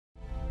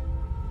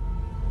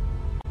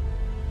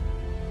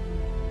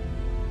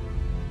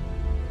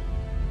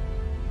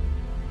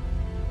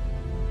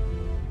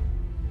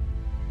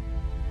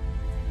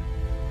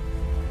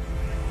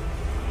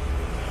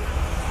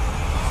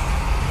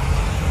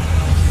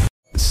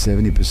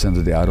70%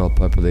 of the adult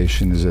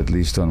population is at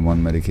least on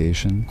one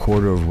medication.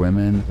 Quarter of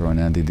women are on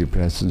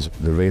antidepressants.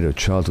 The rate of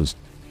childhood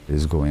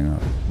is going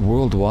up.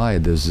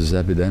 Worldwide, there's this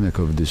epidemic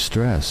of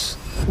distress.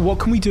 What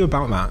can we do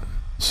about that?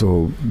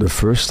 So the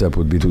first step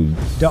would be to...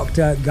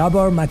 Dr.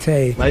 Gabor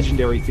Mate,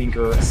 legendary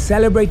thinker,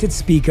 celebrated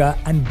speaker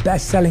and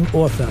best-selling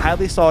author.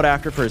 highly sought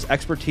after for his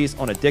expertise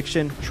on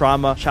addiction,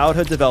 trauma,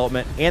 childhood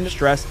development, and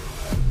distress.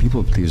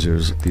 People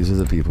pleasers, these are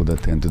the people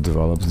that tend to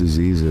develop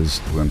diseases.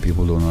 When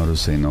people don't know how to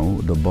say no,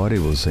 the body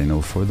will say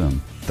no for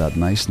them. That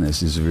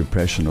niceness is a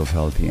repression of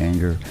healthy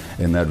anger,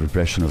 and that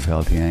repression of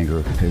healthy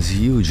anger has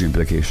huge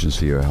implications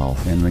for your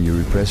health. And when you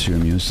repress your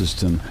immune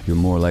system, you're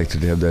more likely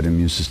to have that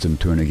immune system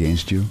turn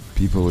against you.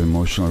 People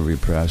emotionally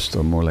repressed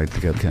are more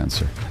likely to get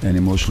cancer. And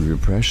emotional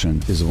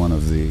repression is one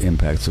of the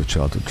impacts of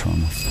childhood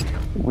trauma.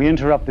 We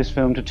interrupt this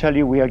film to tell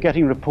you we are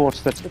getting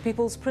reports that The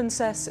People's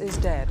Princess is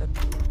dead.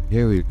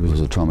 Harry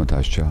was a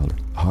traumatized child.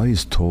 How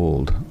he's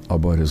told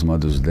about his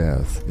mother's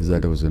death is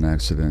that it was an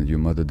accident, your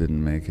mother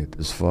didn't make it.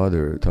 His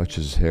father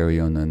touches Harry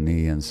on the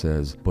knee and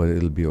says, but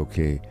it'll be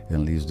okay,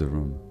 and leaves the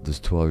room. This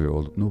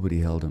 12-year-old, nobody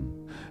held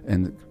him.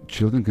 And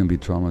children can be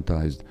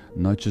traumatized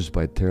not just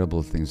by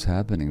terrible things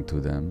happening to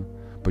them,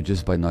 but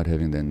just by not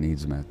having their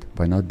needs met.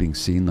 By not being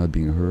seen, not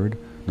being heard,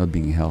 not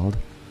being held.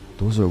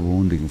 Those are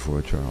wounding for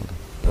a child.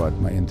 But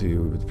my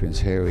interview with Prince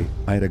Harry,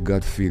 I had a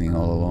gut feeling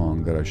all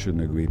along that I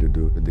shouldn't agree to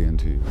do the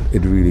interview.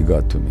 It really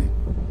got to me.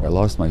 I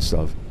lost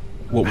myself.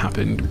 What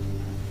happened?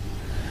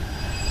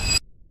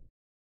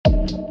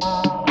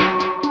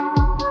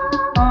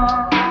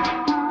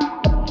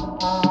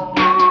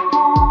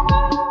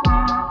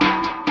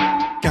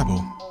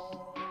 Gabor,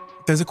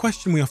 there's a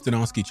question we often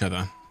ask each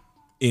other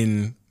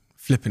in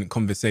flippant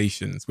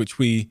conversations, which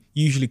we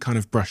usually kind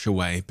of brush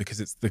away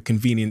because it's the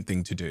convenient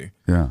thing to do.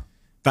 Yeah.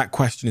 That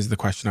question is the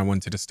question I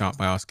wanted to start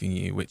by asking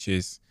you, which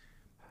is,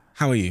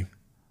 how are you?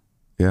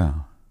 Yeah.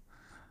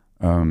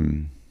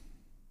 So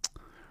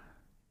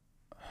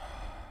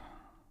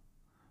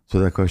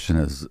that question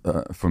is,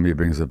 for me, it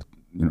brings up,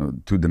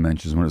 two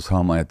dimensions. One is how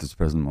am I at this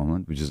present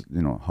moment, which is,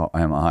 how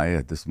am I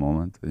at this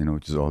moment,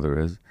 which is all there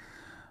is.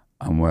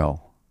 I'm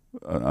well.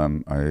 I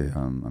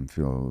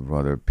feel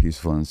rather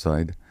peaceful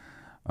inside.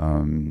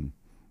 I'm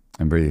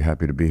very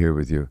happy to be here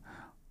with you.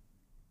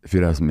 If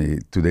you'd asked me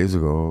 2 days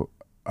ago,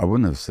 I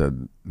wouldn't have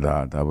said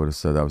that. I would have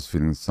said I was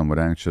feeling somewhat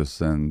anxious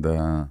and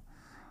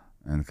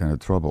kind of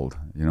troubled,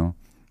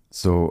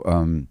 So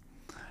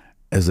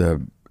as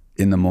a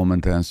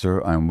in-the-moment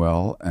answer, I'm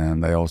well,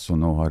 and I also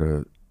know how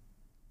to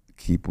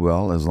keep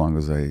well as long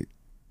as I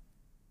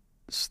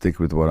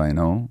stick with what I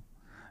know.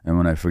 And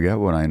when I forget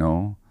what I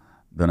know,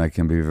 then I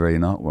can be very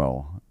not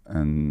well.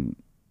 And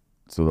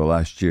so the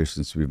last year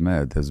since we've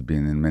met has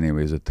been in many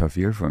ways a tough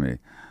year for me,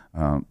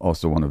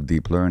 also one of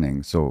deep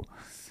learning. So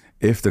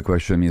if the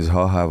question is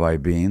how have I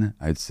been,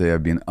 I'd say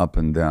I've been up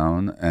and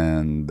down,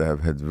 and I've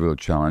had real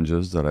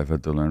challenges that I've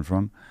had to learn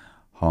from.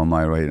 How am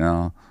I right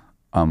now?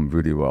 I'm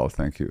really well,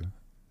 thank you.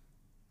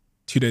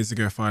 2 days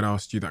ago, if I'd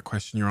asked you that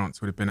question, your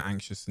answer would have been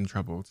anxious and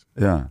troubled.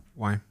 Yeah.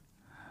 Why?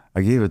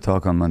 I gave a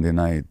talk on Monday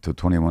night to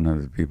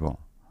 2,100 people,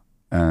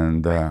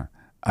 and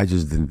I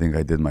just didn't think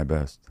I did my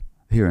best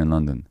here in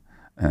London.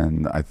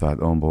 And I thought,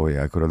 oh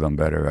boy, I could have done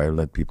better. I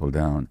let people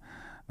down.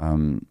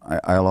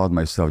 I allowed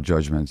my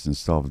self-judgments and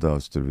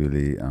self-doubts to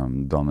really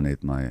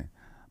dominate my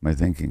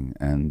thinking.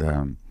 And,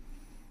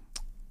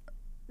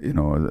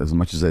 as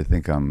much as I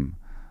think I'm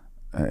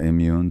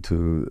immune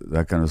to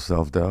that kind of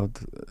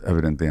self-doubt,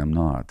 evidently I'm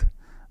not.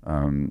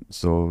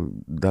 So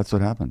that's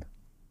what happened.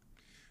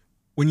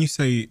 When you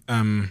say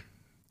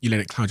you let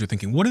it cloud your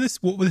thinking, what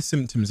were the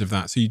symptoms of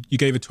that? So you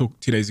gave a talk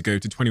 2 days ago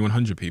to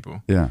 2,100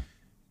 people. Yeah.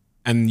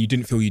 And you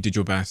didn't feel you did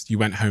your best. You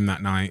went home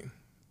that night.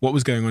 What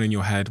was going on in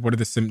your head? What are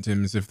the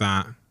symptoms of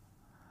that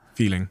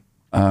feeling?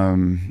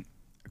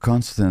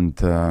 Constant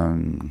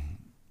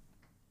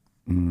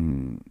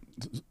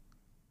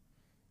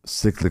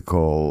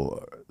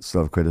cyclical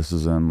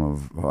self-criticism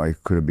of I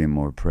could have been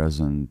more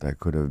present, I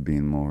could have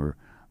been more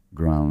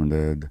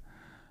grounded,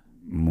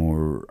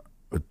 more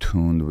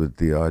attuned with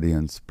the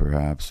audience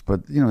perhaps.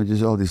 But,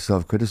 just all these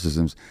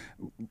self-criticisms,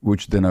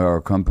 which then are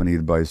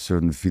accompanied by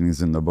certain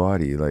feelings in the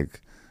body,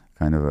 like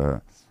kind of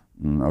a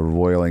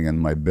roiling in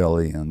my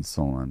belly and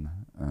so on.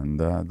 And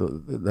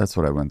that's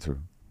what I went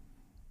through.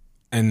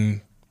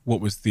 And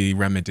what was the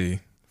remedy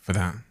for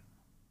that?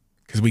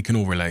 Because we can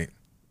all relate.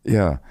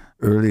 Yeah.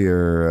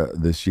 Earlier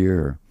this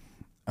year,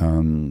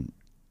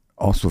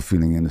 also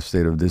feeling in a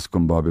state of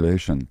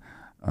discombobulation,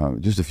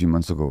 just a few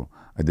months ago,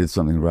 I did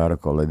something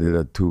radical. I did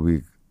a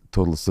 2-week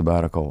total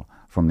sabbatical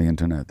from the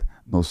internet.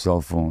 No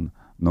cell phone,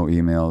 no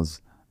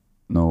emails,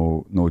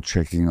 no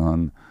checking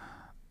on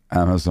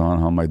Amazon,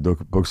 how my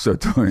books are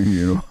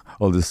doing,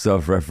 all this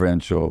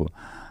self-referential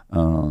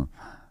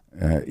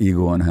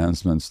ego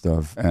enhancement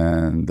stuff.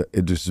 And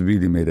it just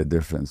really made a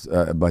difference.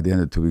 By the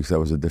end of 2 weeks, I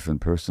was a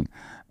different person.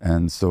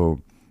 And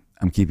so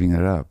I'm keeping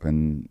it up.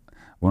 And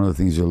one of the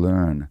things you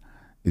learn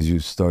is you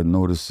start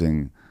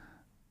noticing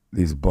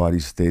these body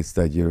states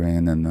that you're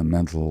in and the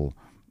mental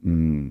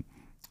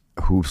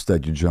hoops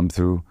that you jump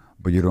through,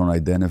 but you don't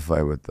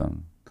identify with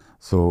them.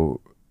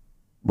 So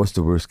what's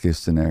the worst case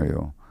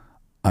scenario?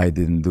 I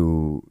didn't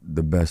do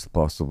the best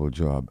possible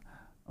job.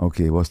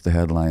 Okay, what's the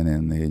headline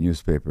in the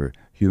newspaper?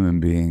 Human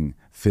being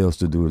fails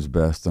to do his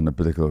best on a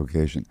particular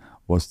occasion.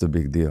 What's the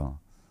big deal?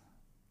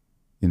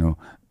 You know,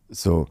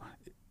 so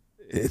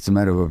it's a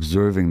matter of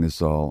observing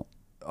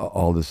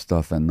all this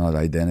stuff and not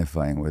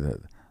identifying with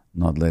it,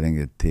 not letting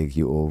it take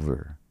you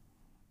over,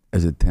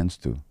 as it tends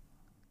to.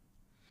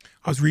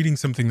 I was reading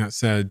something that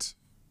said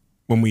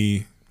when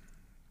we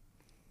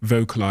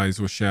vocalize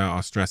or share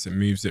our stress, it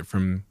moves it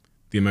from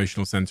the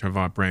emotional center of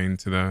our brain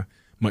to the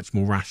much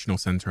more rational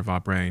center of our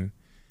brain,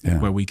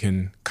 where we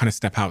can kind of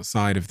step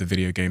outside of the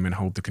video game and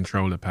hold the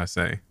controller per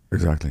se.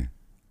 Exactly.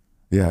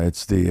 Yeah,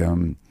 it's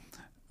the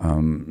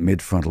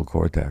mid-frontal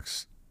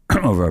cortex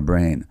of our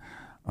brain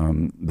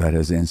that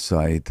has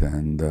insight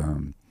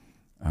and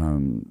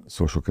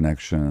social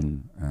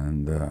connection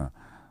and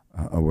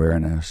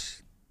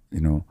awareness,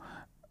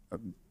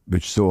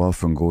 which so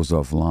often goes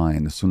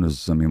offline as soon as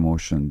some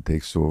emotion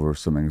takes over,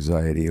 some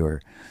anxiety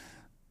or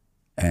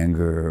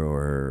anger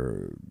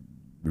or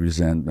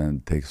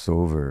resentment takes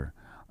over.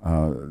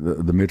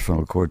 The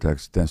mid-frontal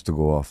cortex tends to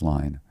go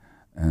offline.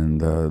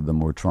 And the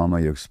more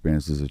trauma you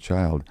experience as a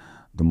child,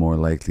 the more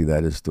likely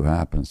that is to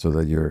happen, so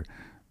that your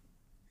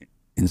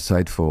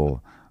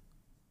insightful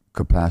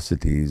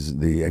capacities,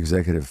 the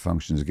executive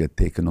functions, get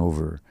taken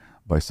over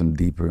by some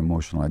deeper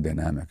emotional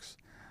dynamics.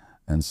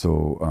 And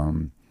so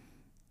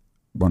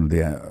one of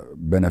the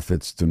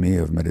benefits to me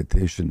of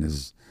meditation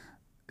is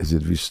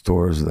it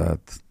restores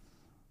that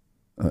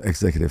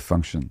executive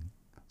function,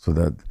 so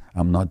that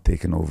I'm not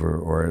taken over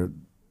or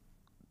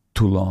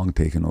too long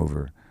taken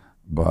over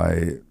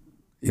by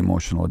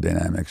emotional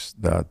dynamics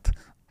that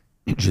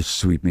just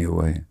sweep me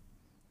away.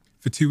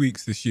 For 2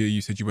 weeks this year,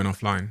 you said you went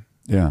offline.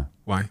 Yeah.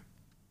 Why?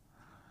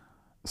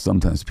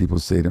 Sometimes people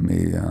say to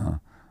me,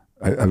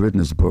 I've written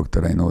this book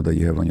that I know that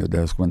you have on your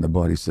desk, When the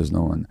Body Says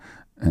No,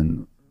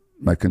 and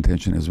my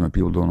contention is when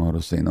people don't know how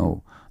to say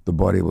no, the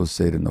body will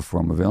say it in the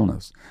form of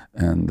illness.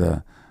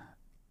 And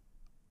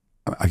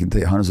I can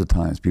tell you hundreds of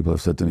times people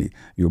have said to me,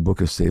 your book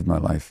has saved my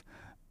life.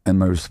 And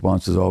my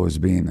response has always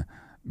been,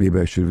 maybe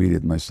I should read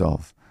it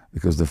myself.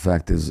 Because the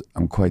fact is,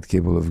 I'm quite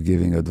capable of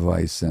giving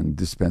advice and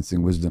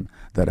dispensing wisdom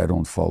that I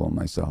don't follow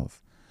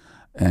myself.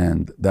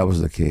 And that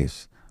was the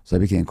case. So I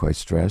became quite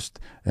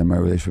stressed, and my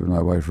relationship with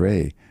my wife,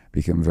 Ray,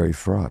 became very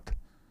fraught.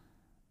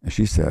 And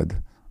she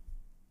said,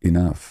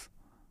 enough.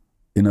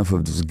 Enough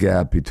of this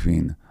gap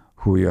between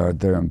who you are out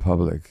there in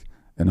public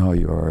and how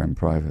you are in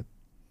private.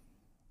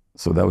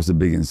 So that was a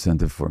big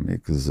incentive for me,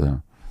 because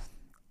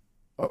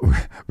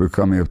we're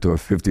coming up to our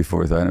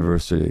 54th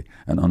anniversary,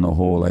 and on the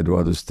whole, I'd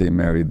rather stay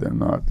married than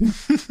not.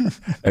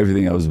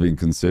 Everything else being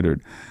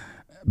considered.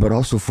 But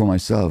also for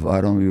myself, I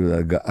don't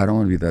want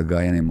to be that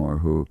guy anymore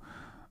who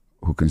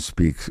can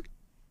speak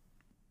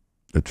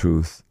the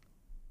truth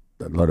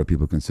that a lot of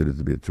people consider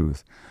to be the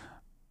truth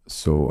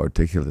so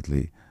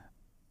articulately,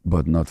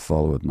 but not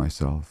follow it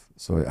myself.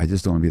 So I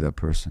just don't want to be that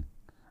person,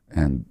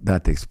 and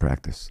that takes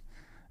practice.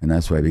 And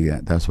that's why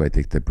I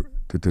take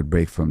the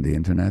break from the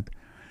internet.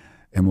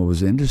 And what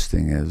was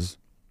interesting is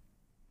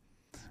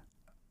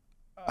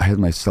I had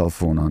my cell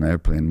phone on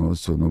airplane mode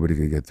so nobody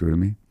could get through to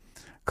me.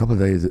 A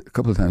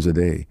couple of times a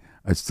day,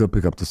 I'd still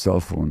pick up the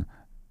cell phone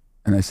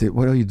and I say,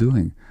 what are you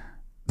doing?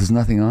 There's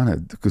nothing on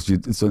it because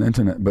it's on the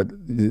internet. But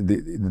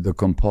the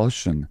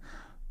compulsion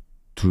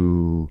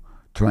to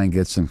try and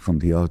get something from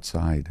the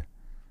outside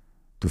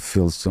to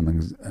fill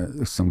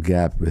some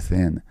gap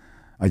within,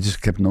 I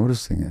just kept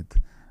noticing it.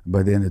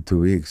 By the end of 2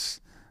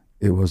 weeks,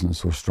 it wasn't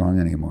so strong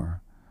anymore.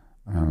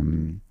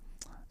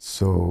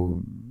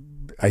 So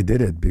I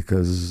did it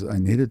because I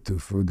needed to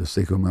for the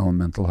sake of my own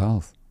mental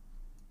health.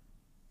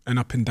 An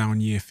up and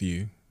down year for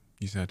you,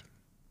 you said?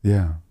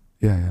 Yeah.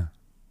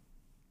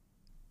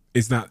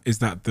 Is that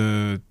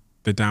the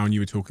down you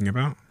were talking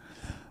about?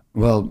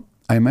 Well,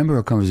 I remember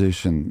my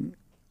conversation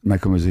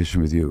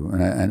with you,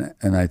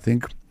 and I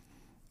think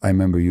I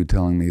remember you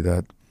telling me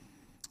that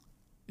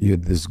you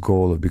had this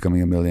goal of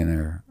becoming a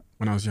millionaire.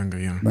 When I was younger,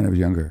 yeah. When I was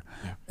younger.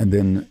 Yeah. And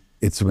then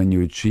it's when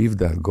you achieve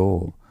that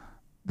goal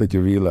that you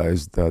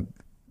realize that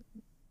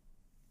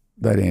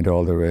ain't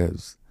all there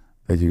is,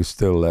 that you're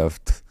still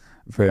left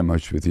very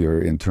much with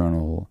your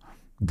internal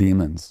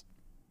demons.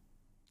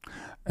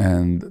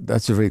 And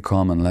that's a very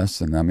common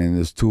lesson. I mean,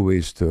 there's 2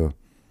 ways to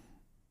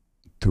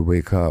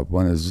wake up.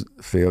 One is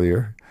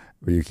failure,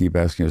 where you keep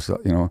asking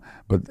yourself,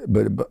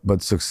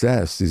 but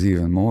success is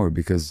even more,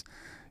 because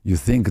you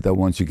think that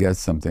once you get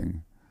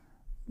something,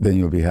 then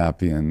you'll be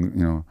happy.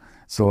 And,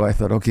 so I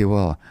thought, okay,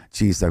 well,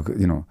 geez, so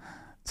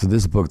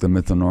this book, The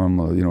Myth of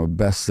Normal,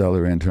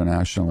 bestseller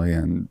internationally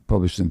and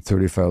published in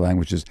 35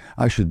 languages,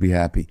 I should be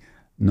happy.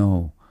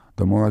 No,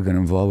 the more I got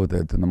involved with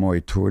it, and the more I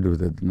toured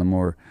with it, and the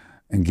more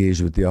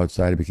engaged with the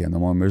outside I became, the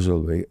more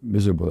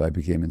miserable I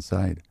became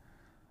inside.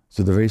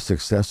 So the very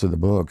success of the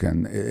book,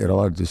 and it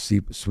allowed to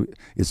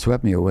it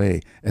swept me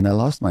away, and I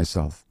lost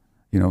myself,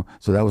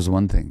 So that was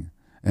one thing.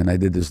 and I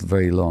did this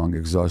very long,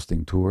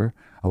 exhausting tour.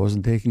 I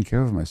wasn't taking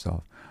care of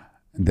myself.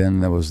 And then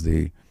there was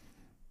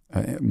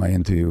my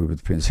interview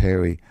with Prince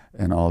Harry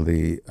and all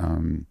the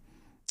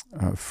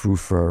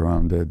frou-frou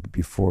around it,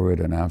 before it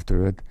and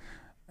after it,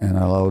 and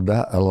I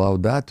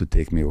allowed that to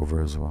take me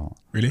over as well.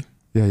 Really?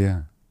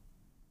 Yeah.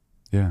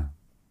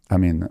 I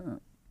mean,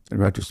 in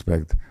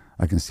retrospect,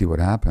 I can see what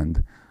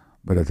happened,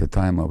 but at the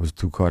time I was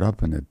too caught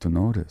up in it to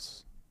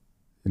notice,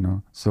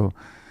 So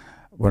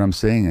what I'm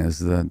saying is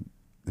that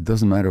it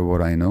doesn't matter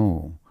what I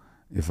know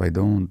if I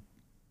don't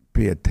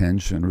pay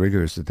attention,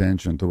 rigorous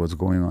attention to what's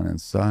going on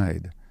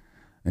inside,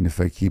 and if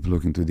I keep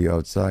looking to the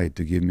outside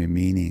to give me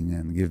meaning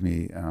and give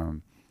me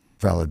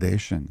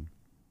validation,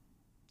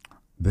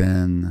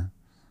 then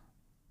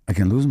I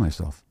can lose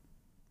myself.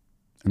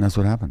 And that's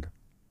what happened.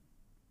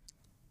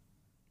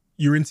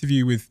 Your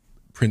interview with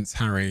Prince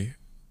Harry,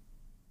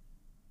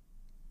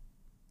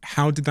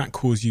 how did that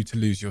cause you to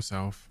lose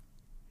yourself?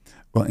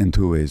 Well, in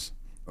two ways.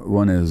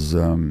 One is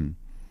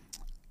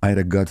I had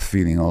a gut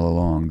feeling all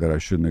along that I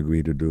shouldn't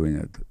agree to doing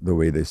it the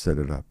way they set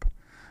it up.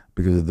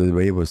 Because the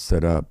way it was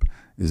set up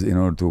is, in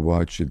order to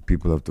watch it,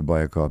 people have to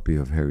buy a copy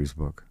of Harry's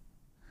book.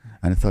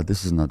 And I thought,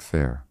 this is not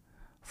fair.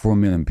 4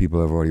 million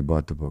people have already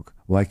bought the book.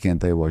 Why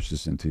can't I watch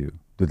this interview?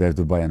 Do they have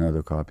to buy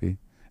another copy?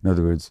 In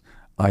other words,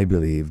 I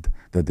believed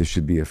that there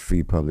should be a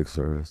free public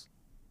service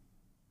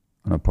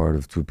on a part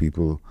of two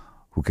people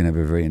who can have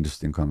a very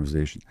interesting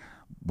conversation.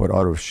 But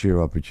out of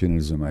sheer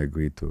opportunism, I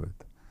agreed to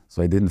it.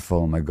 So I didn't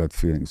follow my gut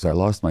feeling. So I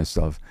lost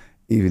myself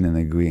even in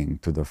agreeing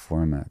to the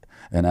format.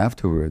 And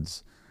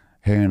afterwards,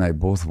 Harry and I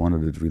both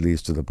wanted it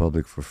released to the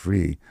public for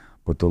free,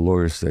 but the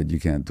lawyer said you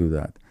can't do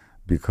that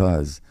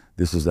because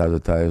this was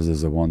advertised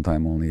as a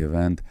one-time only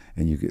event,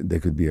 and there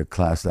could be a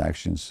class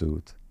action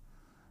suit.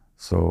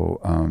 So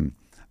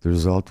the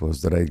result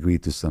was that I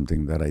agreed to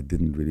something that I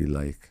didn't really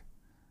like.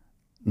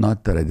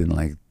 Not that I didn't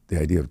like the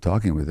idea of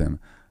talking with him.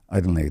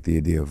 I didn't like the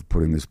idea of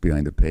putting this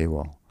behind a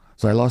paywall.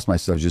 So I lost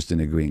myself just in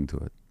agreeing to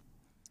it,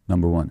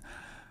 number one.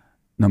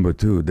 Number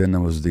two, then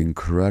there was the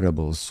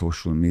incredible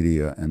social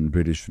media and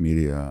British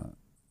media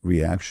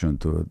reaction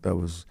to it that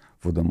was,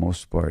 for the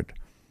most part,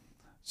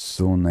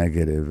 so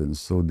negative and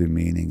so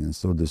demeaning and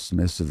so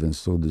dismissive and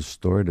so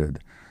distorted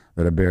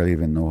that I barely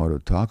even know how to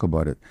talk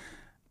about it.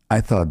 I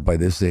thought by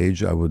this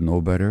age I would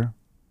know better,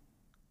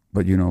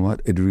 but you know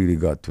what? It really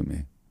got to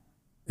me.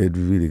 It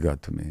really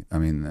got to me. I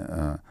mean,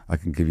 I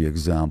can give you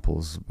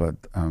examples, but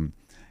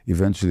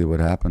eventually what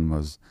happened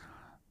was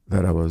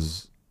that I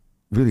was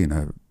really in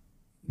a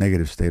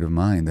negative state of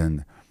mind.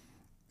 And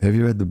have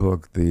you read the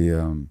book,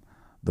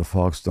 The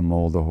Fox, the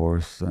Mole, the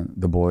Horse, and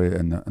the Boy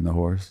and the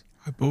Horse?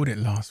 I bought it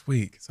last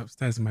week. It's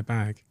upstairs in my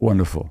bag.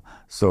 Wonderful.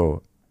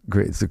 So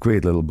great. It's a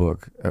great little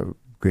book, a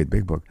great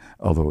big book,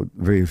 although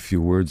very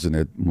few words in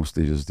it,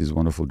 mostly just these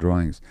wonderful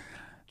drawings.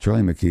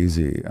 Charlie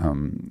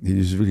McKeesy,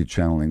 he's really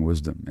channeling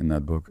wisdom in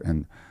that book.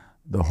 And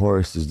the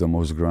horse is the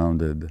most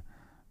grounded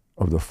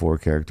of the four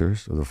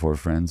characters, of the four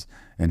friends.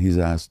 And he's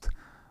asked,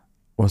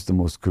 what's the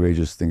most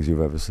courageous things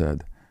you've ever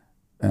said?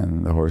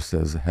 And the horse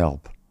says,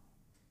 help.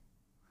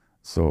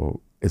 So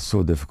it's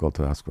so difficult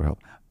to ask for help.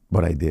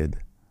 But I did,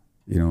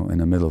 in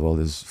the middle of all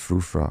this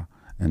frou-frou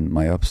and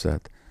my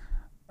upset.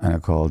 And I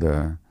called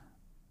a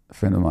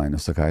friend of mine, a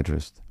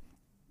psychiatrist.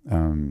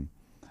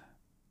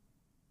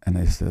 And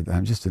I said,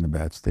 I'm just in a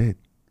bad state.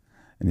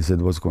 And he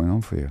said, what's going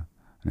on for you?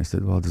 And I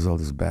said, well, there's all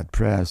this bad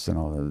press and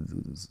all the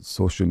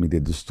social media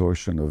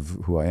distortion of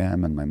who I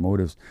am and my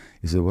motives.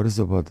 He said, what is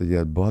it about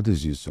that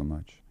bothers you so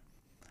much?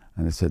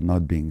 And I said,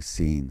 not being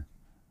seen.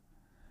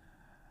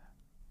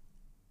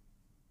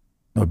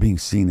 Not being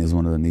seen is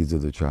one of the needs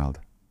of the child.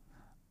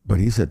 But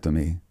he said to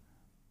me,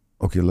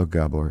 okay, look,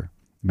 Gabor,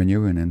 when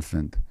you were an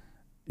infant,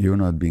 you're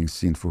not being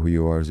seen for who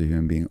you are as a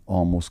human being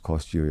almost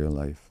cost you your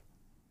life,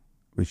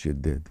 which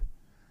it did.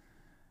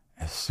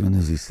 As soon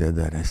as he said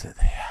that, I said,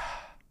 yeah,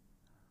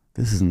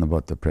 this isn't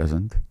about the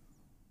present.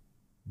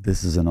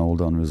 This is an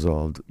old,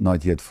 unresolved,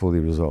 not yet fully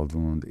resolved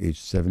wound. Age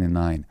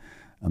 79,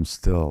 I'm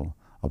still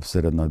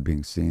upset at not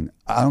being seen.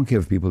 I don't care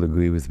if people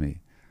agree with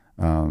me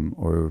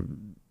or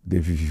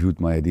if you refute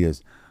my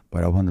ideas,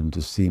 but I want them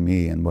to see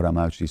me and what I'm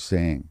actually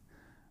saying,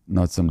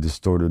 not some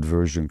distorted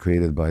version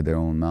created by their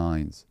own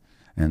minds.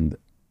 And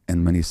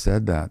when he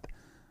said that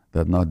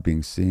not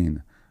being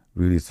seen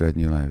really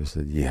threatened your life, I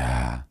said,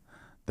 yeah,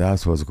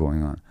 that's what's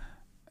going on.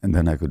 And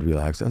then I could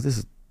relax.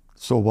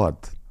 So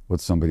what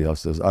somebody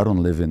else says. I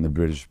don't live in the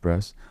British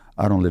press.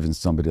 I don't live in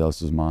somebody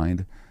else's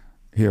mind.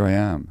 Here I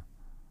am,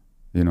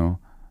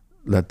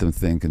 let them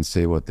think and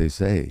say what they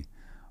say.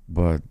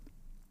 But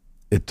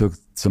it took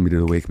somebody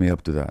to wake me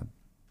up to that.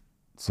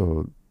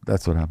 So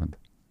that's what happened.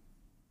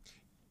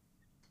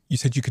 You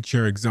said you could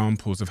share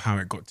examples of how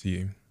it got to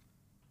you.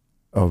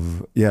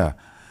 Yeah.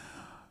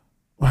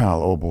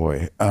 Well, oh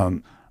boy.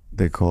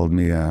 They called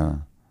me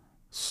a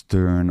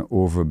stern,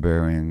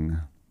 overbearing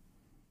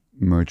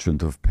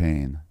merchant of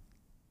pain.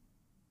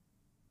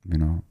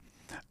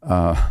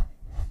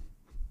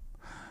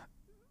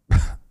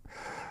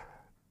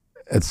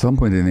 At some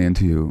point in the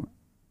interview,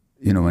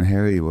 when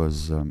Harry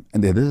was, and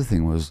the other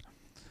thing was,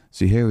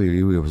 See, Harry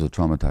really was a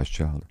traumatized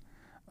child.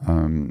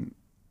 And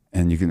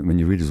you can, when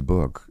you read his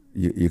book,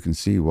 you can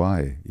see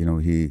why. You know,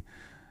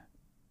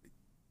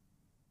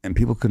 and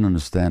people couldn't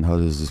understand how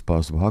this is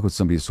possible. How could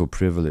somebody so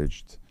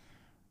privileged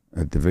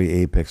at the very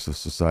apex of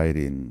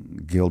society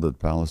in gilded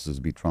palaces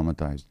be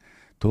traumatized?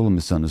 Total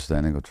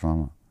misunderstanding of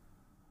trauma.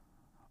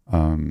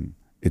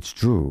 It's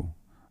true.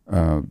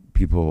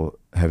 People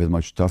have it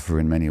much tougher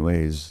in many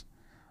ways,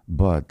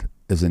 but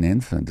as an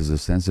infant, as a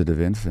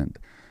sensitive infant,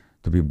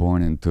 to be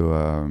born into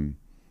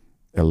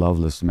a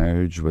loveless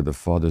marriage where the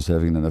father's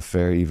having an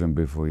affair even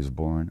before he's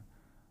born,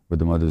 where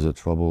the mother's a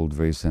troubled,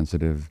 very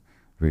sensitive,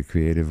 very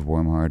creative,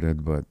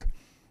 warm-hearted, but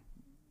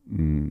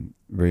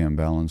very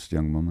unbalanced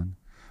young woman.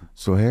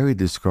 So Harry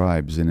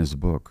describes in his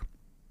book,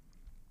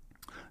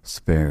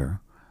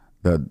 Spare,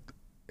 that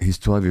he's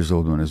 12 years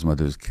old when his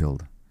mother is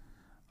killed.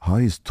 How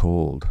he's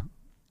told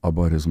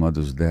about his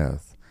mother's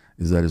death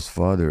is that his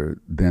father,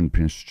 then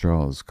Prince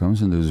Charles,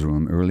 comes into his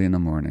room early in the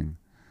morning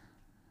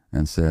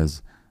and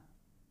says,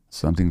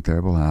 something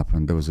terrible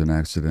happened, there was an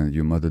accident,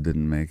 your mother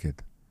didn't make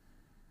it.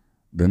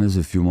 Then there's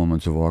a few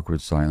moments of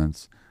awkward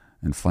silence,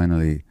 and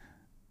finally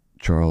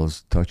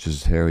Charles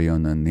touches Harry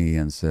on the knee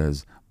and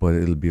says, but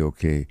it'll be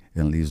okay,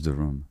 and leaves the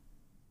room.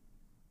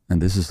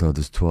 And this is how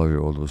this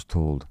 12-year-old was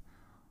told.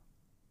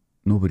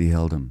 Nobody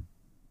held him.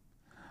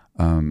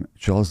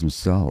 Charles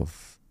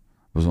himself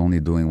was only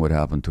doing what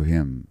happened to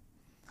him.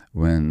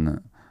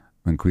 When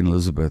Queen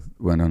Elizabeth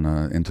went on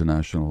an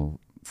international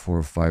 4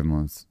 or 5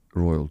 month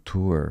royal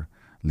tour,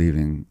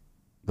 leaving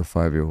the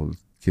 5-year-old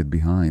kid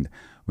behind,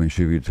 when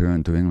she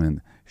returned to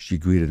England, she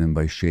greeted him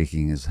by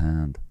shaking his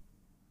hand.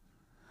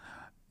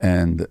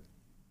 And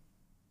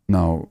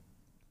now,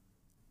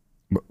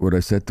 what I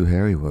said to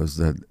Harry was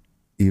that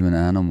even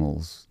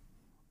animals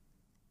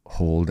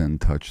hold and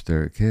touch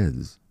their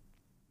kids,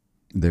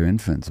 their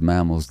infants.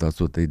 Mammals, that's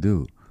what they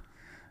do.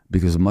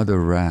 Because mother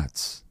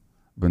rats,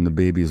 when the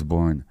baby is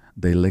born,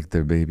 they lick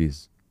their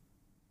babies.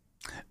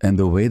 And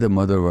the way the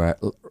mother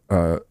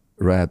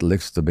rat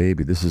licks the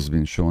baby, this has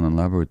been shown in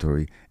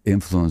laboratory,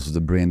 influences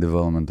the brain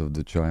development of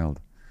the child.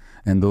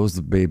 And those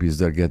babies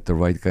that get the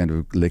right kind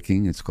of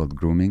licking, it's called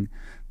grooming,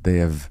 they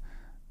have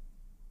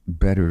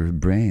better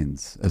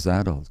brains as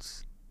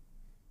adults.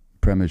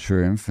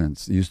 Premature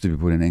infants used to be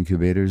put in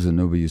incubators and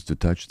nobody used to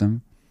touch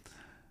them.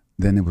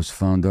 Then it was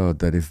found out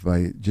that if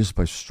just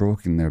by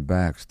stroking their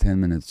backs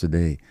 10 minutes a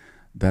day,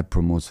 that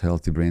promotes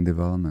healthy brain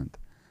development.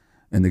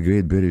 And the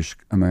great British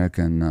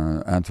American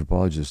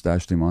anthropologist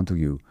Ashley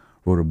Montagu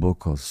wrote a book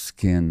called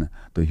Skin,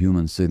 The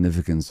Human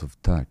Significance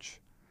of Touch.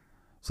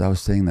 So I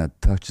was saying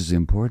that touch is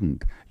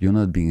important. You're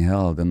not being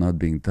held and not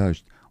being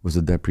touched was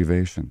a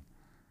deprivation.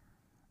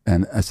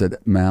 And I said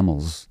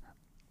mammals,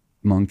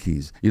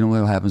 monkeys. You know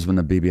what happens when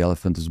a baby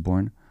elephant is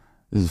born?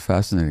 This is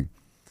fascinating.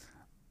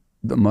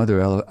 The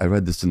mother, I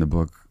read this in the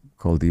book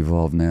called The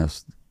Evolved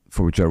Nest,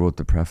 for which I wrote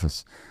the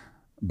preface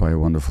by a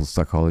wonderful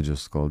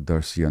psychologist called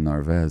Darcia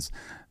Narvaez.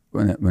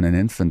 When an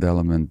infant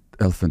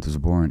elephant is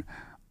born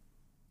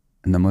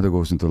and the mother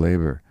goes into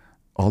labor,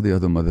 all the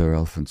other mother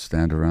elephants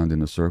stand around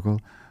in a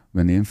circle.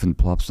 When the infant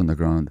plops on the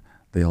ground,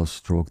 they all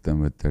stroke them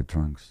with their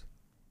trunks.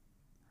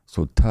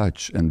 So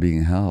touch and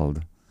being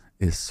held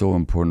is so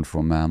important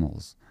for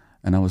mammals.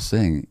 And I was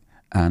saying,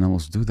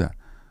 animals do that.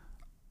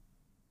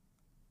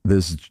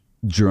 This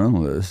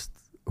journalist,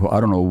 who I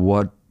don't know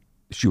what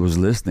she was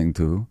listening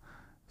to,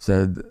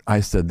 I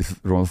said the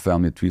royal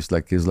family treats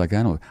like kids like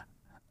animals.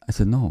 I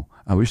said, no,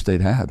 I wish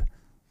they'd had.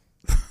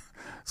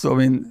 So, I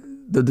mean,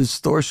 the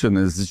distortion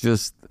is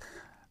just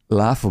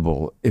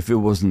laughable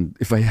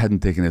if I hadn't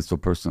taken it so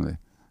personally,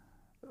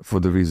 for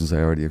the reasons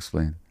I already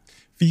explained.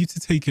 For you to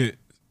take it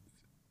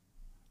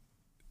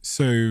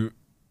so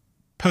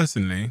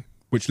personally,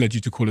 which led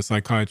you to call a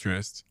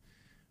psychiatrist,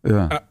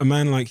 a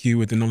man like you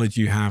with the knowledge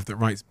you have that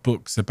writes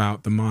books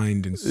about the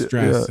mind and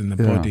stress and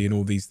the body and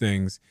all these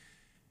things,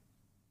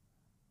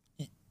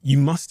 you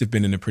must have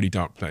been in a pretty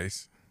dark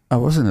place. I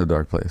was in a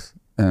dark place,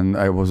 and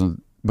I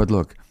wasn't, but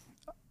look,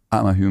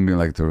 I'm a human being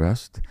like the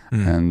rest,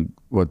 and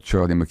what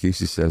Charlie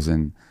McKeesey says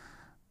in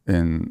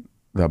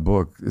that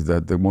book is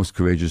that the most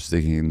courageous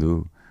thing you can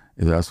do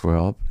is ask for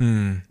help.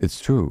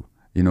 It's true.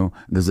 You know,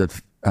 there's that,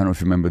 I don't know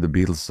if you remember the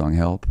Beatles song,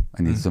 Help,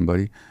 I Need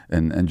Somebody,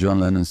 and John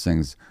Lennon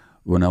sings,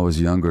 when I was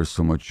younger,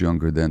 so much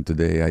younger than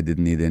today, I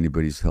didn't need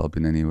anybody's help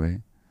in any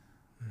way.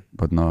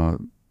 But now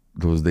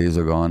those days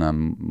are gone,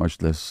 I'm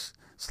much less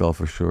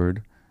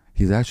self-assured.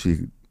 He's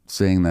actually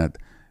saying that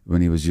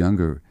when he was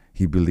younger,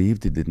 he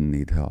believed he didn't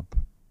need help.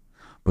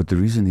 But the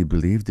reason he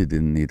believed he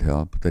didn't need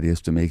help, that he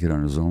has to make it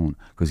on his own,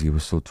 because he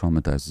was so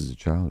traumatized as a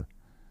child.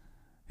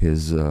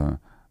 His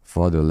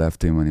father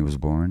left him when he was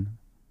born.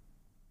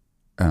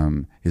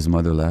 His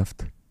mother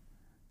left.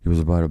 He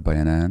was brought up by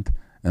an aunt.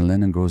 And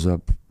Lennon grows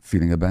up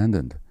feeling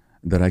abandoned,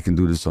 that I can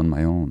do this on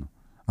my own.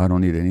 I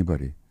don't need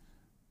anybody,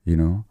 you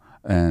know?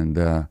 And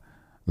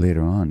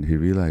later on, he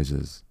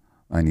realizes,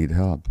 I need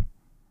help.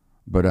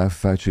 But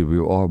actually, we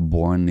were all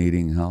born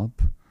needing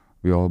help.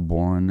 We were all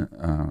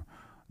born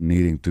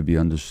needing to be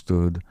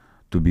understood,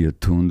 to be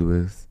attuned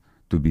with,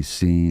 to be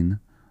seen,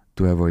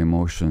 to have our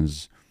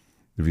emotions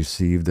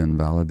received and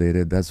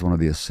validated. That's one of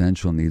the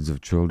essential needs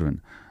of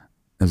children,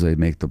 as I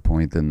make the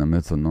point in the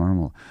myth of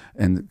normal.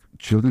 And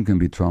children can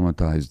be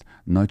traumatized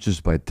not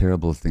just by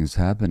terrible things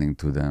happening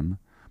to them,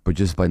 but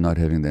just by not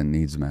having their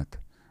needs met,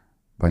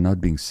 by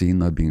not being seen,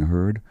 not being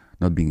heard,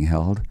 not being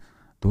held.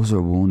 Those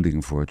are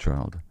wounding for a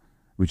child,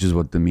 which is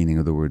what the meaning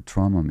of the word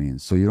trauma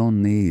means. So you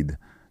don't need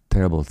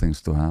terrible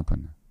things to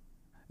happen.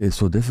 It's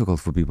so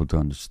difficult for people to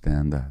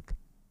understand that.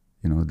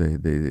 You know,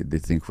 they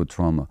think for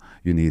trauma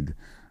you need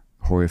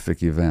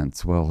horrific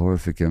events. Well,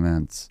 horrific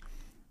events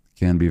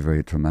can be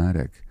very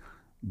traumatic,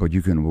 but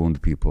you can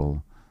wound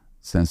people,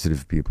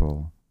 sensitive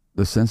people.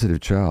 The sensitive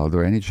child,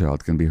 or any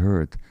child, can be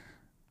hurt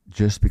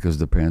just because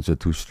the parents are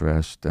too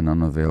stressed and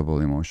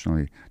unavailable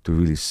emotionally to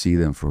really see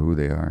them for who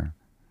they are.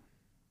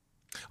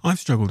 I've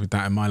struggled with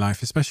that in my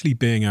life, especially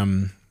being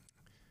a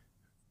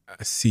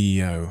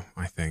CEO,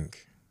 I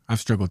think. I've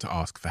struggled to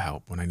ask for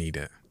help when I need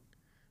it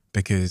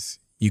because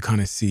you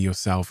kind of see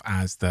yourself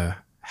as the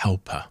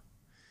helper.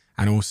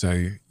 And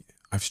also,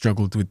 I've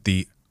struggled with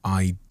the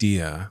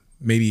idea,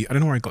 maybe, I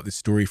don't know where I got this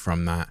story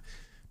from, that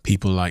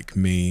people like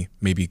me,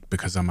 maybe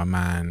because I'm a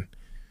man,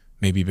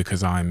 maybe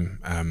because I'm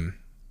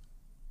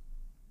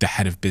the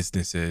head of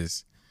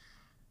businesses,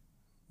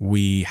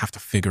 we have to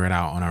figure it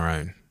out on our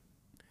own.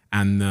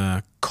 And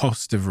the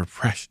cost of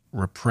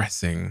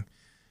repressing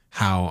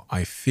how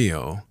I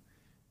feel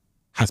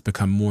has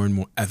become more and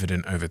more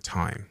evident over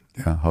time.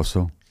 Yeah, how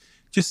so?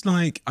 Just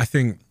like, I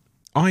think,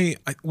 I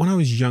when I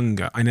was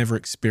younger, I never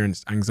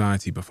experienced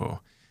anxiety before.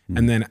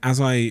 And then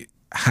as I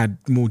had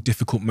more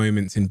difficult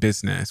moments in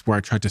business where I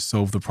tried to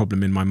solve the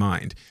problem in my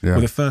mind, were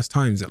the first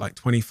times at like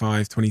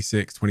 25,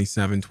 26,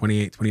 27,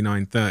 28,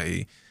 29,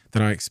 30,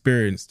 that I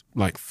experienced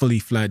like fully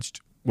fledged,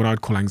 what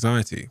I'd call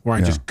anxiety, where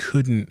I just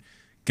couldn't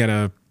get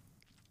a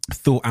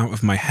thought out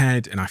of my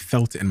head and I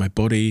felt it in my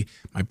body.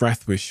 My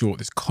breath was short,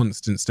 this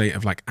constant state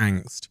of like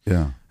angst.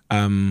 Yeah.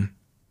 And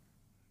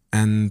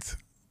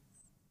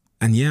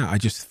yeah, I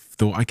just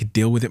thought I could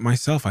deal with it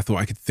myself. I thought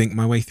I could think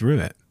my way through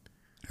it.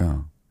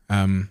 Yeah.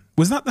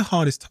 Was that the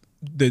hardest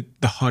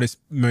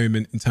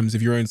moment in terms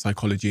of your own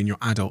psychology in your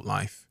adult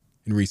life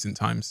in recent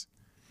times?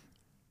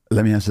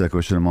 Let me answer that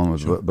question in a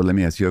moment, Sure. but let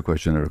me ask you a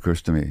question that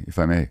occurs to me, if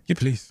I may. Yeah,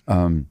 please.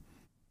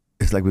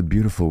 It's like with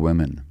beautiful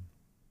women.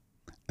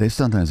 They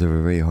sometimes have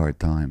a very hard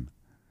time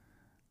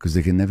because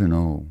they can never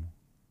know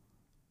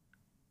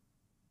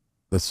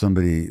that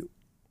somebody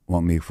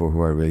want me for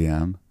who I really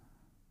am,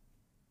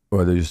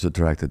 or they're just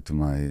attracted to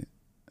my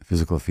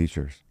physical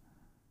features.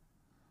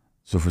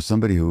 So for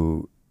somebody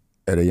who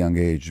at a young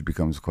age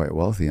becomes quite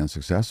wealthy and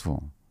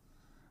successful,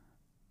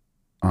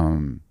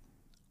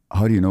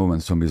 how do you know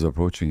when somebody's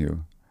approaching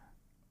you?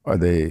 Are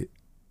they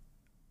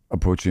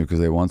approaching you because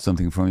they want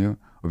something from you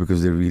or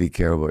because they really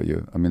care about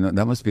you? I mean,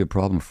 that must be a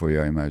problem for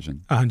you, I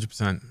imagine.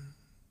 100%.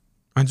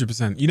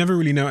 100%. You never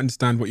really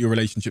understand what your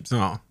relationships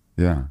are.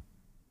 Yeah.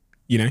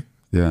 You know?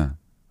 Yeah.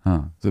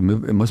 Huh. So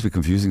it must be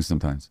confusing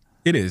sometimes.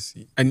 It is.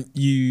 And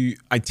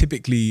I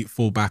typically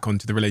fall back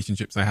onto the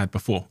relationships I had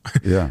before.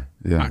 Yeah.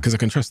 Yeah. Because I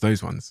can trust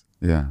those ones.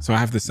 Yeah. So I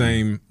have the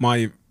same,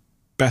 my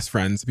best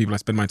friends, the people I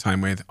spend my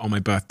time with, on my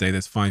birthday,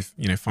 there's five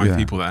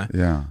people there.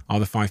 Yeah. Are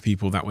the 5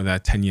 people that were there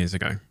 10 years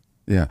ago.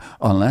 Yeah.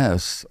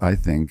 Unless, I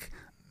think,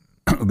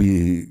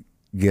 we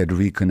get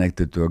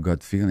reconnected to our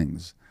gut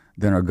feelings,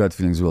 then our gut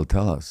feelings will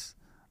tell us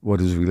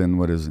what is real and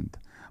what isn't.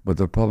 But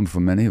the problem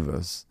for many of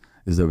us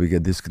is that we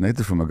get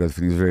disconnected from our gut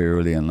feelings very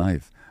early in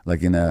life.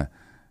 Like in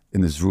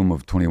this room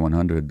of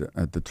 2100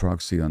 at the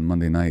Troxy on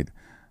Monday night,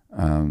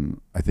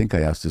 I think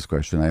I asked this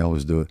question, I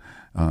always do it.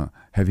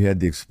 Have you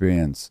had the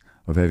experience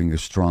of having a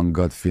strong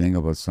gut feeling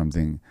about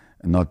something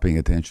and not paying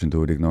attention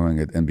to it, ignoring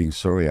it, and being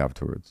sorry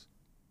afterwards?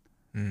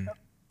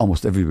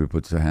 Almost everybody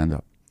puts their hand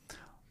up.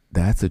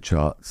 That's a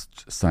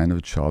sign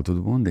of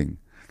childhood wounding,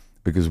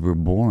 because we're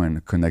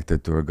born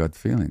connected to our gut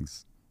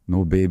feelings.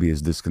 No baby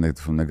is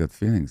disconnected from their gut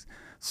feelings.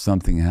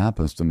 Something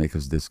happens to make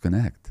us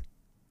disconnect.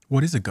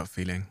 What is a gut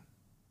feeling?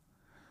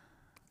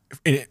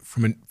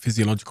 From a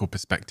physiological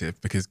perspective,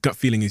 because gut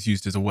feeling is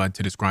used as a word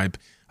to describe,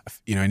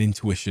 an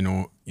intuition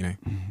or.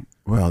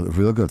 Well,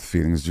 real gut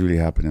feelings really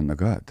happen in the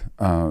gut.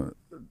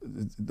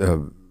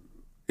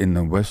 In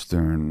the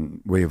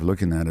Western way of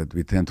looking at it,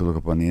 we tend to look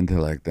upon the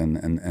intellect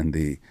and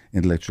the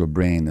intellectual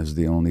brain as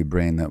the only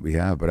brain that we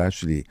have. But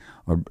actually,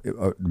 our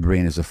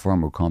brain is a far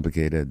more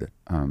complicated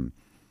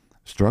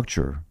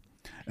structure.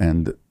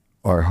 And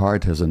our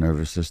heart has a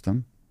nervous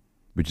system,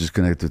 which is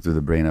connected to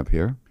the brain up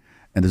here.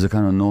 And there's a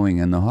kind of knowing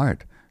in the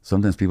heart.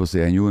 Sometimes people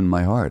say, I knew in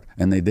my heart.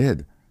 And they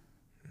did,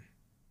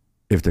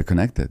 if they're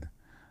connected.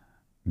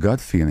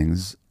 Gut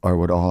feelings are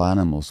what all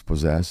animals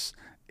possess.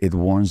 It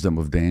warns them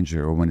of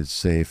danger or when it's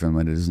safe and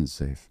when it isn't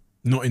safe.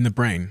 Not in the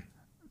brain.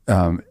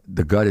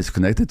 The gut is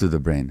connected to the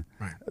brain.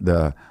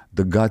 Right.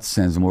 The gut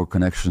sends more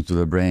connections to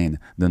the brain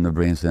than the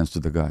brain sends to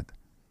the gut.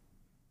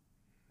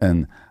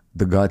 And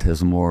the gut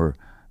has more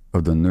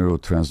of the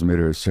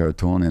neurotransmitter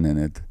serotonin in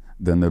it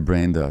than the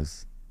brain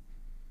does.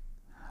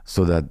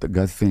 So that the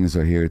gut feelings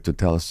are here to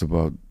tell us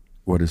about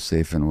what is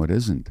safe and what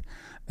isn't.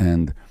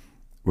 And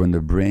when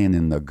the brain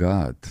in the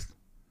gut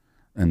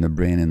and the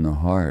brain in the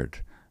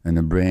heart and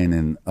the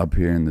brain up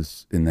here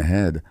in the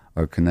head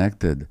are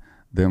connected,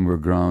 then we're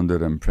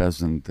grounded and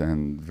present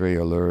and very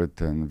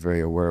alert and very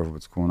aware of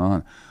what's going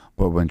on.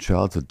 But when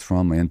childhood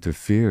trauma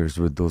interferes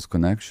with those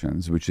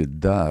connections, which it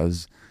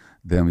does,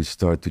 then we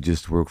start to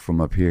just work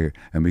from up here,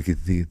 and we can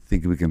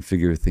think we can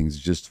figure things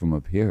just from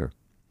up here.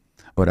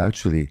 But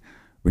actually,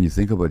 when you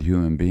think about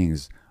human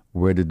beings,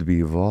 where did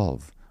we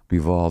evolve? We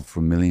evolved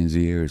for millions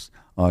of years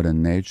out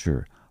in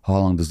nature. How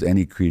long does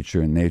any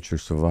creature in nature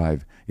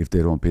survive if they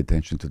don't pay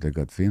attention to their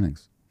gut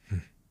feelings?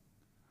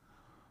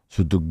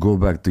 So to go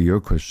back to your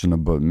question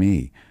about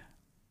me,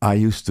 I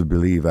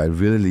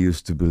really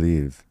used to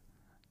believe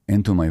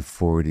into my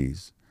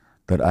 40s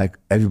that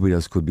everybody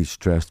else could be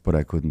stressed, but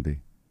I couldn't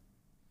be.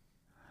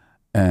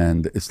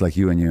 And it's like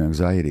you and your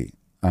anxiety.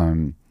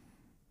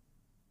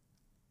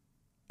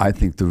 I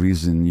think the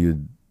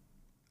reason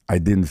I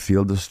didn't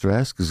feel the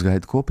stress because I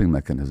had coping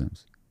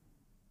mechanisms,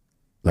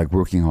 like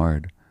working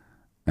hard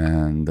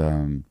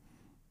and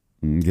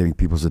getting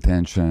people's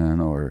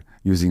attention or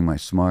using my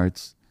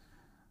smarts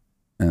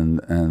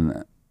and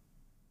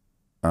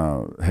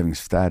having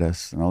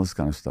status and all this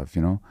kind of stuff,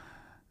 And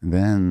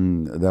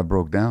then that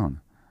broke down.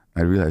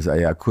 I realized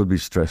I could be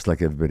stressed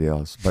like everybody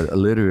else, but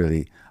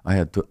literally I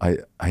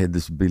had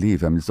this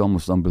belief. I mean, it's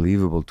almost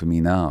unbelievable to me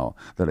now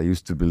that I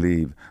used to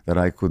believe that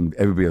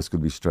everybody else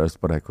could be stressed,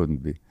 but I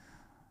couldn't be.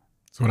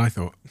 That's what I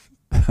thought.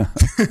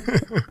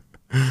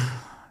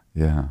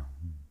 Yeah.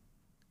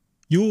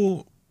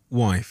 Your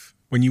wife,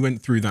 when you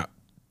went through that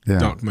Yeah.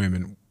 dark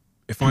moment,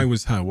 if I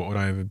was her, what would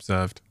I have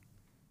observed?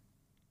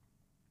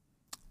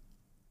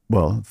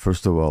 Well,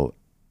 first of all,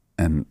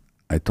 and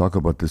I talk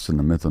about this in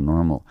the Myth of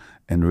Normal,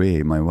 and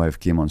Ray, my wife,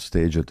 came on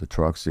stage at the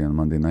Troxy on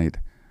Monday night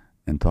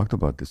and talked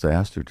about this. I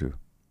asked her to.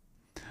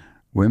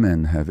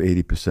 Women have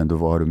 80%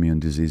 of autoimmune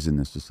disease in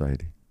this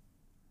society.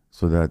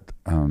 So that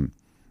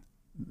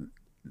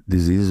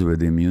diseases where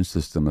the immune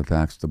system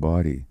attacks the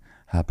body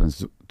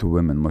happens to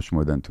women much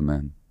more than to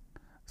men.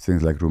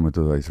 Things like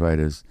rheumatoid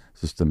arthritis,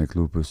 systemic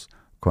lupus,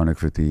 chronic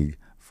fatigue,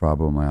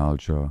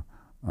 fibromyalgia,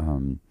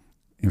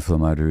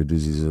 inflammatory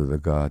diseases of the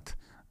gut,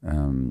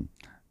 and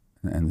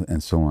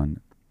so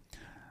on.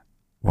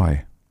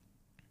 Why?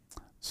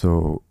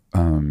 So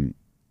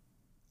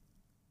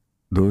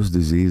those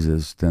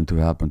diseases tend to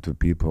happen to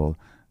people,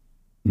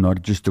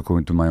 not just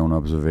according to my own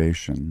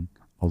observation,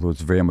 although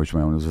it's very much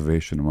my own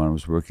observation. When I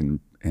was working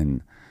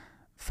in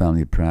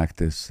family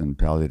practice and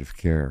palliative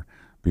care,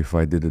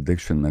 before I did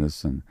addiction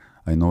medicine,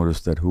 I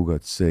noticed that who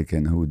got sick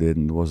and who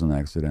didn't wasn't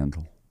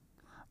accidental.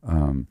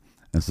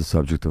 That's the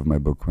subject of my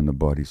book, When the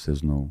Body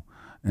Says No.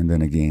 And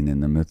then again,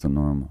 in The Myth of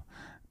Normal,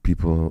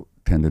 people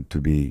tended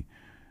to be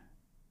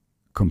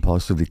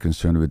compulsively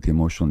concerned with the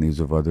emotional needs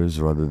of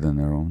others rather than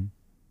their own,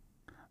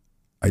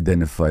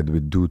 identified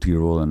with duty,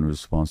 role, and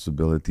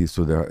responsibility,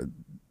 so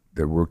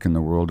their work in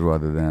the world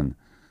rather than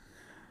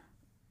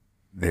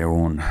their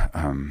own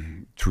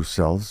true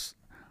selves.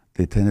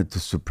 They tended to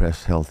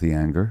suppress healthy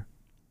anger,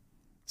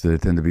 so they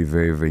tend to be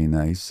very, very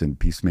nice and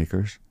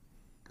peacemakers.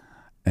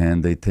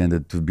 And they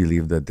tended to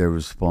believe that they're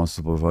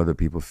responsible for how other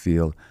people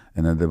feel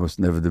and that they must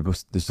never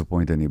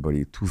disappoint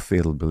anybody. Two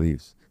fatal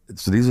beliefs.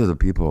 So these are the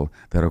people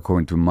that,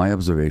 according to my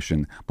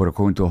observation, but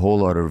according to a whole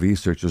lot of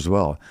research as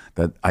well,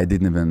 that I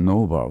didn't even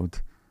know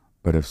about,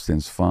 but have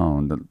since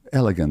found,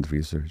 elegant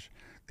research,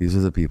 these are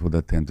the people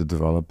that tend to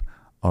develop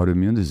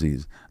autoimmune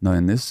disease. Now,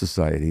 in this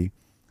society,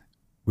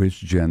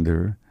 which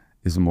gender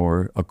is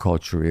more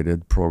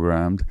acculturated,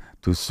 programmed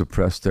to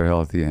suppress their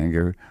healthy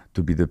anger,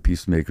 to be the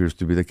peacemakers,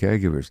 to be the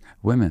caregivers?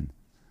 Women.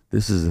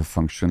 This is a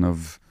function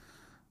of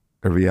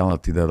a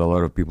reality that a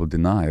lot of people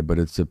deny, but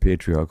it's a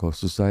patriarchal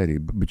society,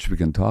 which we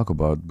can talk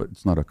about, but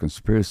it's not a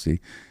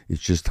conspiracy.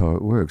 It's just how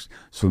it works.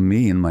 So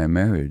me in my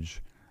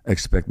marriage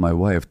expect my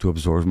wife to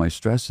absorb my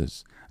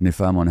stresses. And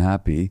if I'm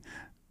unhappy,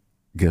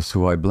 guess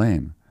who I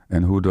blame?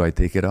 And who do I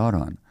take it out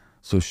on?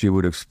 So she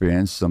would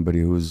experience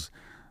somebody who's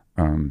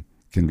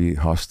can be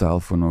hostile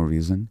for no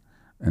reason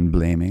and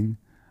blaming,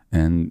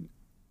 and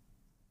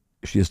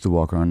she has to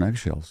walk around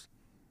eggshells.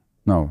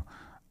 Now,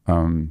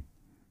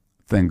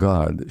 thank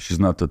God she's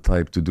not the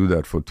type to do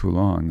that for too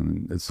long,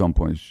 and at some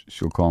point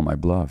she'll call my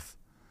bluff,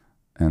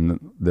 and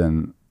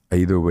then I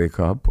either wake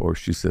up or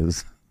she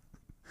says,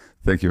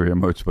 thank you very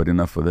much, but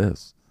enough of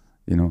this,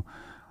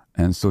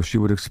 And so she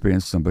would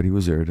experience somebody who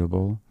was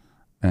irritable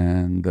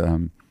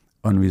and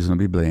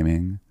unreasonably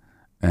blaming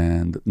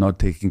and not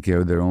taking care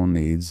of their own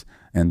needs,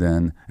 and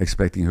then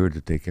expecting her to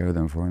take care of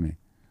them for me.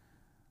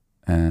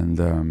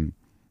 And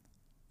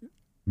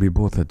we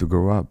both had to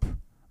grow up.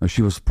 Now,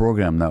 she was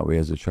programmed that way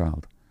as a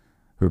child.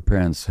 Her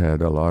parents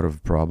had a lot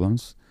of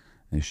problems,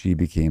 and she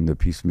became the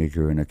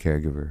peacemaker and a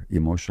caregiver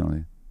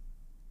emotionally.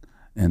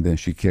 And then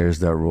she carries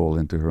that role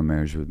into her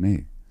marriage with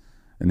me.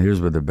 And here's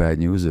what the bad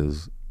news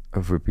is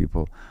for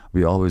people.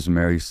 We always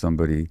marry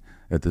somebody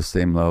at the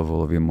same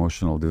level of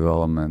emotional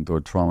development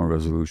or trauma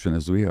resolution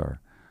as we are.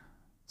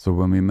 So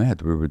when we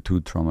met, we were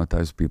two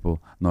traumatized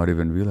people, not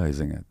even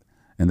realizing it.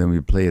 And then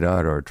we played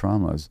out our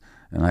traumas.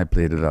 And I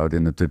played it out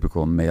in the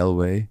typical male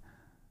way,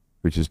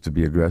 which is to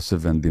be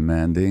aggressive and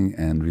demanding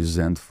and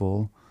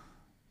resentful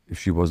if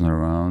she wasn't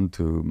around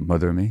to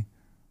mother me.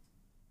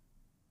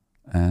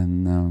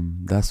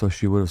 And that's what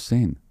she would have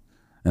seen.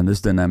 And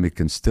this dynamic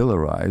can still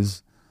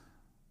arise,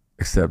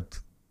 except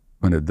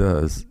when it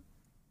does,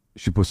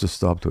 she puts a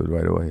stop to it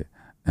right away.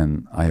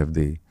 And I have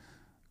the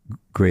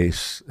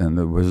grace and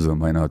the wisdom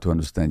by now to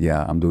understand,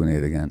 yeah, I'm doing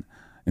it again.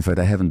 In fact,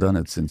 I haven't done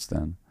it since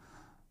then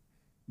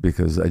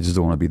because I just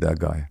don't want to be that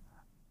guy,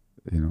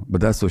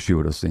 But that's what she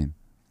would have seen.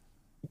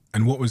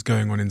 And what was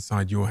going on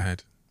inside your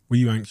head? Were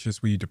you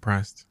anxious? Were you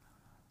depressed?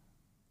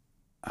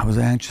 I was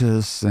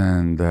anxious,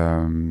 and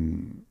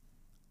then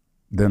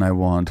I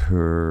want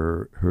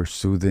her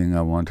soothing.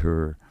 I want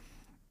her,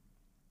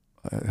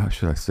 how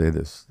should I say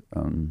this?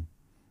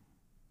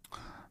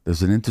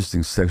 There's an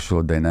interesting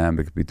sexual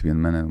dynamic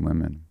between men and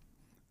women,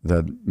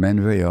 that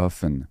men very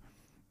often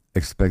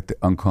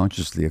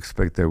unconsciously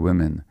expect their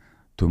women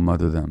to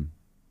mother them,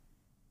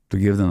 to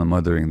give them the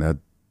mothering that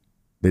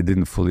they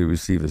didn't fully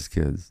receive as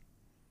kids.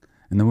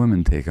 And the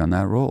women take on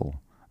that role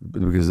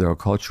because they're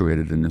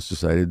acculturated in this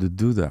society to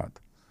do that.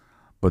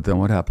 But then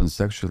what happens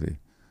sexually?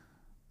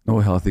 No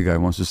healthy guy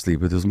wants to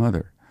sleep with his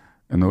mother,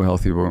 and no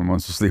healthy woman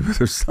wants to sleep with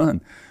her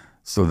son,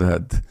 so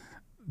that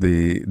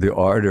the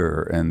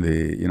ardor and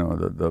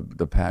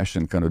the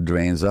passion kind of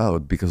drains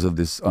out because of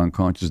this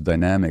unconscious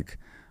dynamic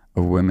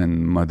of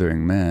women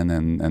mothering men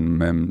and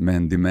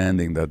men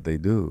demanding that they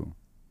do.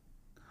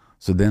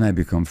 So then I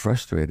become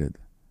frustrated.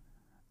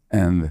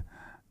 And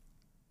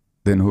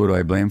then who do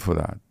I blame for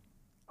that?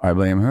 I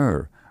blame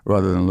her,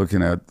 rather than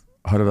looking at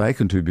how did I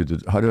contribute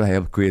how did I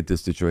help create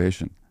this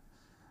situation?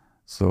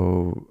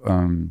 So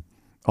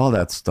all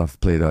that stuff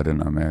played out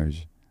in our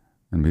marriage,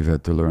 and we've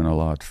had to learn a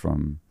lot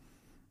from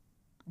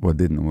what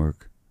didn't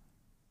work.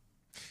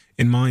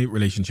 In my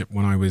relationship,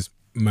 when I was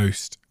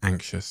most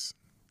anxious,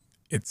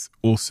 it's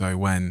also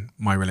when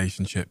my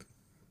relationship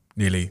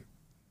nearly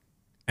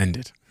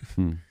ended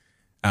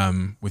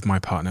with my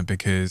partner,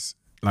 because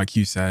like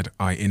you said,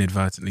 I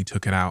inadvertently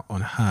took it out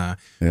on her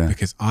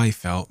because I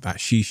felt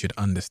that she should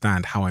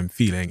understand how I'm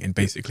feeling and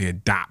basically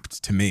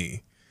adapt to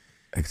me.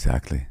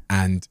 Exactly.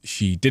 And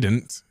she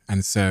didn't.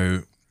 And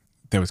so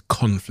there was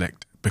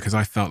conflict because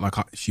I felt like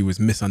she was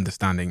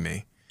misunderstanding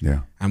me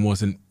and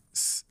wasn't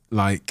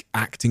like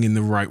acting in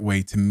the right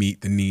way to meet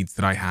the needs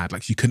that I had.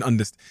 Like she couldn't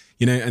understand,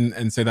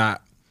 and so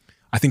that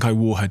I think I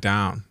wore her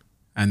down.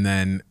 And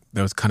then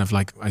there was kind of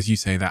like, as you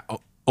say, that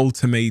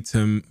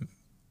ultimatum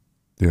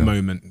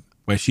moment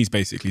where she's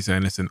basically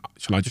saying, listen,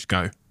 shall I just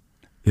go?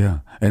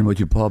 Yeah. And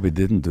what you probably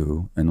didn't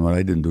do, and what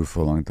I didn't do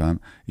for a long time,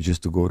 is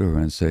just to go to her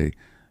and say,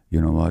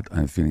 you know what,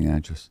 I'm feeling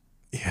anxious.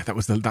 Yeah,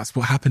 that's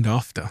what happened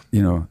after.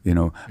 And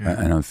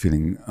I'm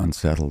feeling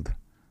unsettled.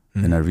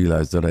 And I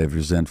realized that I have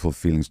resentful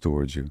feelings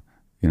towards you,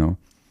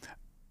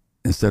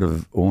 Instead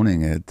of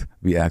owning it,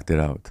 we acted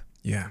out.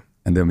 Yeah.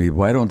 And then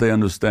why don't they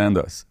understand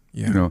us?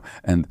 Yeah.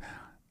 And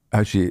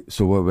actually,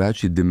 so what we're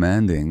actually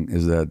demanding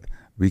is that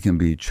we can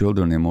be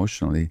children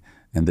emotionally,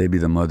 and they be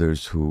the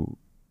mothers who,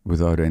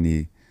 without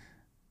any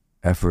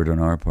effort on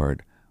our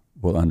part,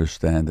 will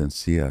understand and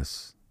see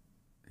us,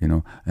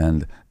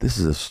 And this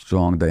is a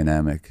strong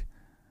dynamic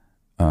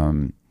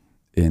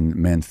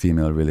in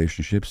men-female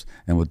relationships.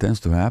 And what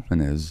tends to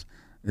happen is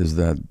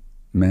that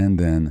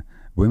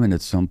women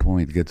at some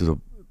point get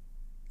to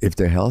if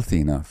they're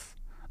healthy enough.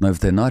 Now, if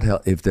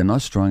they're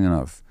not strong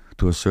enough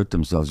to assert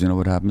themselves, you know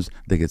what happens?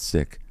 They get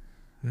sick.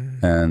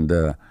 And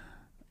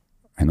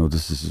I know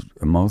this is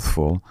a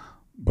mouthful,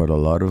 but a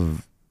lot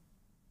of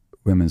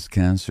women's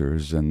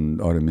cancers and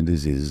autoimmune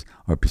diseases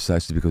are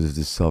precisely because of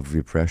this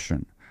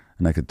self-repression.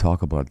 And I could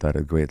talk about that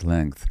at great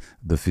length,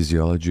 the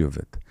physiology of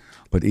it.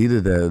 But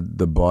either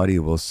the body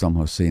will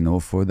somehow say no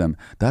for them.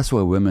 That's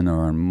why women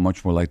are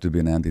much more likely to be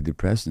on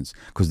antidepressants,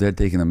 because they're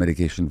taking a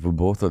medication for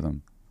both of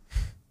them.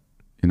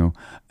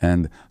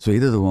 And so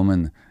either the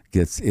woman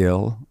gets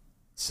ill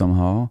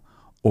somehow,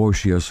 or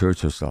she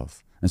asserts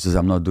herself and says,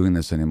 I'm not doing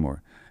this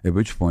anymore. At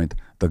which point,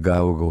 the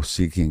guy will go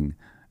seeking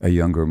a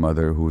younger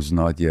mother who's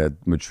not yet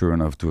mature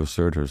enough to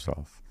assert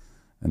herself.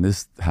 And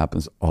this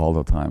happens all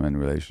the time in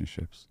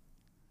relationships.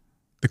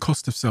 The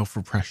cost of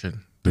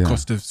self-repression, the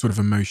cost of sort of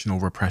emotional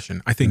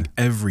repression. I think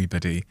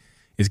everybody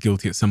is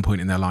guilty at some point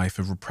in their life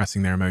of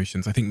repressing their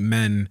emotions. I think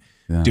men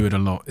do it a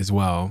lot as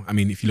well. I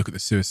mean, if you look at the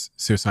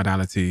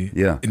suicidality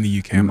in the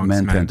UK amongst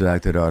men. Men tend to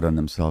act it out on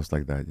themselves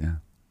like that,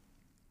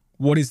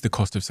 What is the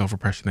cost of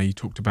self-repression? Now, you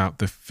talked about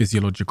the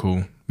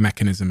physiological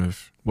mechanism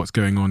of what's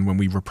going on when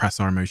we repress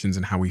our emotions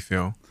and how we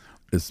feel.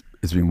 It's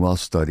been well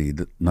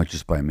studied, not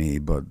just by me,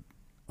 but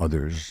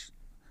others,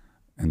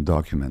 and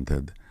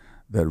documented,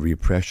 that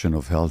repression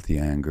of healthy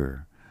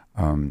anger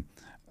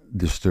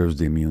disturbs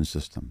the immune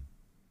system.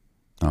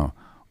 Now,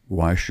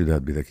 why should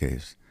that be the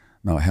case?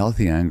 Now,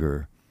 healthy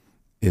anger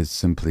is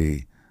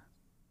simply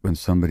when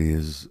somebody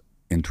is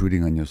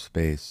intruding on your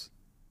space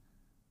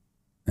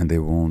and they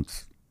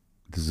won't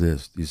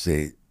desist. You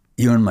say,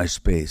 you're in my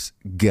space,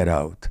 get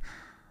out.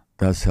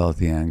 That's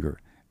healthy anger.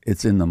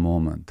 It's in the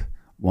moment.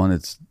 When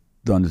it's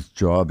done its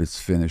job, it's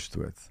finished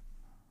with.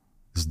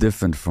 It's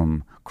different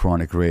from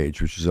chronic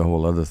rage, which is a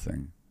whole other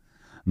thing.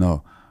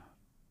 No,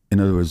 in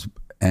other words,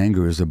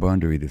 anger is a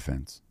boundary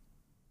defense.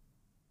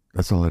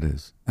 That's all it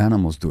is.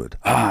 Animals do it.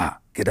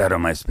 Get out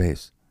of my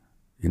space.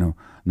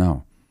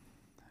 Now,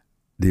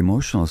 the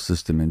emotional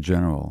system in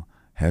general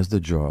has the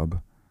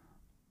job,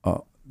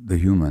 the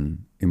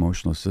human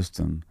emotional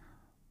system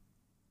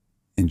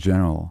in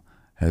general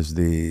has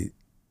the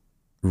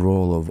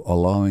role of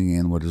allowing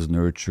in what is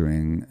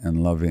nurturing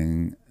and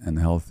loving and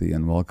healthy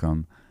and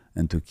welcome,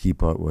 and to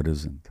keep out what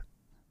isn't.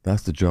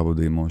 That's the job of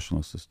the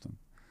emotional system.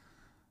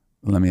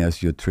 Let me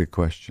ask you a trick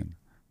question.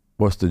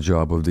 What's the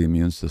job of the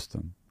immune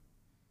system?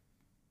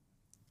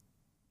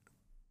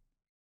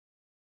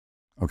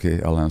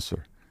 Okay, I'll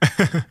answer.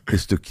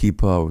 Is to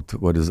keep out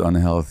what is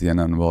unhealthy and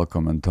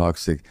unwelcome and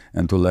toxic,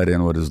 and to let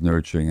in what is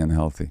nurturing and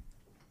healthy.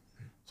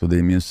 So the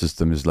immune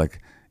system is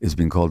it's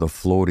been called a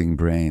floating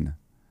brain.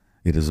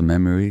 It is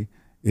memory,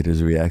 it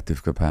is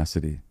reactive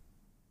capacity.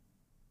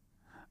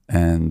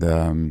 And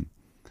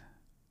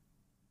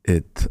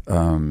it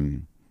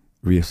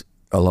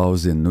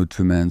allows in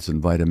nutriments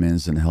and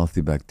vitamins and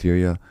healthy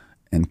bacteria,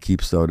 and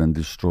keeps out and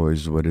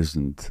destroys what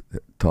isn't,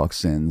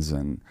 toxins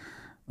and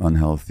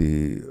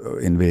unhealthy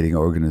invading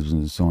organisms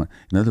and so on.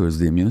 In other words,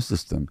 the immune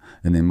system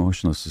and the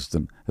emotional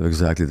system have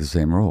exactly the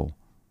same role.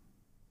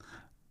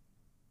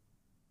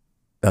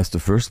 That's the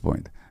first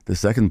point. The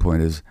second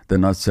point is they're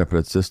not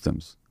separate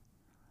systems.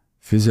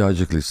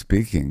 Physiologically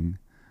speaking,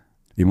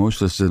 the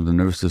emotional system, the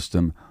nervous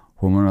system,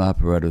 hormonal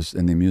apparatus,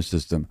 and the immune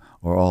system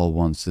are all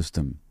one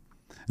system.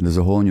 And there's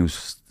a whole new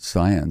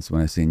science,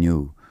 when I say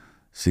new,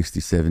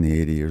 60, 70,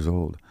 80 years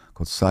old,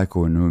 called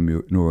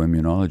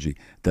psychoneuroimmunology,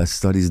 that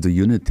studies the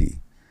unity.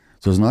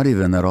 So it's not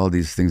even that all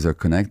these things are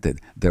connected,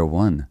 they're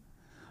one.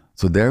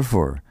 So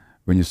therefore,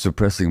 when you're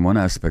suppressing one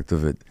aspect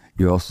of it,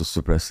 you're also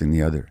suppressing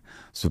the other.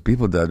 So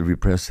people that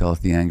repress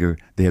healthy anger,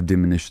 they have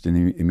diminished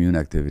immune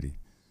activity.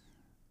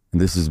 And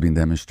this has been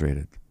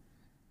demonstrated.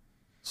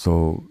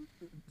 So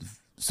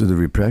the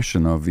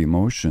repression of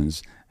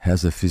emotions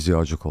has a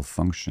physiological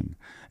function.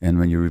 And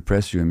when you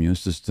repress your immune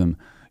system,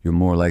 you're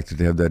more likely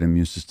to have that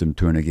immune system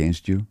turn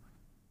against you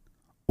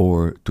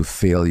or to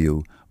fail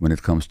you when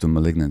it comes to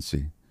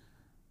malignancy.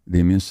 The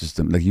immune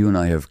system, like you and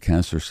I have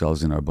cancer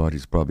cells in our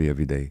bodies probably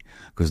every day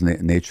because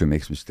nature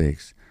makes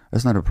mistakes.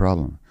 That's not a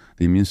problem.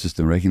 The immune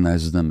system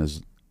recognizes them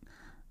as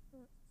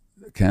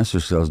cancer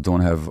cells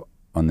don't have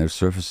on their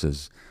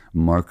surfaces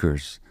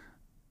markers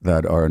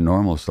that our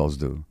normal cells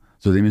do.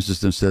 So the immune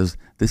system says,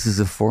 this is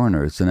a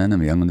foreigner, it's an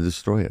enemy, I'm going to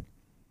destroy it.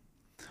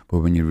 But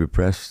when you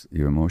repress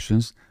your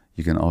emotions,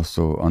 you can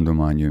also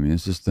undermine your immune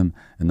system,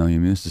 and now your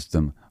immune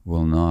system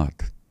will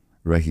not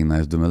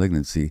recognize the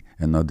malignancy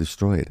and not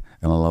destroy it,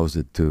 and allows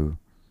it to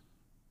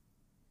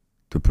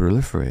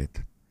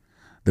proliferate.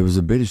 There was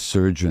a British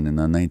surgeon in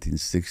the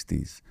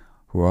 1960s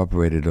who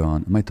operated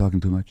on, am I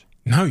talking too much?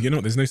 No, you're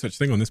not. There's no such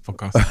thing on this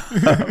podcast.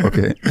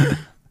 Okay.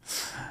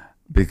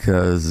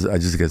 Because I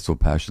just get so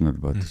passionate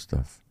about this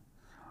stuff.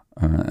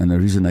 And the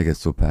reason I get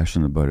so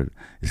passionate about it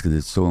is because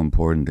it's so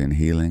important in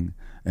healing.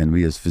 And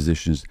we as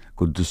physicians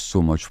could do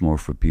so much more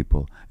for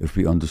people if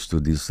we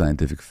understood these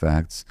scientific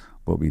facts,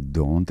 but we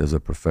don't as a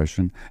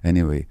profession.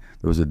 Anyway,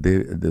 there's a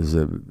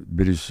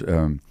British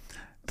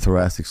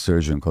thoracic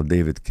surgeon called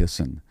David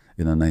Kisson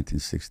in the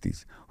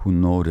 1960s who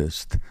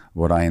noticed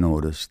what I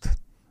noticed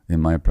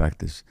in my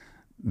practice,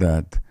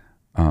 that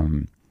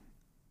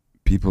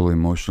people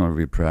emotionally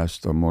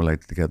repressed are more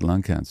likely to get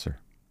lung cancer.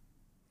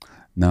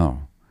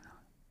 Now,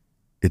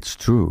 it's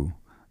true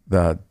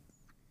that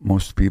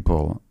most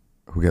people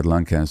who get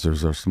lung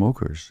cancers are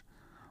smokers,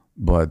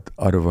 but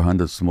out of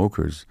 100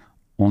 smokers,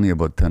 only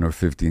about 10 or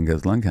 15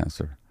 get lung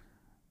cancer,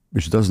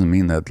 which doesn't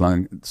mean that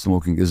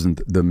smoking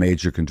isn't the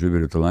major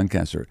contributor to lung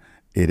cancer.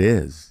 It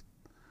is.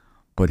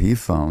 But he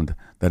found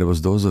that it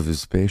was those of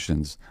his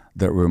patients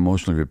that were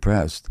emotionally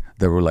repressed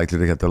that were likely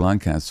to get the lung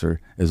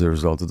cancer as a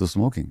result of the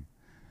smoking.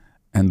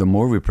 And the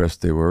more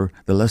repressed they were,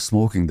 the less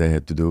smoking they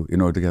had to do in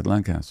order to get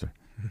lung cancer.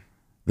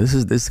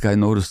 This guy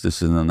noticed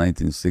this in the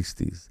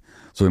 1960s.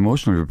 So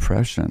emotional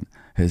repression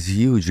has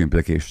huge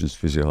implications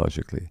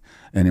physiologically.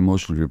 And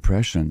emotional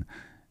repression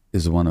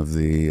is one of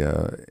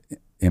the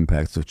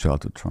impacts of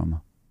childhood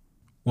trauma.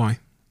 Why?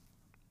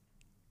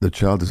 The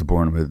child is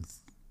born with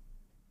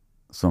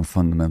some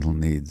fundamental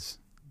needs.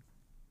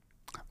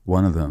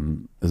 One of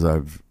them, as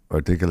I've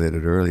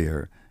articulated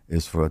earlier,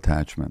 is for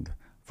attachment,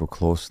 for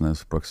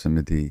closeness,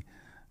 proximity,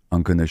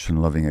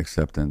 unconditional loving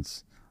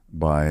acceptance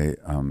by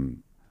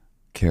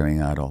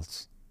caring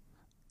adults.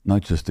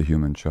 Not just the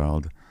human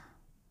child.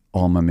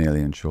 All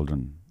mammalian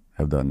children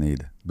have that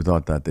need.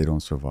 Without that, they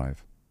don't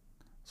survive.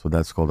 So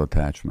that's called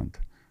attachment.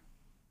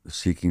 The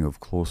seeking of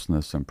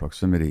closeness and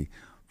proximity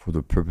for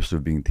the purpose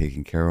of being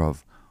taken care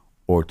of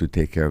or to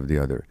take care of the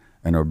other.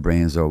 And our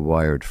brains are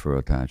wired for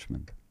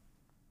attachment.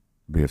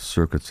 We have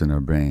circuits in our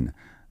brain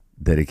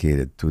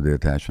dedicated to the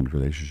attachment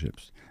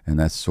relationships. And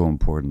that's so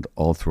important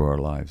all through our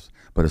lives,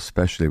 but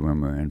especially when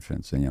we're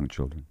infants and young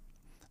children.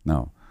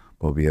 Now,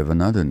 but we have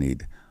another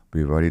need.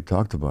 We've already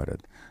talked about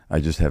it. I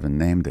just haven't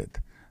named it.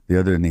 The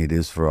other need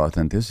is for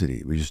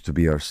authenticity, which is to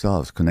be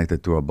ourselves,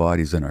 connected to our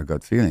bodies and our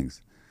gut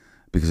feelings.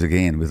 Because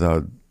again,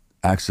 without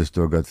access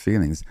to our gut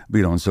feelings,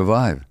 we don't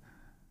survive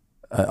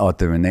out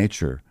there in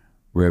nature,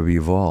 where we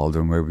evolved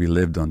and where we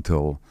lived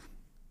until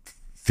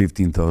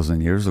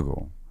 15,000 years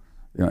ago.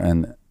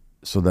 And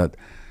so that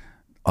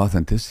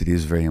authenticity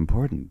is very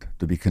important,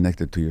 to be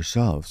connected to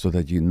yourself so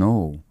that you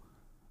know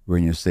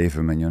when you're safe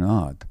and when you're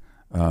not.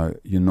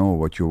 You know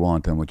what you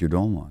want and what you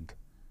don't want.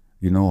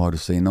 You know how to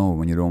say no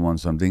when you don't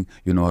want something.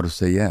 You know how to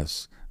say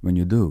yes when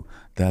you do.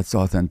 That's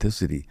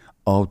authenticity,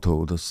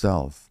 auto, the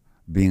self,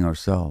 being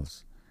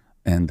ourselves.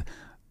 And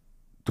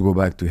to go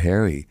back to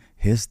Harry,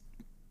 his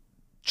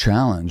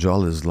challenge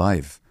all his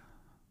life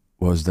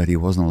was that he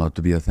wasn't allowed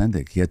to be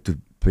authentic. He had to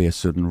play a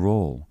certain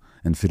role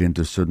and fit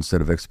into a certain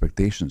set of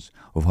expectations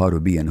of how to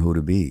be and who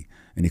to be.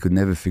 And he could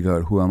never figure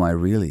out, who am I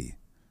really,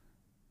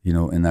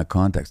 in that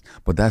context.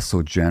 But that's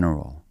so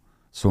general.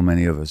 So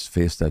many of us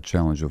face that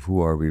challenge of,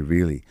 who are we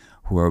really?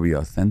 Who are we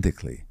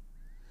authentically?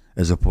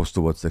 As opposed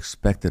to what's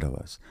expected of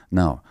us.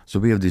 Now, so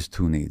we have these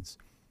two needs.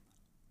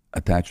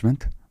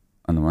 Attachment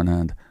on the one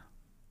hand,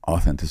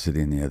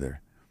 authenticity on the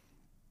other.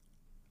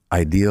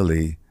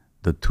 Ideally,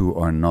 the two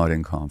are not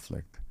in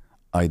conflict.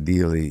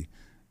 Ideally,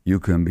 you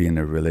can be in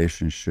a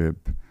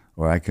relationship,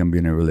 or I can be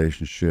in a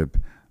relationship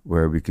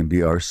where we can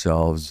be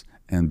ourselves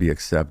and be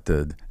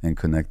accepted and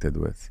connected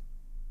with.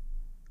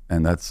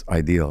 And that's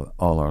ideal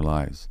all our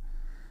lives.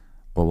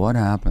 But what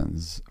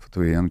happens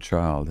to a young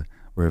child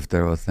where, if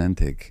they're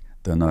authentic,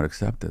 they're not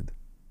accepted?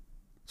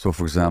 So,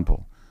 for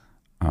example,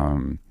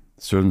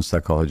 certain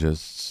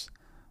psychologists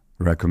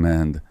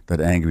recommend that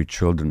angry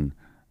children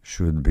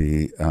should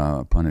be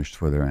punished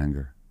for their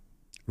anger,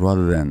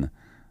 rather than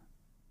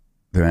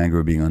their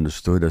anger being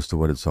understood as to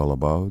what it's all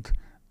about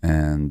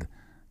and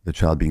the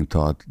child being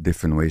taught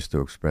different ways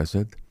to express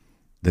it.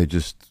 They're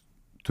just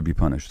to be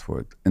punished for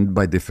it, and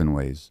by different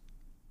ways.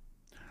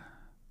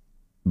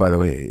 By the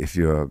way, if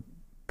you're a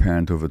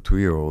parent of a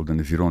 2-year-old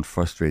and if you don't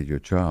frustrate your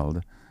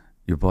child,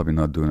 you're probably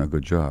not doing a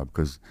good job,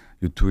 because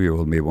your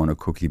 2-year-old may want a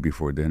cookie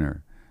before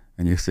dinner.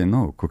 And you say,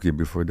 no, cookie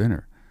before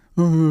dinner.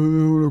 Oh,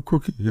 I want a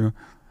cookie,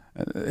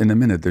 In a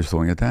minute, they're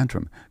throwing a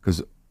tantrum.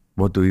 Because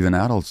what do even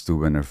adults do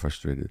when they're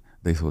frustrated?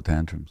 They throw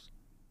tantrums.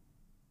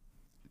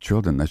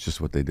 Children, that's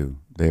just what they do.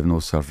 They have no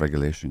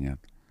self-regulation yet.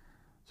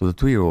 So the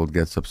 2-year-old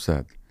gets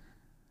upset.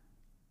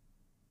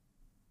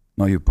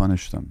 Now you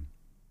punish them.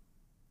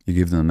 You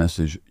give them a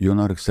message, you're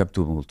not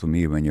acceptable to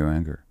me when you're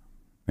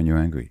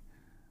angry.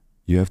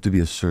 You have to be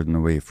a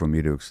certain way for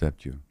me to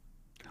accept you.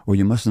 Or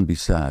you mustn't be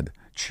sad.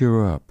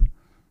 Cheer up.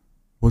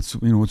 What's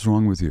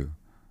wrong with you?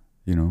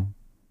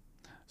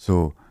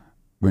 So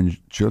when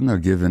children are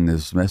given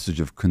this message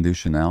of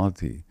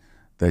conditionality,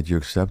 that you're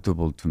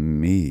acceptable to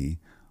me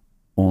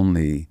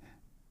only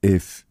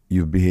if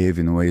you behave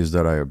in ways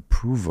that I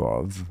approve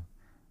of,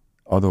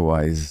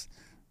 otherwise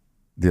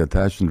the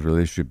attachment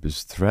relationship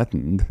is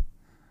threatened,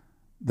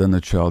 then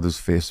the child is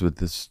faced with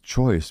this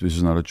choice, which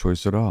is not a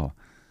choice at all.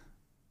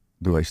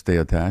 Do I stay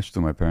attached to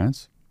my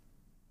parents?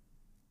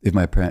 If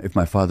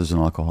my father's an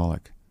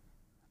alcoholic,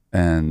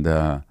 and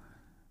the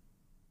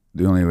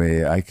only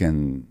way I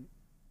can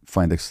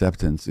find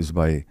acceptance is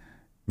by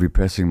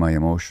repressing my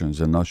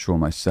emotions and not show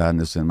my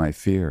sadness and my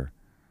fear,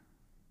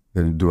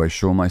 then do I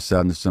show my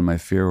sadness and my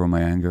fear or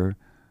my anger?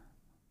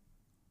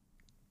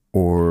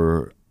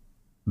 Or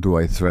do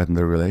I threaten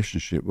the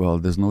relationship? Well,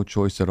 there's no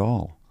choice at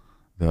all.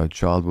 The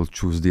child will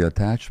choose the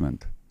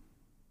attachment.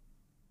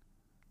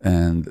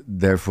 And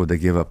therefore they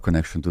give up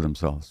connection to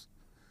themselves,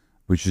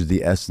 which is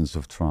the essence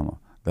of trauma.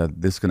 That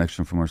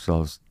disconnection from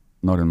ourselves,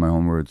 not in my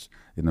own words,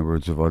 in the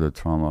words of other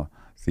trauma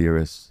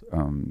theorists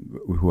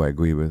who I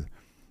agree with,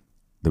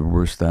 the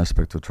worst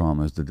aspect of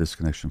trauma is the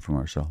disconnection from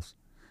ourselves.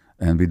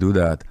 And we do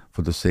that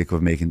for the sake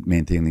of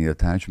maintaining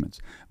attachments,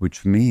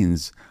 which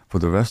means for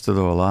the rest of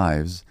our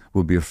lives,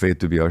 we'll be afraid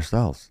to be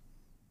ourselves.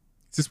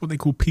 Is this what they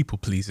call people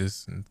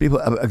pleasers? People,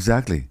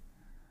 exactly.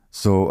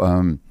 So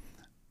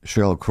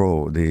Sheryl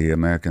Crow, the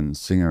American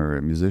singer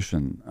and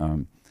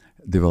musician,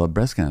 developed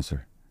breast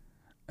cancer.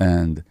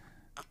 And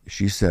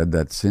she said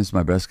that since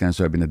my breast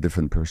cancer, I've been a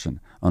different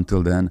person.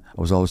 Until then,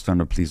 I was always trying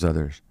to please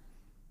others.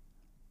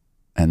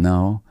 And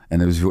now,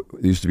 there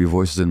used to be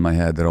voices in my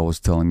head that were always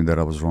telling me that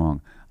I was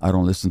wrong. I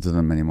don't listen to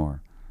them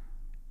anymore.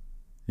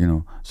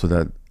 So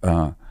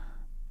that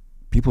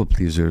people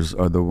pleasers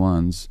are the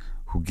ones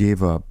who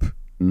gave up,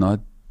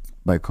 not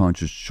by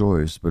conscious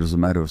choice, but as a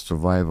matter of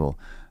survival,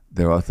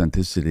 their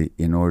authenticity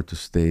in order to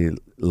stay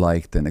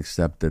liked and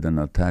accepted and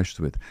attached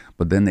to it.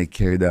 But then they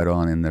carry that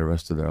on in the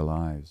rest of their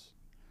lives.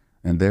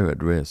 And they're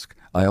at risk.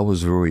 I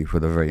always worry for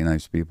the very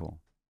nice people.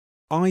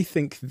 I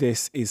think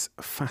this is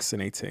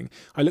fascinating.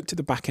 I looked at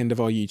the back end of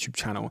our YouTube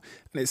channel,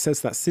 and it says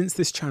that since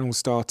this channel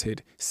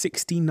started,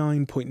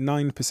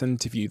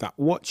 69.9% of you that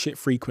watch it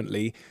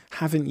frequently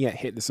haven't yet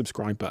hit the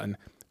subscribe button.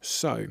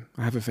 So,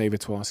 I have a favour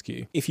to ask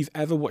you. If you've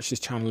ever watched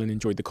this channel and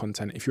enjoyed the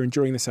content, if you're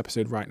enjoying this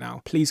episode right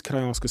now, please could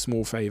I ask a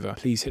small favour?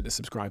 Please hit the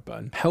subscribe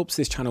button. It helps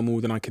this channel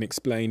more than I can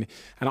explain.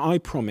 And I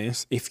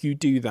promise, if you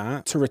do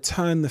that, to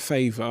return the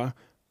favour,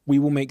 we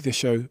will make this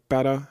show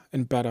better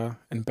and better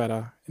and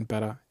better and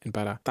better and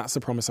better. That's the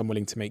promise I'm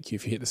willing to make you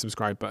if you hit the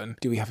subscribe button.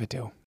 Do we have a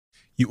deal?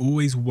 You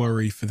always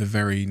worry for the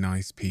very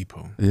nice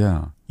people.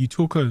 Yeah. You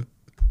talk a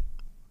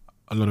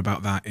lot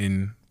about that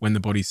in When the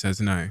Body Says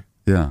No.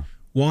 Yeah.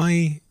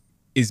 Why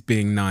is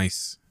being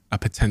nice a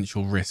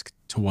potential risk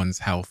to one's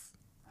health?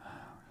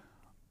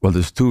 Well,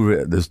 there's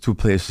two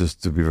places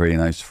to be very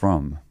nice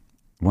from.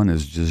 One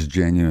is just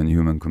genuine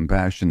human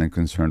compassion and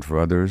concern for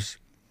others,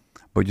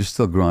 but you're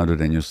still grounded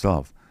in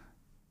yourself.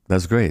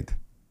 That's great.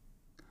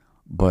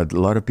 But a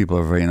lot of people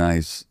are very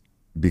nice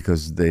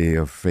because they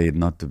are afraid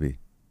not to be.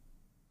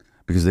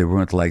 Because they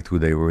weren't liked who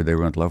they were, they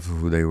weren't loved for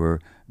who they were.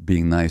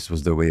 Being nice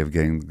was their way of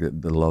getting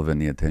the love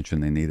and the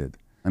attention they needed.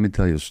 Let me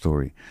tell you a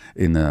story.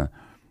 In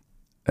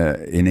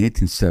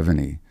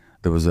 1870,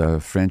 there was a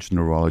French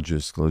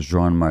neurologist called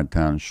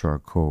Jean-Martin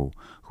Charcot,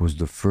 who was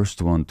the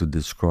first one to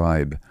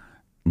describe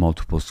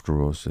multiple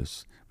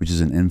sclerosis, which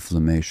is an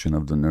inflammation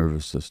of the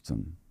nervous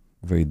system,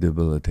 very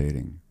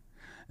debilitating.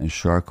 And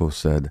Charcot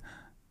said,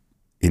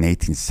 in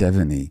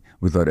 1870,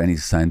 without any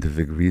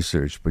scientific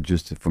research, but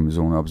just from his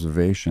own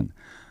observation,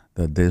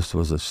 that this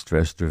was a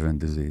stress-driven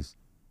disease.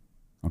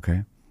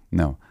 Okay?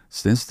 Now,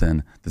 since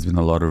then, there's been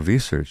a lot of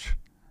research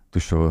to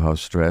show how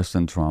stress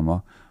and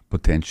trauma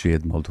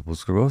potentiate multiple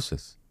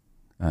sclerosis.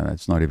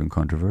 It's not even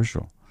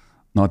controversial.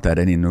 Not that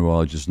any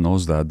neurologist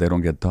knows that. They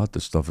don't get taught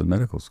this stuff in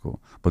medical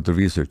school. But the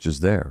research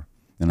is there,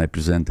 and I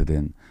present it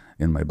in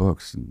my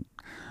books. In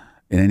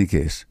any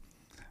case,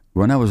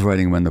 when I was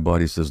writing When the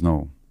Body Says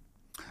No,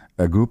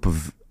 a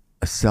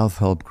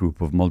self-help group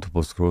of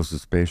multiple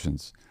sclerosis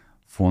patients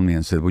phoned me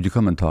and said, would you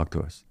come and talk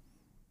to us?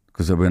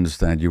 Because we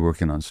understand you're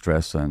working on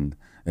stress and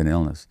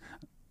illness.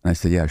 And I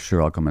said, yeah,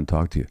 sure, I'll come and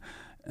talk to you.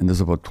 And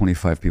there's about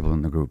 25 people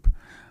in the group.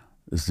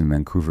 This is in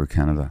Vancouver,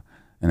 Canada.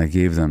 And I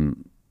gave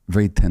them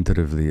very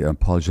tentatively,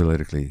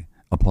 apologetically,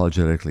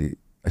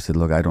 I said,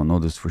 look, I don't know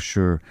this for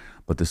sure,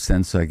 but the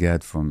sense I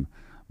get from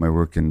my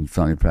work in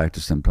family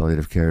practice and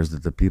palliative care is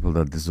that the people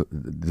that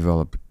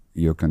develop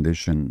your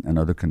condition and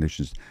other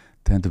conditions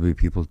tend to be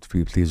people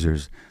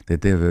pleasers. They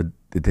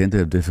tend to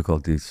have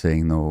difficulty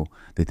saying no.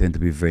 They tend to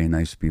be very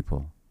nice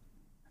people.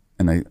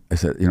 And I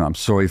said, I'm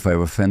sorry if I've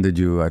offended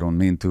you. I don't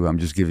mean to. I'm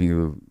just giving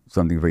you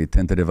something very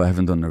tentative. I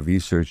haven't done the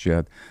research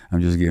yet. I'm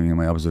just giving you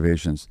my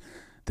observations.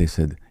 They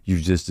said,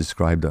 you've just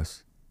described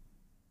us.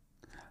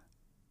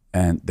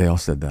 And they all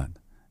said that.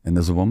 And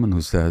there's a woman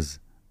who says,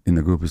 in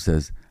the group, who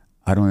says,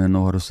 I don't even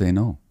know how to say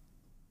no.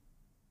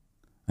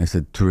 I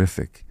said,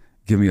 terrific.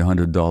 Give me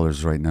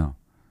 $100 right now.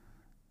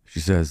 She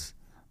says,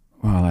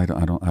 well, I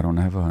don't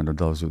have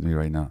 $100 with me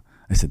right now.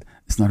 I said,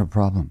 it's not a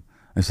problem.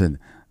 I said,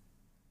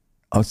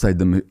 outside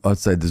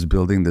this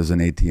building, there's an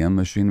ATM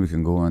machine. We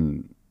can go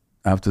and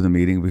after the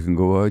meeting, we can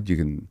go out. You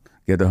can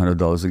get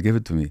 $100 and give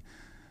it to me.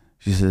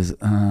 She says,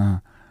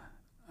 I'm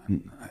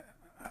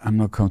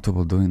not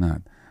comfortable doing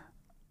that.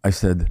 I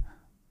said,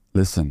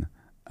 listen,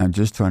 I'm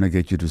just trying to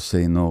get you to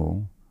say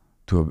no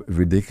to a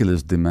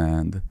ridiculous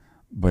demand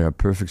by a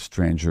perfect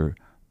stranger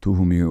to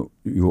whom you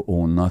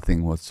owe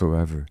nothing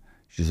whatsoever.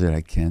 She said,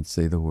 I can't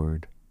say the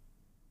word.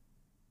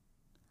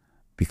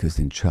 Because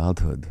in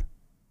childhood,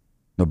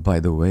 now,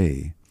 by the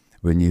way,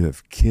 when you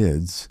have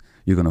kids,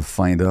 you're going to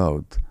find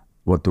out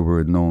what the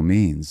word no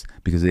means.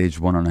 Because at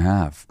age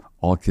 1.5,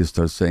 all kids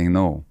start saying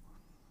no.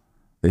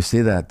 They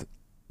say that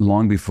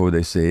long before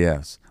they say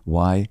yes.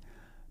 Why?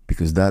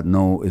 Because that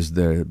no is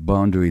their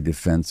boundary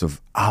defense of,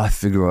 I'll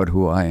figure out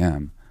who I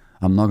am.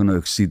 I'm not going to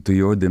accede to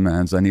your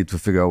demands. I need to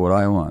figure out what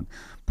I want.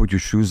 Put your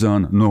shoes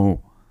on?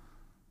 No.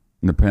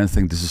 And the parents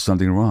think this is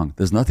something wrong.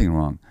 There's nothing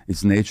wrong.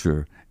 It's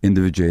nature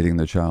individuating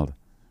the child.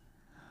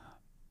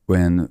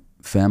 When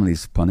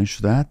families punish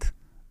that,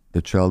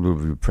 the child will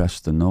repress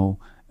the no,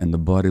 and the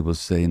body will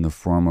say in the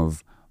form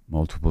of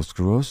multiple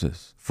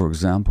sclerosis. For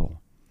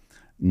example,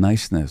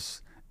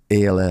 niceness,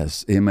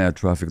 ALS,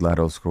 amyotrophic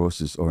lateral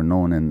sclerosis, or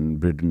known in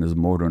Britain as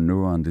motor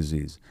neuron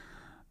disease.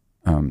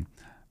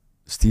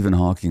 Stephen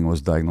Hawking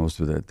was diagnosed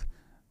with it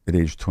at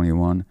age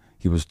 21.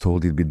 He was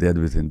told he'd be dead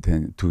within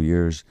 2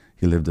 years.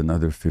 He lived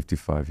another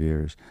 55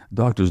 years.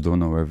 Doctors don't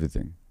know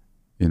everything,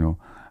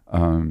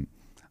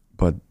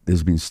 but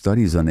there's been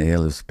studies on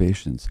ALS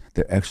patients.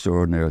 They're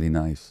extraordinarily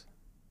nice.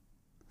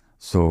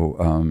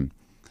 So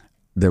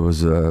there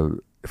was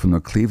from the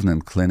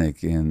Cleveland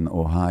Clinic in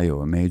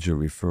Ohio, a major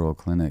referral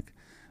clinic,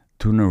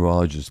 2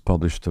 neurologists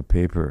published a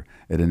paper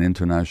at an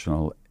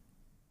international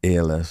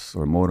ALS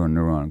or motor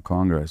neuron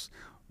congress.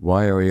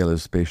 Why are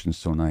ALS patients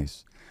so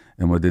nice?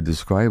 And what they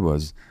described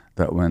was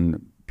that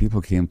when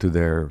people came to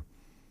their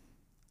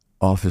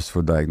office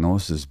for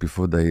diagnosis,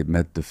 before they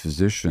met the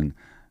physician,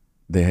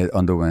 they had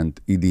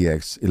underwent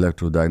EDX,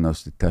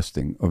 electrodiagnostic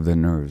testing of their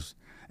nerves.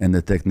 And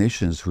the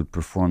technicians who'd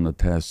perform the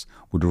tests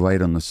would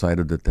write on the side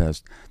of the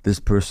test,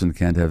 this person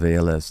can't have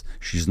ALS,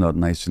 she's not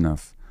nice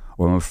enough.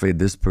 or I'm afraid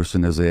this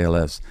person has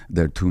ALS,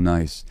 they're too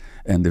nice.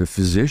 And the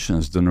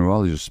physicians, the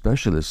neurologist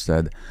specialists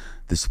said,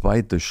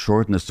 despite the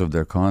shortness of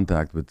their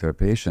contact with their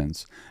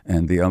patients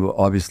and the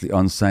obviously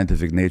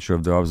unscientific nature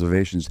of their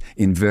observations,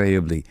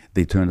 invariably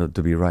they turned out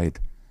to be right.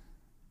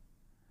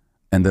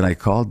 And then I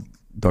called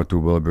Dr.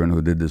 Wilburn,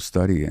 who did this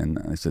study, and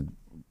I said,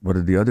 what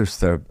did the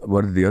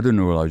other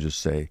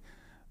neurologists say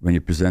when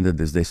you presented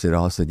this? They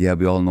said, yeah,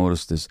 we all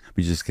noticed this,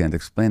 we just can't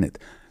explain it.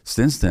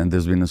 Since then,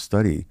 there's been a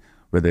study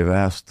where they've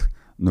asked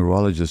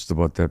neurologists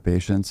about their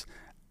patients,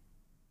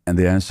 and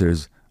the answer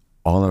is,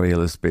 all our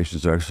ALS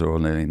patients are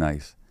extraordinarily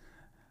nice.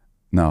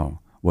 Now,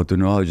 what the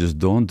neurologists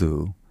don't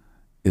do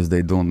is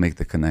they don't make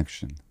the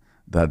connection.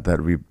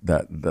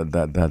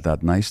 That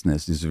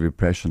niceness is a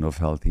repression of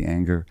healthy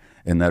anger,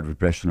 and that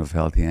repression of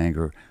healthy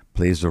anger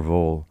plays a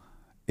role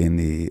in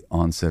the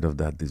onset of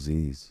that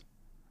disease.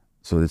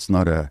 So it's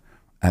not a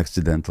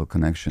accidental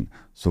connection.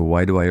 So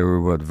why do I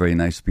worry about very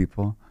nice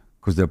people?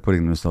 Because they're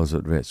putting themselves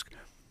at risk.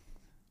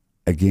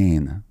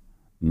 Again,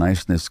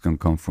 niceness can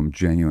come from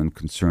genuine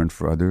concern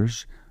for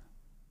others,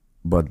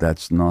 but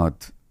that's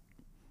not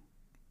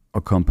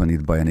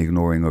accompanied by an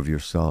ignoring of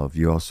yourself.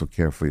 You also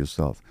care for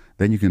yourself.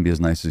 Then you can be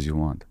as nice as you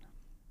want.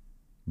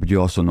 But you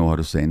also know how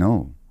to say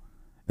no.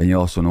 And you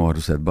also know how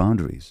to set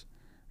boundaries.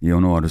 You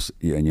know how to,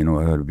 and you know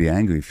how to be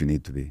angry if you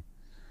need to be.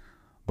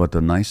 But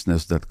the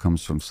niceness that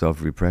comes from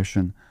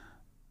self-repression,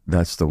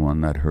 that's the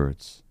one that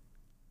hurts.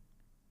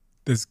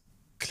 There's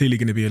clearly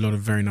going to be a lot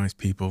of very nice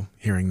people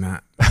hearing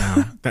that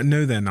now, that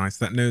know they're nice,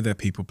 that know they're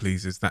people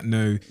pleasers, that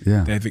know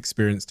they've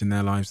experienced in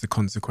their lives the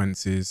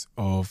consequences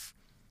of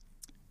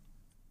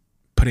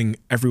putting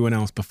everyone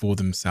else before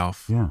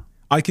themselves. Yeah.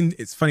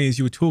 It's funny, as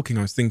you were talking,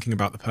 I was thinking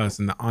about the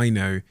person that I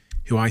know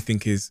who I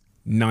think is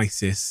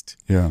nicest.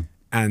 Yeah.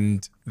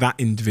 And that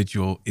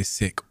individual is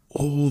sick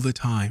all the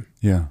time.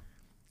 Yeah.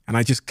 And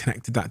I just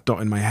connected that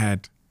dot in my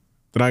head.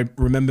 But I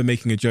remember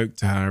making a joke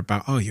to her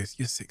about, oh, you're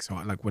sick, so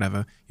like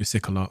whatever, you're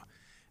sick a lot.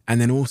 And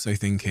then also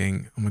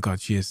thinking, oh my God,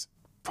 she is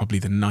probably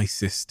the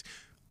nicest.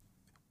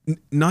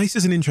 Nice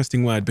is an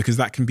interesting word because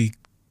that can be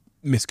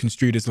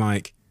misconstrued as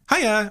like,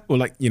 hiya, or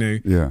like,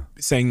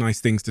 saying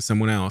nice things to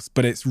someone else.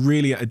 But it's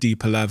really at a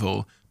deeper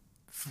level,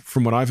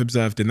 from what I've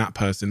observed in that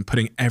person,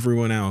 putting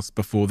everyone else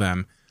before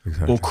them.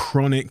 Exactly. Or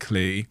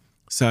chronically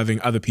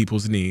serving other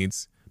people's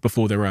needs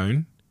before their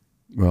own.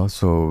 Well,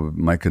 so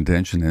my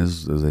contention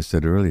is, as I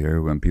said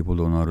earlier, when people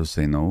don't know how to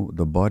say no,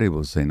 the body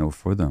will say no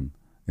for them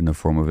in the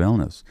form of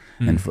illness.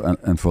 And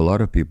for a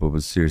lot of people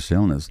with serious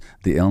illness,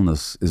 the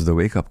illness is the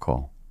wake-up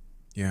call.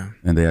 Yeah.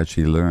 And they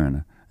actually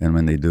learn. And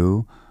when they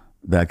do,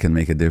 that can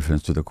make a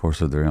difference to the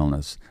course of their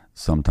illness.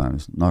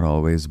 Sometimes, not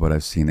always, but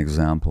I've seen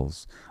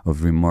examples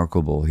of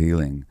remarkable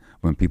healing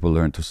when people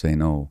learn to say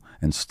no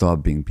and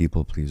stop being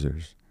people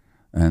pleasers.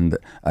 And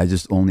I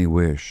just only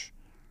wish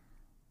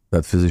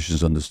that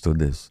physicians understood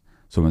this.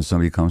 So when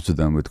somebody comes to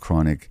them with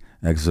chronic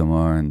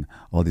eczema and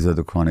all these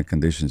other chronic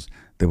conditions,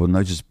 they will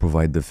not just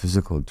provide the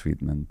physical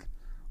treatment,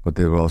 but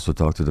they will also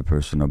talk to the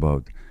person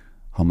about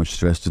how much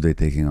stress do they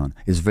taking on.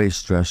 It's very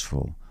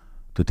stressful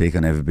to take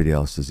on everybody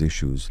else's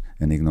issues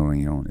and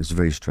ignoring your own. It's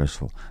very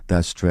stressful.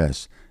 That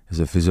stress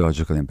has a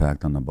physiological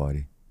impact on the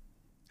body.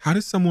 How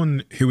does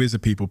someone who is a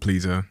people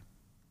pleaser,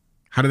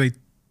 how do they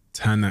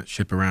turn that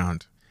ship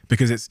around?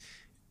 Because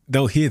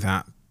they'll hear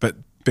that, but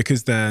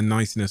because their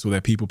niceness or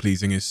their people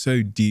pleasing is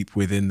so deep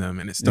within them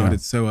and it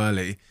started so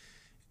early,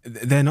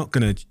 they're not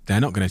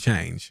gonna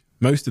change.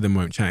 Most of them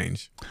won't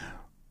change.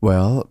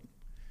 Well,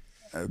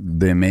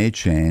 they may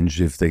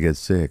change if they get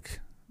sick,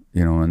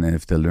 and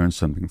if they learn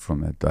something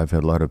from it. I've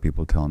had a lot of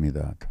people tell me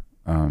that.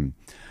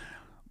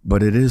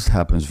 But it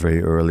happens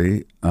very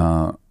early,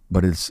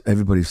 but it's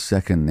everybody's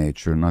second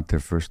nature, not their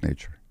first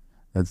nature.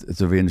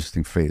 It's a very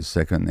interesting phrase,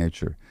 second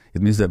nature.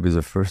 It means that it's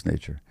a first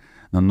nature.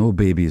 Now, no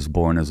baby is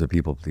born as a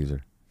people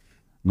pleaser.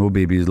 No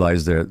baby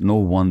lies there, no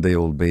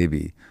one-day-old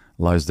baby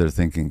lies there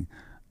thinking,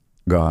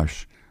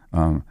 gosh,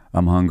 I'm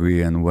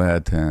hungry and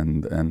wet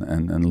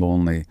and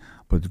lonely,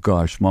 but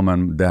gosh, mom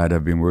and dad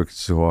have been working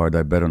so hard,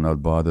 I better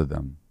not bother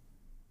them.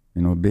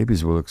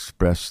 Babies will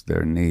express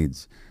their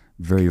needs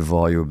very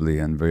volubly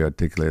and very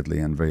articulately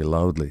and very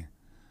loudly.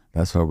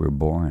 That's how we're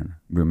born.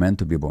 We're meant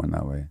to be born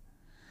that way.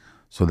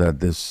 So that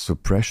this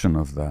suppression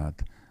of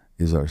that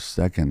is our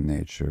second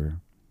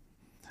nature,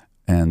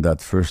 and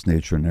that first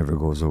nature never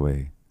goes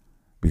away.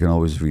 We can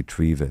always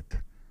retrieve it,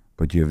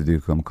 but you have to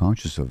become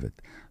conscious of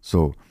it.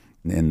 So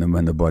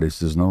when the body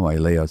says no, I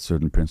lay out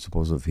certain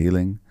principles of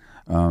healing.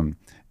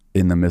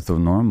 In the Myth of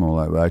Normal,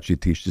 I actually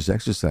teach this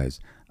exercise.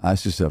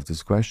 Ask yourself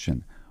this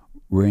question: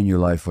 where in your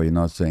life are you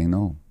not saying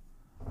no?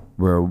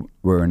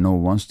 Where no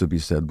wants to be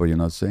said, but you're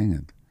not saying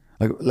it?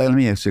 Like, let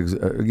me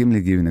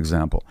give you an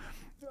example.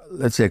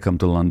 Let's say I come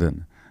to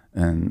London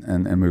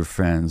and we're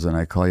friends, and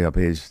I call you up,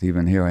 hey,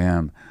 Stephen, here I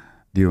am.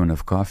 Do you want to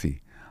have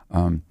coffee?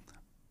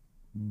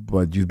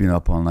 But you've been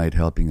up all night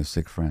helping a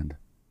sick friend.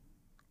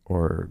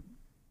 Or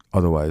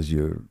otherwise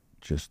you're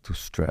just too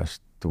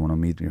stressed to want to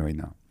meet me right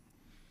now.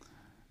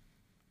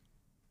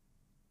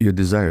 Your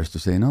desire is to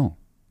say no.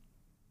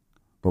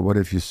 But what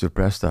if you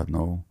suppress that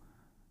no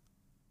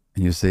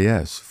And you say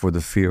yes for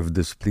the fear of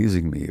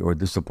displeasing me or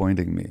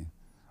disappointing me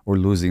or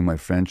losing my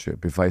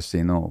friendship. If I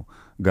say no,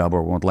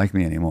 Gabor won't like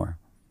me anymore.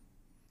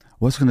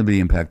 What's going to be the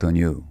impact on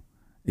you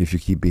if you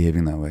keep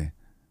behaving that way?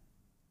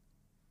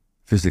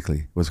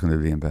 Physically, what's going to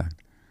be the impact?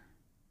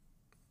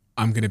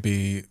 I'm going to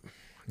be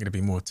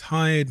more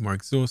tired, more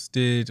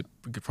exhausted,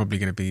 probably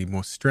going to be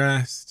more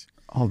stressed.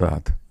 All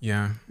that.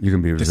 Yeah. You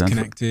can be resentful.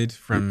 Disconnected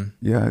from...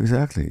 Yeah,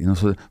 exactly.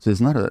 So it's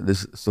not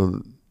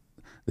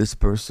this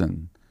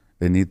person,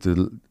 they need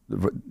to...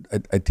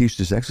 I teach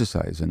this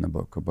exercise in the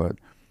book about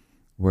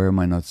where am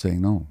I not saying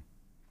no?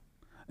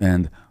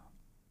 And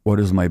what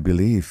is my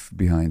belief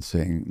behind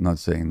not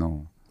saying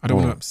no? I don't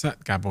want to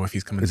upset Gabor if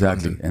he's coming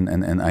exactly. to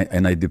London.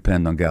 And I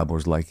depend on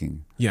Gabor's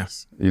liking.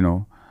 Yes.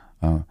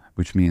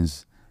 Which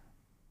means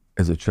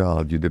as a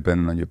child, you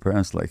depended on your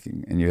parents'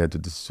 liking and you had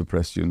to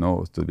suppress your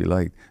no's to be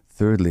liked.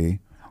 Thirdly,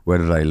 where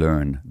did I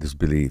learn this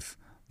belief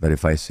that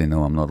if I say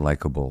no, I'm not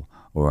likable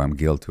or I'm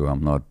guilty or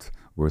I'm not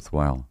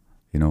worthwhile?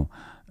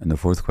 And the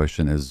fourth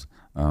question is,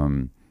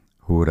 who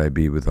would I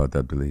be without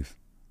that belief?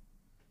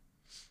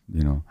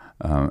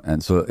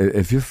 And so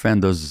if your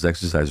friend does this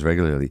exercise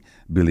regularly,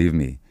 believe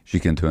me, she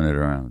can turn it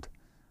around.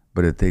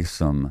 But it takes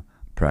some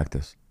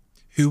practice.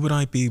 Who would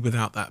I be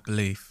without that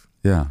belief?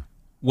 Yeah.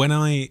 When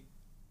I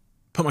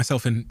put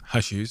myself in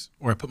her shoes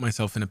or I put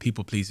myself in a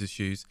people pleaser's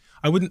shoes,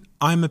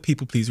 I'm a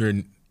people pleaser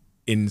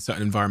in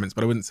certain environments,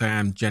 but I wouldn't say I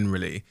am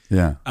generally.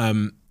 Yeah.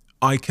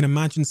 I can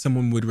imagine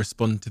someone would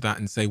respond to that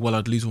and say, well,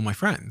 I'd lose all my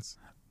friends.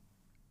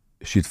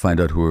 She'd find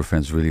out who her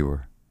friends really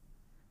were.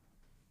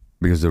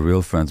 Because the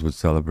real friends would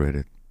celebrate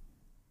it.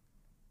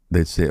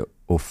 They'd say,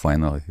 oh,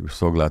 finally, we're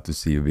so glad to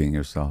see you being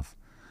yourself.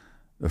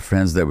 The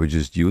friends that were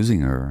just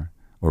using her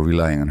or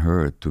relying on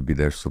her to be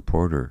their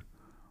supporter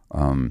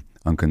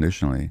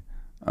unconditionally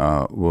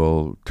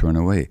will turn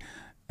away.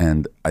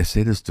 And I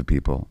say this to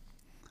people,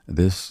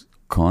 this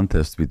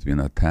contest between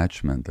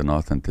attachment and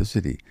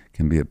authenticity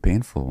can be a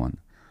painful one,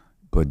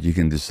 but you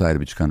can decide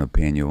which kind of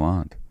pain you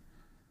want.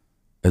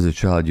 As a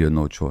child, you have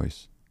no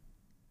choice.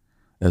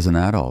 As an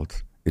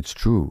adult, it's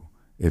true.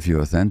 If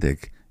you're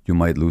authentic, you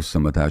might lose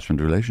some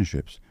attachment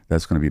relationships.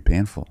 That's going to be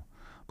painful.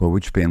 But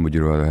which pain would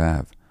you rather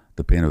have?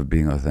 The pain of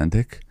being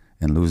authentic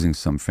and losing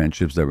some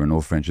friendships that were no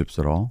friendships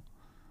at all?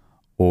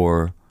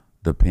 Or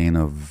the pain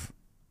of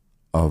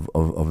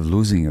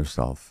losing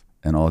yourself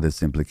and all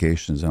its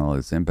implications and all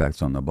its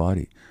impacts on the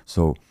body?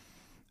 So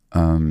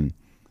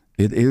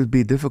it would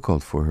be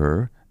difficult for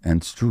her.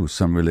 And it's true,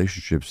 some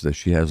relationships that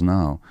she has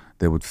now,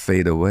 they would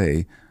fade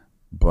away.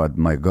 But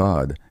my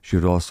God, she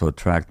would also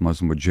attract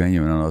much more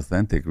genuine and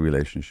authentic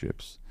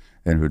relationships.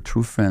 And her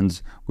true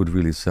friends would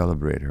really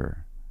celebrate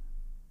her.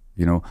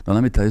 Now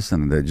let me tell you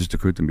something that just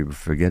occurred to me, but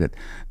forget it.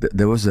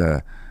 There was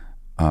a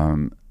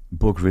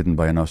book written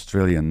by an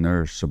Australian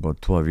nurse about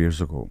 12 years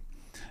ago.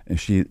 And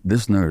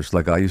this nurse,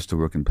 like I used to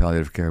work in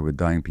palliative care with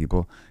dying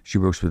people, she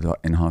works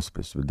in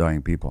hospice with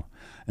dying people.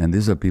 And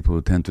these are people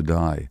who tend to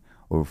die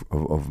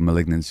of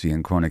malignancy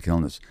and chronic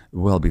illness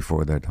well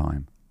before their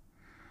time.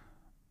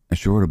 And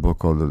she wrote a book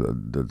called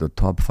the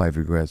Top 5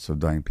 Regrets of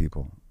Dying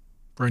People.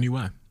 For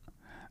anywhere.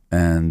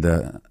 And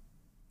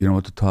you know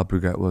what the top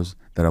regret was?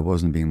 That I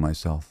wasn't being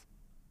myself.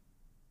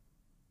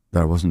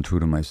 That I wasn't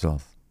true to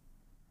myself.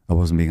 I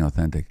wasn't being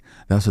authentic.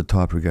 That's the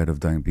top regret of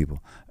dying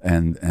people.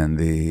 And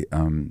the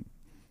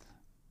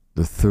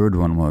third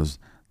one was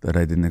that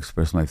I didn't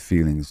express my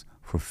feelings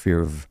for fear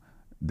of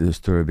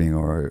disturbing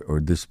or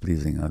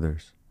displeasing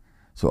others.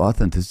 So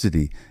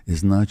authenticity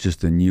is not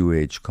just a new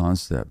age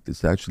concept.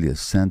 It's actually a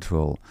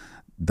central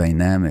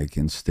dynamic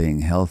in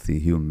staying healthy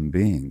human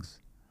beings.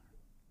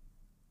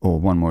 Oh,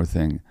 one more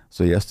thing.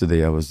 So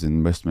yesterday I was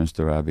in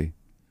Westminster Abbey.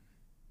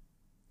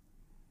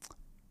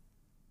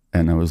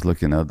 And I was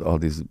looking at all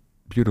these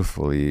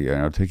beautifully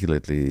and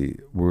articulately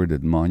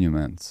worded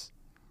monuments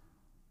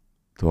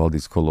to all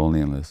these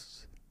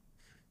colonialists,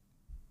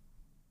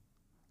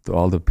 to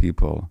all the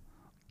people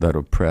that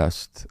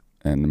oppressed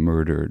and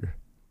murdered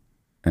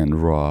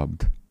and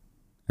robbed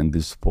and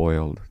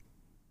despoiled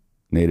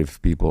native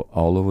people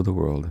all over the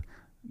world.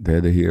 They're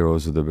the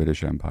heroes of the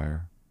British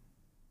Empire.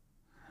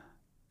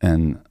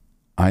 And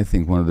I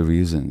think one of the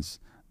reasons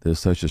there's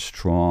such a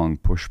strong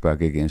pushback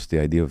against the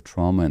idea of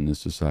trauma in this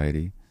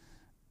society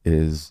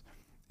is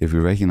if we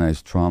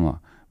recognize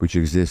trauma, which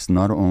exists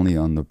not only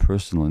on the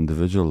personal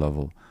individual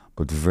level,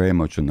 but very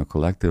much on the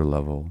collective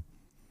level,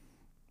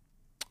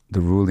 the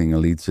ruling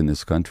elites in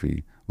this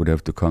country would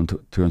have to come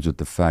to terms with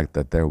the fact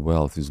that their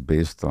wealth is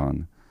based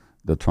on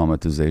the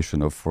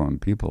traumatization of foreign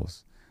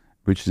peoples,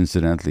 which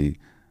incidentally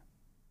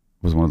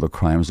was one of the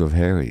crimes of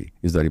Harry,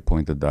 is that he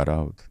pointed that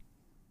out.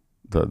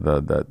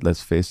 That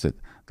let's face it,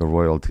 the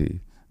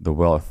royalty, the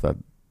wealth that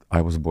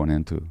I was born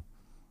into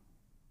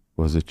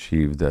was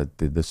achieved at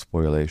the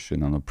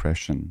despoliation and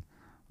oppression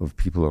of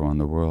people around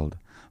the world.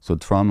 So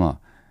trauma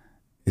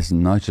is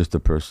not just a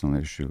personal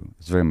issue.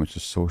 It's very much a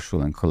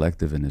social and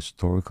collective and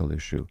historical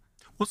issue.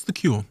 What's the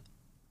cure?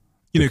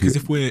 Because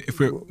if we're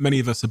many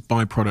of us are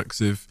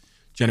byproducts of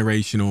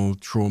generational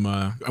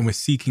trauma, and we're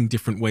seeking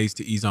different ways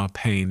to ease our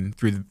pain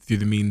through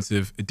the means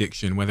of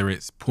addiction, whether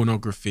it's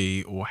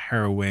pornography or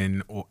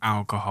heroin or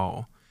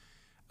alcohol.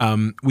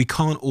 We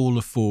can't all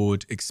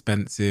afford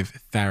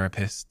expensive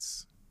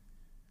therapists,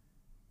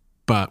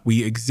 but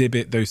we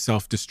exhibit those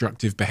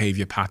self-destructive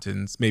behavior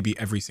patterns maybe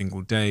every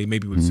single day,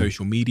 maybe with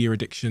social media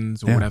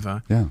addictions or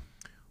whatever. Yeah.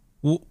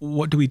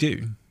 What do we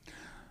do?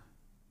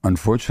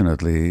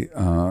 Unfortunately,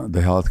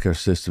 the healthcare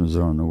systems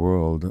around the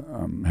world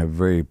have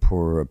very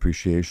poor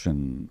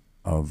appreciation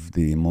of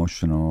the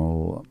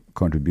emotional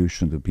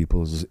contribution to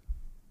people's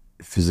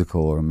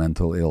physical or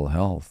mental ill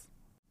health.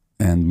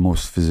 And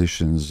most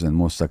physicians and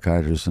most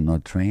psychiatrists are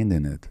not trained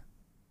in it.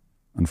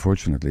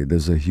 Unfortunately,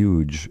 there's a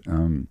huge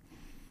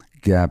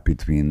gap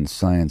between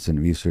science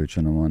and research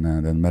on the one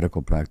hand and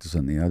medical practice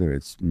on the other.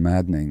 It's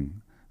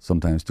maddening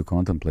sometimes to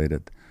contemplate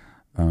it.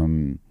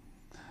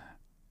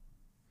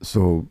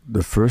 So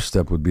the first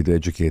step would be to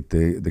educate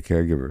the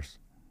caregivers.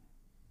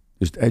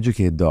 Just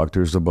educate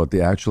doctors about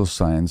the actual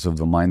science of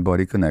the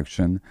mind-body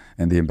connection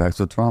and the impacts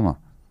of trauma.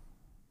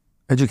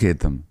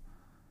 Educate them.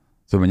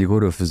 So when you go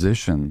to a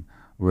physician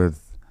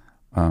with,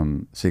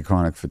 say,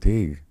 chronic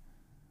fatigue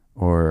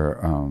or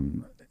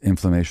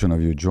inflammation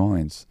of your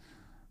joints,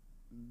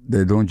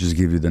 they don't just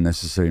give you the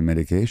necessary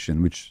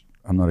medication, which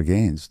I'm not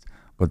against,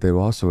 but they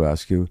will also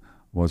ask you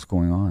what's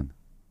going on.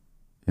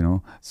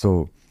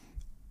 So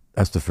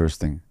that's the first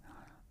thing.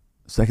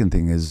 Second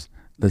thing is,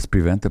 let's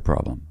prevent the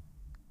problem.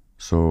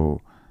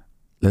 So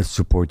let's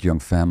support young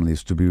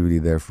families to be really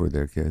there for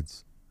their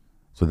kids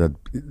so that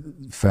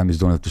families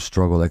don't have to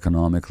struggle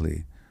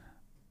economically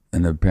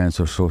and their parents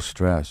are so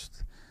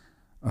stressed.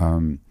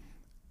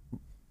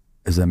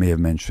 As I may have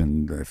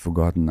mentioned, I've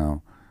forgotten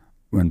now,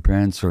 when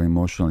parents are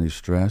emotionally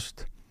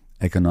stressed,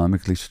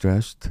 economically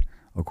stressed,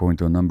 according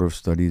to a number of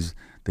studies,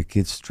 the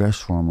kids'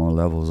 stress hormone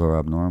levels are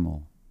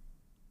abnormal.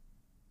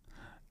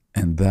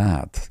 And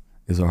that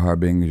is a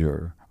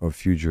harbinger of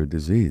future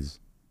disease.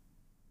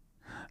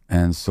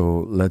 And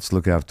so let's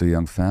look after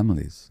young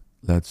families.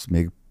 Let's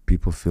make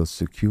people feel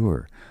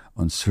secure.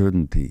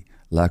 Uncertainty,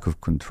 lack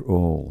of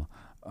control,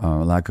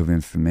 lack of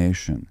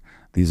information.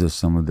 These are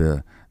some of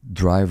the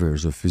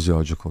drivers of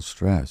physiological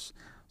stress.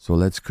 So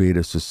let's create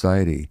a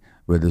society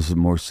where there's a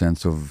more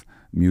sense of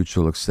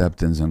mutual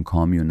acceptance and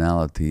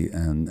communality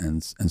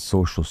and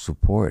social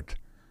support.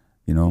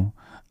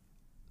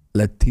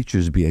 Let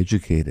teachers be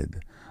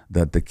educated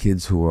that the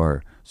kids who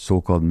are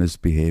so-called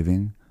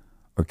misbehaving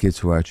are kids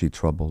who are actually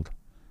troubled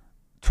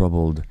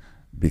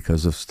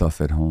because of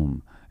stuff at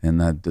home, and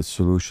that the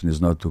solution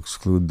is not to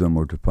exclude them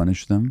or to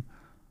punish them,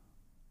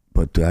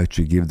 but to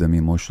actually give them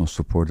emotional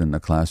support in the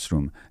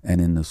classroom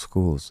and in the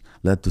schools.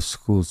 Let the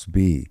schools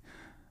be.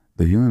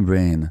 The human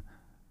brain,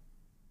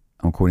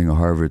 I'm quoting a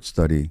Harvard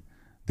study,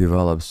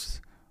 develops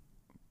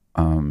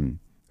from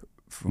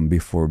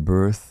before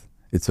birth.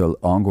 It's an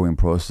ongoing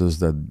process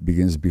that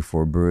begins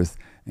before birth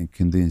and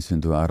continues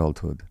into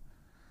adulthood.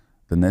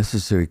 The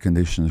necessary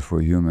conditions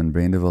for human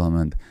brain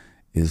development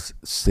is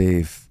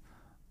safe,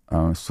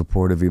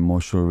 supportive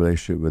emotional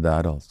relationship with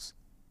adults.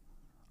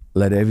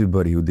 Let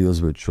everybody who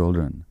deals with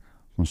children,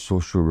 from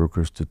social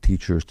workers to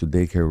teachers to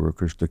daycare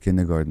workers to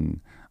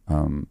kindergarten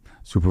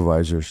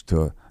supervisors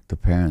to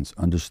parents,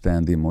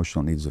 understand the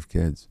emotional needs of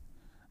kids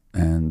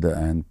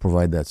and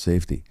provide that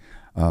safety.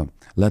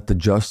 Let the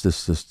justice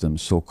system,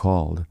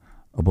 so-called,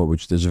 about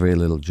which there's very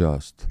little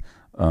just.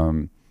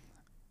 In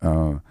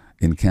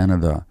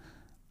Canada,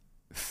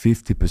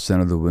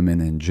 50% of the women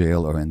in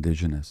jail are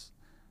Indigenous.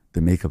 They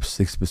make up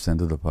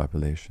 6% of the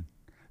population.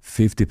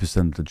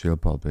 50% of the jail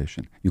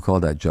population. You call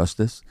that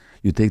justice?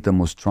 You take the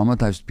most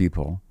traumatized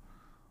people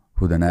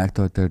who then act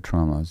out their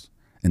traumas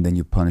and then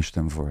you punish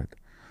them for it.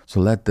 So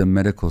let the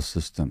medical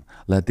system,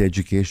 let the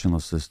educational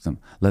system,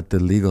 let the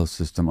legal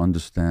system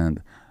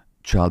understand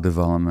child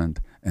development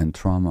and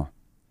trauma.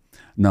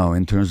 Now,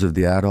 in terms of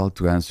the adult,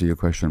 to answer your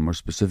question more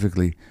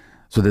specifically,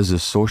 so there's a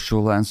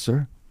social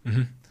answer,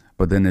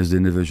 but then there's the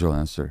individual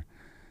answer.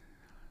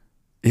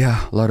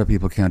 Yeah, a lot of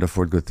people can't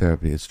afford good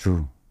therapy. It's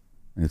true.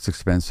 It's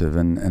expensive.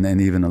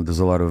 And even there's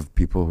a lot of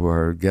people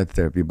who get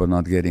therapy but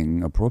not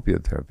getting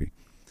appropriate therapy.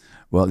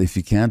 Well, if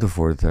you can't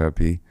afford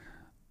therapy,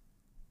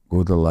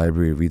 go to the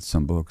library, read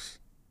some books.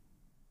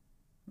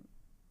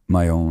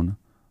 My own,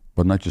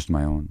 but not just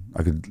my own.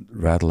 I could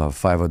rattle off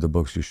 5 other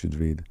books you should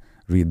read.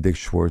 Read Dick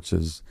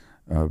Schwartz's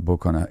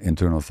book on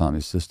internal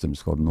family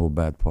systems called No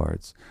Bad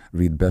Parts.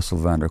 Read Bessel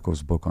van der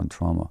Kolk's book on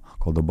trauma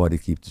called The Body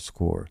Keeps the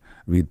Score.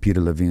 Read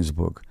Peter Levine's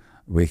book,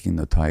 Waking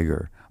the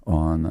Tiger,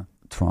 on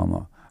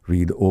trauma.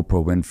 Read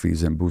Oprah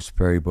Winfrey's and Bruce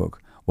Perry's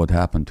book, What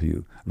Happened to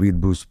You. Read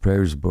Bruce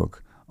Perry's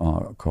book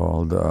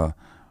called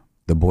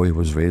The Boy Who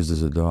Was Raised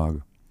as a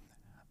Dog.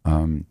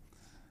 I'm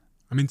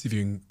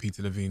interviewing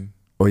Peter Levine.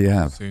 Oh,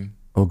 yeah. Soon.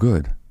 Oh,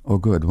 good.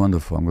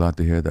 Wonderful. I'm glad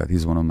to hear that.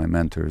 He's one of my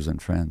mentors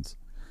and friends,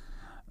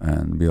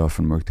 and we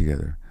often work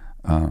together.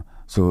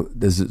 So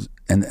this is,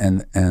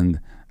 and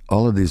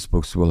all of these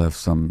books will have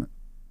some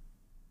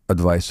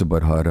advice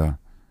about how to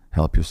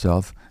help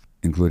yourself,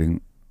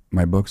 including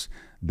my books.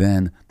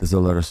 Then there's a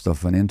lot of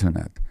stuff on the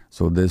internet.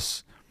 So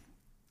this,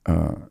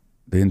 the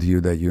interview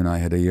that you and I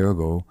had a year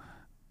ago,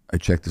 I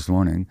checked this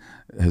morning,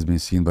 has been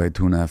seen by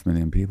 2.5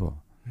 million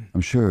people.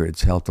 I'm sure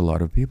it's helped a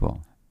lot of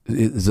people.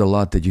 It's a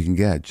lot that you can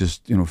get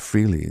just,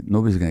 freely.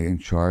 Nobody's getting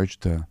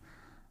charged, on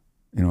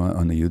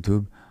the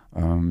YouTube.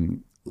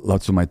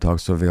 Lots of my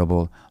talks are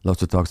available.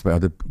 Lots of talks by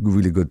other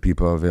really good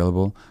people are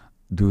available.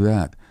 Do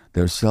that.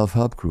 There are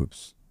self-help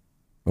groups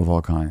of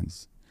all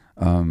kinds.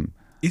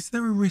 Is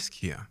there a risk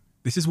here?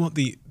 This is what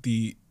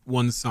the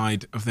one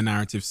side of the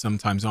narrative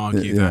sometimes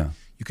argue, that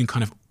you can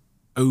kind of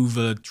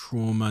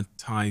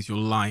over-traumatize your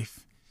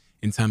life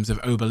in terms of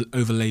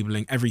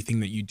over-labeling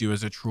everything that you do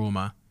as a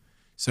trauma.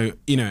 So,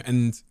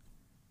 and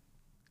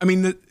I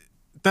mean,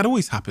 that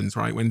always happens,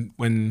 right?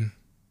 When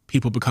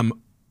people become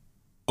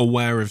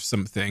aware of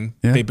something,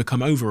 they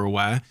become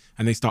over-aware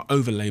and they start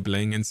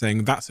over-labeling and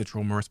saying, that's a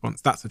trauma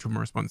response, that's a trauma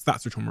response,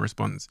 that's a trauma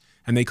response.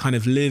 And they kind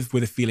of live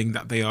with a feeling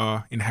that they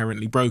are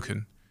inherently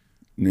broken.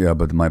 Yeah,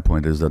 but my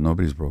point is that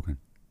nobody's broken.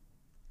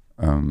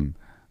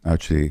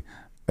 Actually,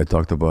 I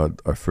talked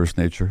about our first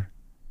nature.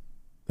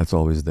 That's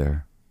always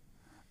there.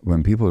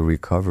 When people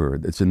recover,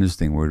 it's an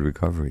interesting word,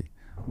 recovery.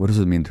 What does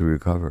it mean to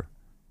recover?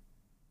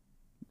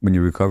 When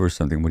you recover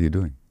something, what are you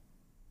doing?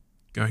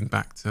 Going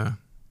back to...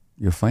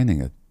 You're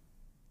finding it.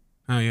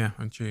 Oh, yeah,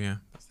 I'm sure, yeah.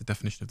 That's the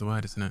definition of the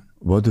word, isn't it?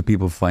 What do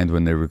people find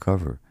when they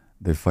recover?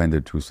 They find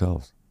their true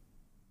selves.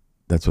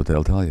 That's what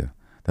they'll tell you.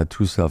 That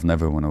true self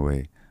never went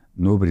away.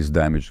 Nobody's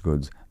damaged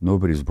goods.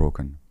 Nobody's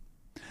broken.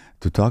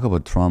 To talk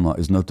about trauma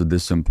is not to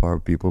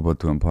disempower people, but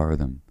to empower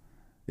them.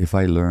 If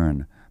I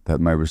learn that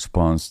my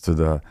response to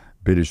the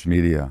British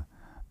media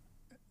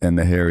and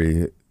the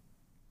Harry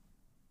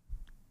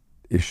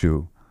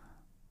issue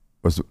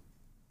was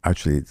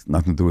actually, it's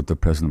nothing to do with the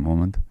present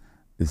moment.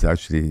 It's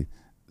actually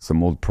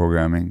some old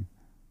programming.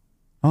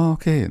 Oh,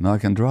 okay, now I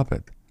can drop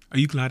it. Are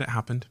you glad it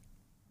happened?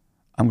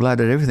 I'm glad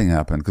that everything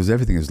happened, because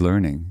everything is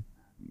learning.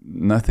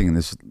 Nothing in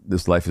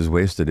this life is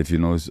wasted if you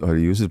know how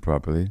to use it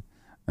properly.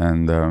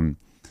 And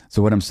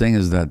so what I'm saying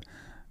is that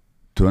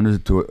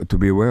to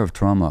be aware of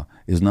trauma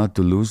is not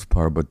to lose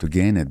power, but to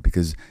gain it,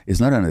 because it's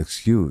not an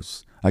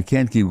excuse. I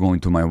can't keep going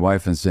to my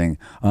wife and saying,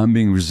 I'm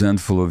being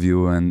resentful of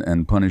you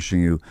and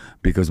punishing you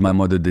because my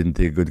mother didn't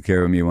take good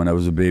care of me when I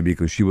was a baby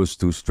because she was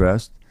too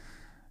stressed.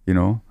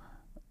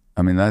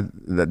 I mean,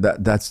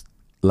 that's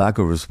lack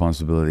of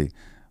responsibility.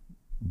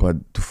 But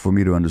for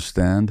me to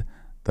understand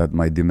that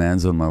my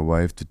demands on my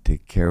wife to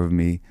take care of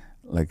me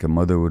like a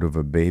mother would of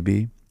a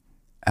baby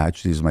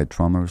actually is my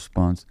trauma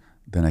response,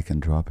 then I can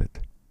drop it,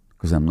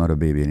 because I'm not a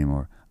baby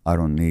anymore.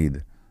 I'm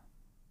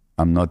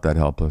not that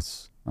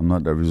helpless. I'm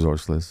not that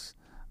resourceless.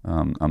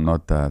 I'm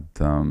not that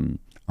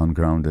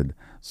ungrounded.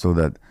 So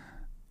that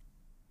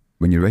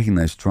when you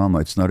recognize trauma,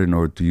 it's not in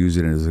order to use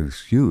it as an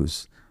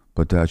excuse,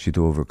 but to actually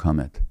to overcome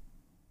it.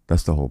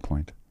 That's the whole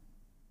point.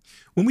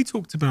 When we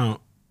talked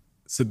about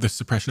the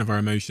suppression of our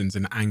emotions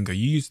and anger,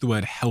 you used the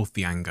word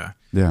healthy anger.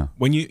 Yeah.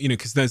 When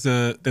because there's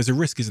a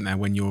risk, isn't there,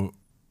 when you're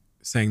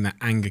saying that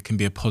anger can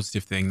be a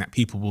positive thing, that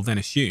people will then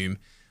assume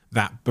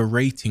that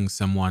berating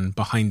someone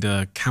behind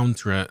a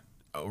counter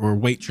or a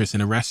waitress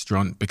in a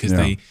restaurant because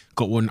they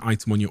got one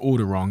item on your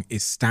order wrong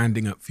is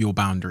standing up for your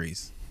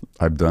boundaries.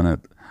 I've done it.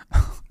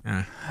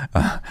 Yeah.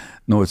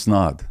 No, it's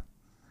not.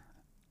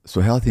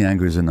 So healthy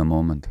anger is in the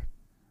moment,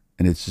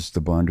 and it's just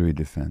a boundary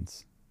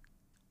defense.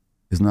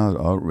 It's not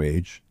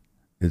outrage.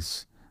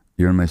 It's,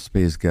 you're in my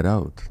space, get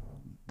out.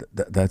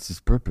 That's its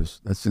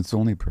purpose. That's its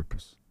only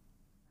purpose.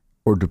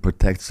 Or to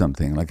protect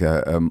something. Like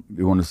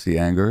you want to see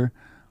anger,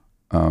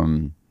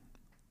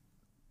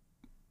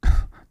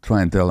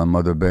 try and tell a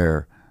mother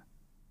bear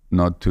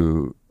not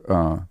to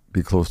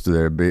be close to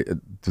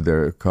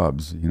their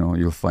cubs.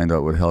 You'll find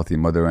out what healthy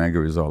mother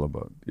anger is all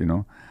about.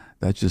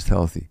 That's just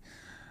healthy.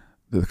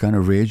 The kind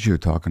of rage you're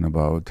talking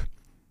about,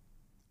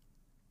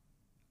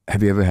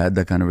 have you ever had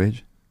that kind of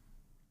rage?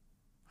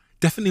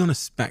 Definitely on a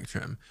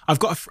spectrum.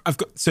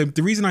 So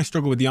the reason I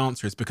struggle with the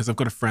answer is because I've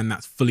got a friend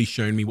that's fully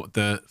shown me what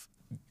the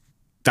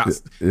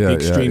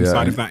extreme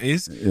side of that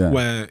is,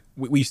 where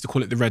we used to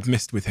call it the red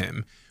mist with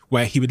him,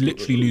 where he would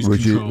literally lose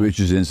control. Which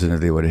is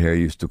incidentally what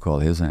Harry used to call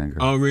his anger.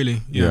 Oh,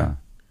 really? Yeah.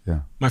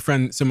 My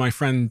friend, one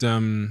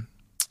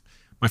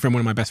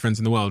of my best friends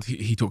in the world,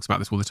 he talks about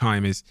this all the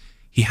time, is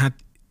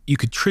you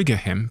could trigger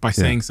him by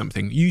saying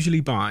something, usually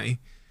by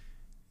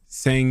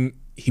saying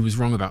he was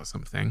wrong about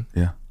something.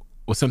 Yeah.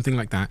 Or something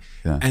like that.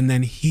 Yeah. And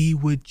then he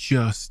would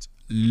just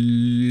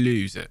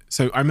lose it.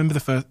 So I remember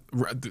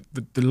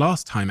the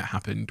last time it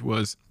happened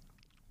was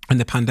when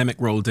the pandemic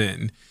rolled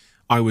in.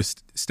 I was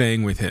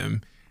staying with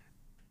him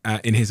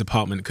in his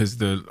apartment because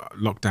the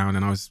lockdown,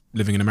 and I was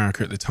living in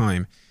America at the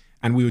time,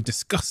 and we were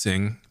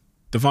discussing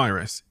the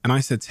virus. And I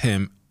said to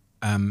him,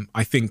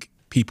 I think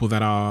people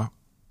that are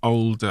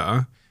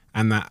older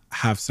and that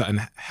have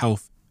certain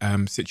health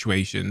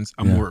situations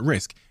are more at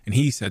risk. And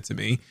he said to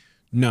me,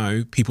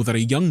 no, people that are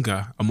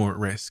younger are more at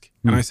risk.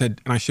 And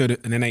I showed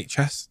it an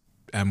NHS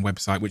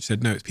website, which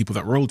said, no, it's people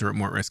that were older are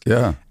more at risk.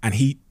 Yeah. And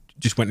he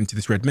just went into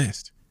this red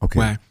mist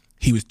where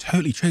he was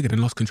totally triggered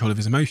and lost control of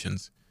his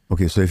emotions.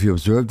 Okay, so if you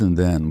observed him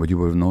then, what you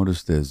would have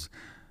noticed is,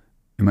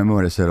 remember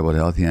what I said about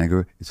healthy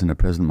anger? It's in the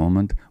present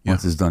moment.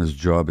 Once it's done its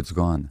job, it's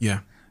gone. Yeah.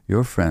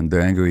 Your friend,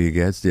 the angrier he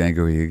gets, the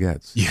angrier he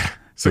gets. Yeah.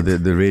 So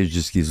the rage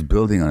just keeps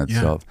building on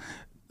itself.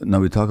 Now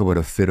we talk about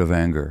a fit of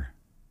anger.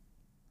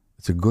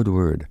 It's a good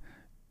word.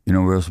 You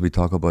know where else we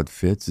talk about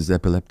fits? Is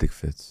epileptic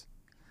fits.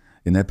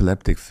 In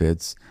epileptic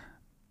fits,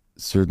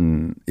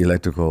 certain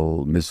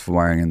electrical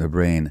misfiring in the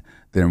brain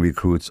then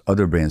recruits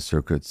other brain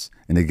circuits,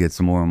 and it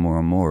gets more and more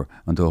and more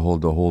until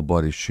the whole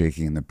body's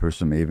shaking, and the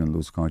person may even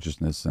lose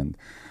consciousness and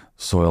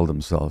soil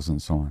themselves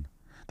and so on.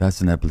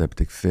 That's an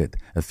epileptic fit.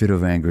 A fit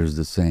of anger is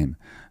the same.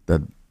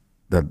 That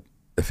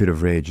a fit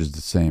of rage is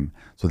the same.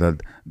 So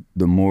that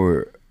the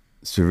more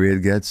severe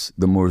it gets,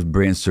 the more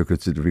brain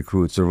circuits it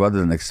recruits. So rather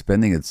than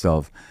expending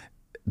itself,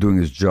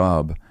 doing its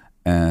job,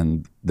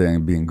 and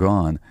then being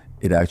gone,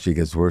 it actually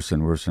gets worse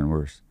and worse and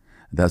worse.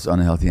 That's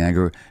unhealthy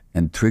anger,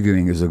 and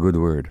triggering is a good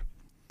word.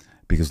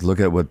 Because look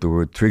at what the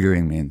word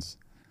triggering means.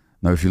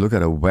 Now, if you look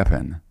at a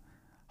weapon,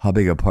 how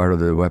big a part of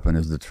the weapon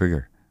is the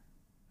trigger?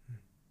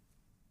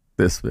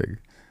 This big.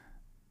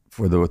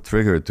 For the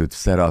trigger to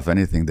set off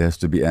anything, there has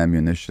to be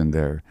ammunition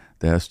there.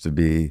 There has to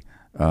be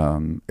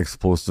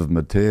explosive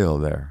material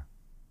there.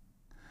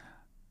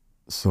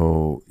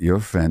 So your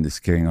friend is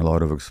carrying a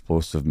lot of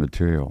explosive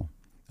material.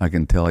 I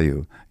can tell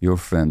you, your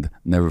friend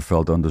never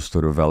felt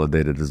understood or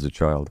validated as a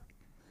child.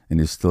 And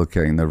he's still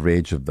carrying the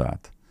rage of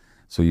that.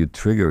 So you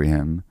trigger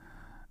him,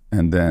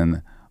 and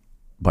then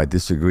by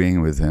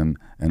disagreeing with him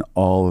and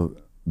all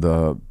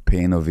the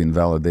pain of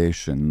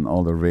invalidation,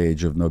 all the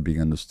rage of not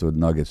being understood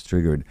now gets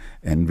triggered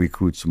and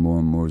recruits more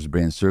and more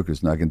brain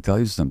circuits. Now I can tell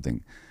you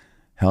something.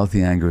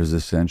 Healthy anger is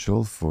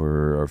essential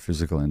for our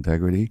physical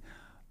integrity.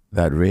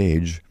 That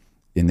rage,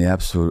 in the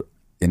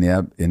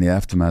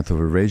aftermath of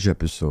a rage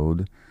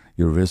episode,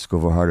 your risk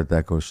of a heart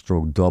attack or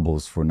stroke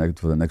doubles for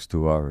the next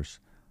 2 hours,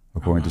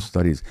 according to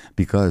studies.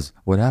 Because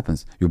what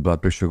happens? Your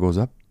blood pressure goes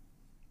up,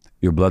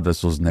 your blood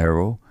vessels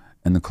narrow,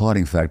 and the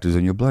clotting factors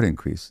in your blood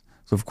increase.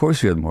 So of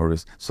course you had more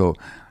risk. So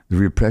the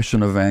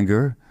repression of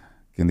anger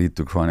can lead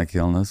to chronic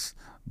illness,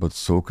 but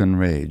so can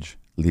rage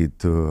lead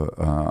to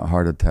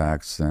heart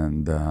attacks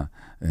and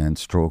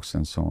strokes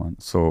and so on.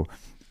 So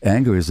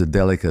anger is a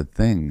delicate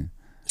thing.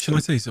 Shall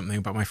I tell you something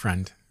about my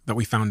friend that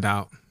we found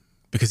out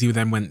because he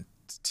then went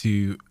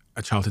to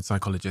a childhood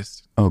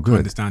psychologist to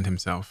understand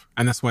himself?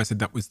 And that's why I said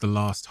that was the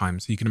last time.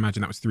 So you can imagine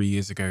that was 3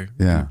 years ago.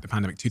 Yeah. The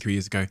pandemic, 2-3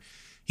 years ago.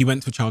 He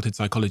went to a childhood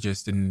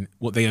psychologist, and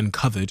what they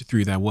uncovered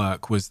through their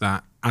work was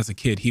that as a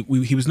kid,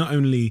 he was not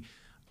only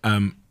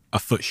a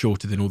foot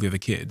shorter than all the other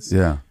kids,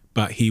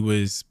 but he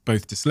was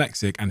both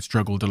dyslexic and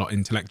struggled a lot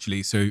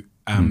intellectually. So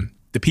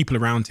the people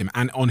around him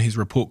and on his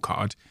report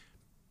card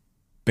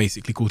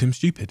basically called him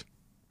stupid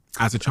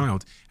as a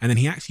child. And then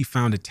he actually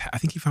found I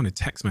think he found a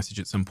text message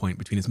at some point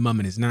between his mum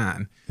and his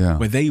nan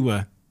where they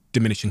were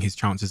diminishing his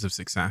chances of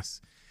success.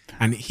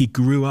 And he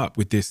grew up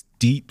with this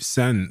deep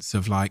sense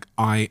of like,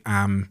 I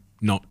am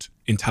not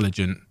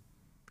intelligent,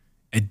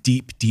 a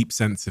deep, deep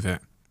sense of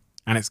it.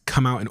 And it's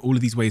come out in all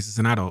of these ways as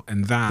an adult.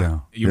 And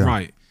that, you're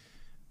right,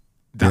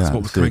 that's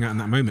what was coming out in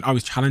that moment. I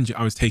was challenging,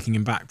 I was taking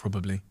him back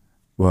probably.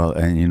 Well,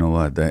 and you know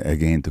what,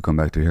 again, to come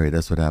back to Harry,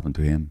 that's what happened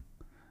to him.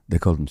 They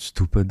called him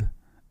stupid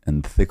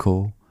and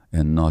thicko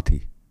and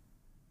naughty.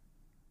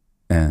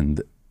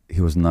 And he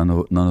was none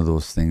of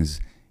those things.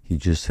 He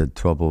just had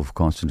trouble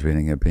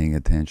concentrating and paying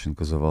attention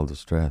because of all the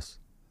stress.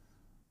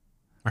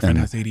 My friend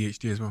has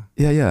ADHD as well.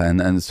 Yeah.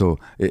 And so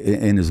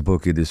in his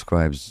book, he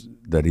describes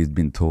that he'd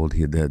been told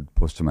he had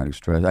post-traumatic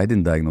stress. I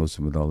didn't diagnose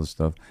him with all this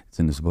stuff. It's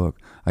in his book.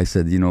 I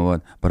said, you know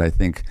what? But I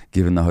think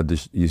given how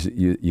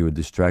you were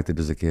distracted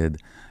as a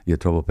kid, you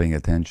had trouble paying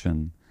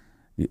attention,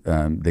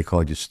 they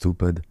called you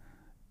stupid.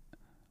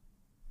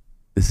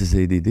 This is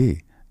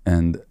ADD.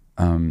 And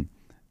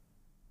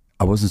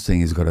I wasn't saying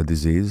he's got a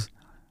disease.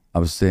 I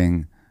was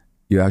saying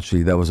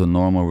that was a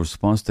normal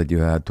response that you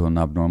had to an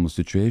abnormal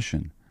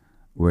situation,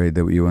 where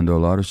you were under a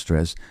lot of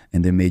stress,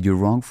 and they made you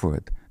wrong for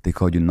it. They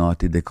called you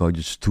naughty, they called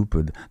you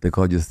stupid, they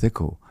called you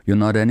thicko. You're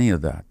not any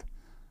of that.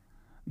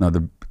 Now,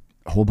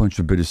 a whole bunch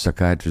of British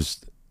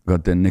psychiatrists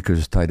got their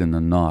knickers tied in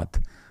a knot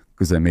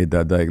because I made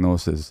that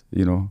diagnosis,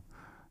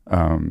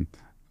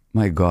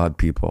 My God,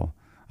 people.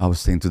 I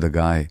was saying to the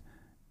guy,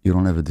 you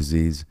don't have a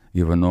disease,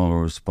 you have a normal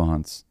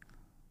response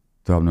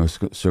to abnormal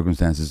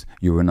circumstances.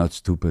 You were not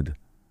stupid,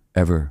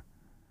 ever.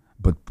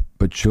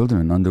 But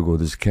children undergo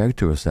this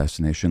character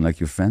assassination like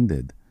your friend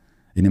did.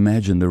 And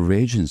imagine the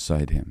rage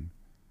inside him.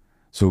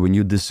 So when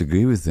you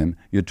disagree with him,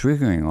 you're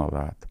triggering all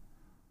that.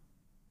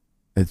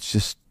 That's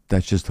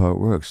just how it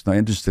works. Now,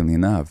 interestingly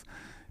enough,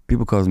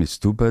 people call me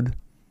stupid.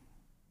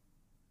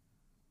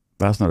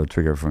 That's not a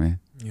trigger for me.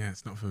 Yeah,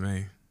 it's not for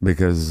me.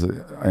 Because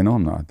I know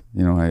I'm not.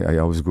 I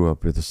always grew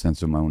up with a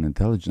sense of my own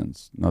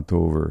intelligence. Not to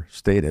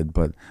overstate it,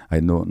 but I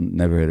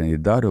never had any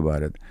doubt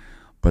about it.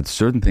 But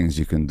certain things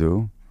you can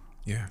do,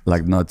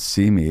 like not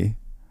see me,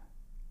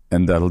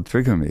 and that'll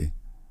trigger me.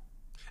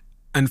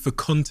 And for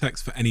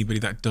context, for anybody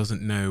that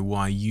doesn't know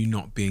why you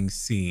not being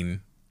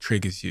seen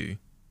triggers you.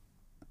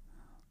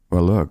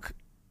 Well, look,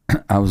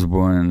 I was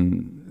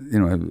born,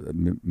 I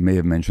may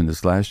have mentioned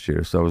this last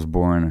year. So I was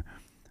born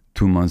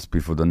 2 months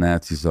before the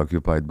Nazis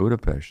occupied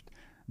Budapest.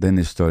 Then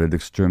they started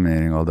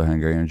exterminating all the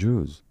Hungarian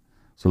Jews.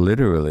 So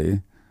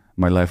literally,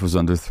 my life was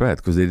under threat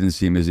because they didn't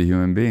see me as a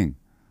human being.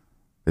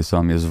 They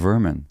saw me as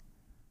vermin.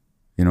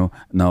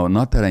 Now,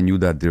 not that I knew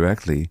that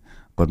directly,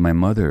 but my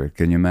mother,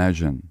 can you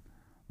imagine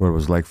what it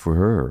was like for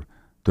her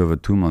to have a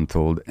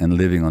 2-month-old and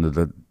living under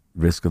the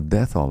risk of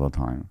death all the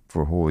time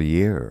for a whole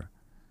year?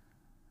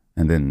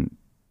 And then,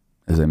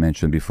 as I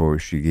mentioned before,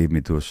 she gave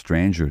me to a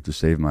stranger to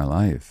save my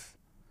life.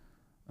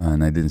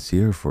 And I didn't see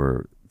her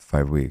for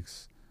 5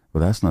 weeks.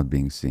 Well, that's not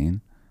being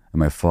seen. And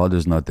my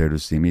father's not there to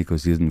see me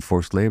because he's in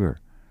forced labor.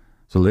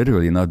 So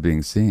literally not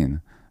being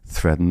seen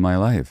threatened my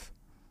life.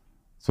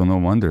 So no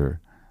wonder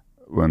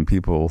when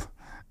people,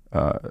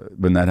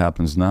 when that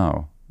happens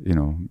now,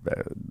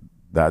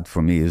 that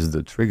for me is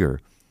the trigger.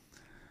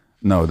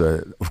 No,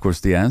 of course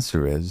the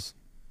answer is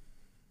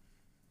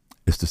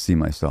to see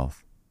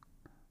myself.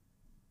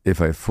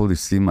 If I fully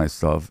see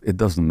myself, it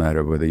doesn't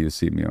matter whether you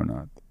see me or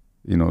not.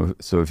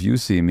 So if you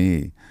see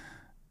me,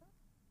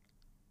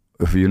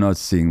 if you're not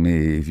seeing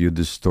me, if you're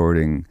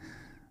distorting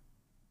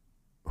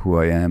who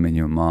I am in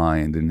your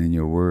mind and in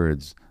your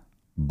words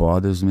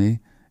bothers me,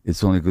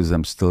 it's only because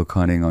I'm still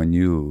counting on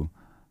you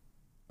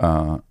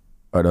at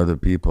other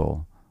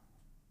people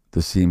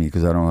to see me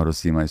because I don't know how to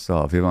see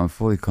myself. If I'm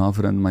fully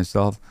confident in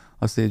myself,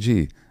 I'll say,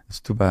 gee, it's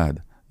too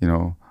bad.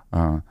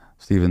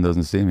 Stephen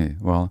doesn't see me.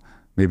 Well,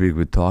 maybe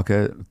we could talk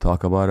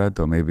about it,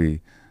 or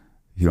maybe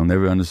he'll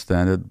never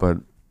understand it, but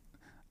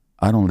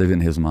I don't live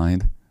in his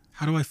mind.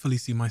 How do I fully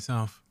see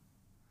myself?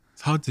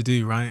 It's hard to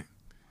do, right?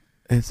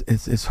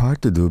 It's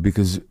hard to do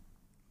because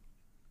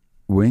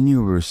when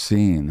you were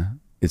seen,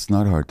 it's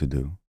not hard to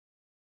do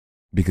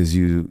because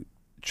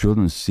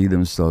children see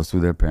themselves through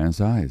their parents'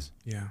 eyes.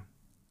 Yeah.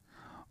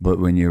 But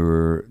when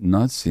you're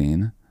not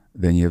seen,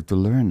 then you have to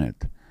learn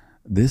it.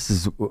 This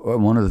is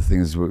one of the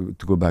things,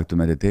 to go back to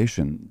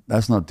meditation,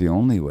 that's not the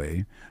only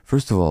way.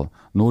 First of all,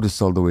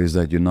 notice all the ways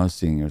that you're not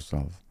seeing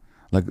yourself.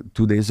 Like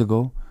 2 days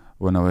ago,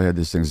 when I had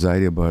this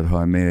anxiety about how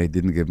I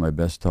didn't give my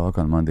best talk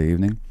on Monday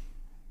evening,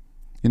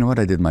 you know what?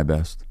 I did my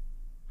best.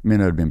 It may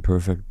not have been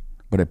perfect,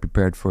 but I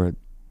prepared for it.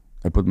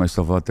 I put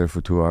myself out there for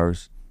 2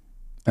 hours,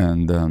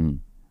 and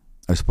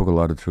I spoke a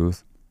lot of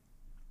truth.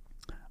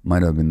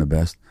 Might have been the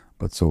best,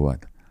 but so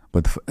what?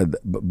 But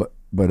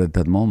at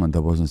that moment, I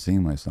wasn't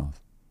seeing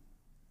myself.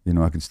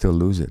 I could still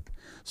lose it.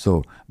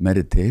 So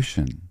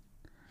meditation,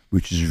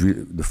 which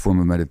is the form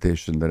of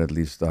meditation that at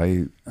least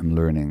I am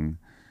learning,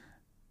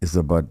 is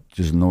about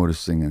just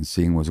noticing and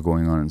seeing what's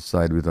going on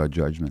inside without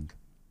judgment.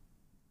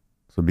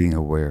 So being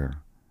aware.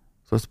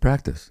 So it's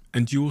practice.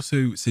 And you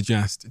also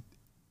suggest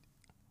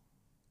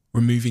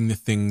removing the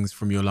things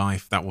from your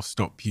life that will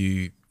stop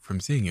you from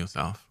seeing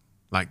yourself,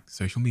 like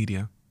social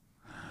media.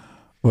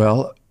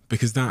 Well,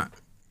 because that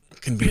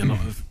can be a lot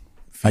of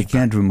feedback. I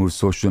can't remove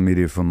social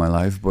media from my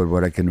life, but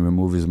what I can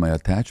remove is my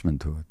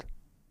attachment to it.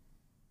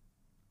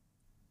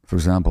 For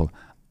example,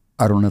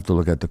 I don't have to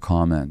look at the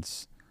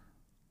comments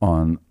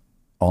on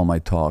all my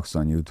talks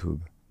on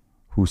YouTube.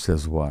 Who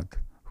says what?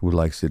 Who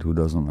likes it? Who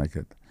doesn't like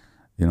it?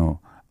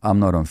 I'm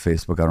not on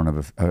Facebook. I don't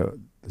have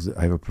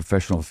I have a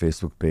professional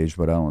Facebook page,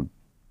 but I don't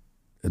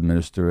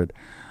administer it.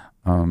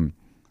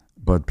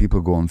 But people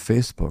go on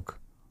Facebook,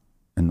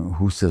 and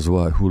who says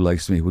what? Who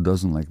likes me? Who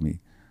doesn't like me?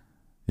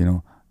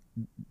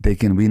 They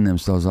can wean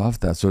themselves off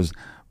that. So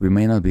we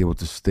may not be able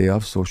to stay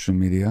off social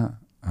media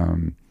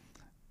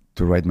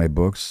to write my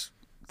books.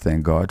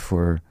 Thank God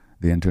for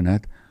the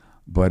internet,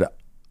 but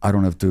I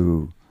don't have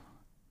to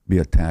be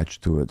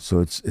attached to it.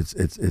 So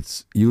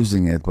it's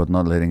using it, but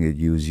not letting it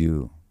use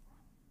you,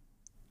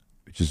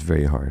 which is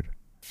very hard.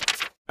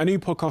 A new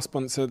podcast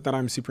sponsor that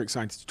I'm super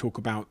excited to talk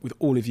about with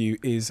all of you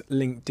is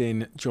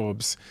LinkedIn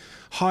Jobs.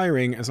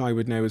 Hiring, as I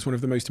would know, is one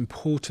of the most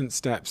important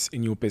steps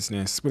in your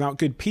business. Without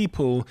good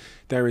people,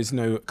 there is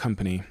no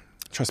company.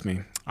 Trust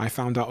me, I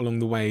found out along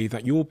the way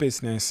that your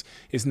business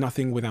is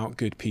nothing without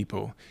good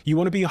people. You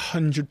want to be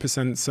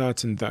 100%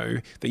 certain, though,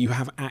 that you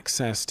have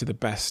access to the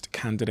best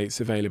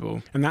candidates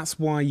available. And that's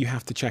why you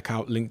have to check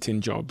out LinkedIn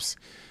Jobs.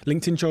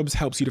 LinkedIn Jobs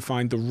helps you to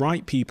find the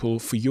right people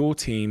for your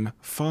team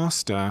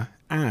faster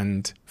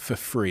and for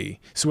free.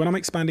 So when I'm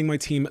expanding my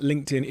team,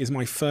 LinkedIn is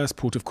my first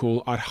port of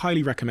call. I'd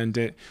highly recommend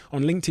it.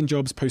 On LinkedIn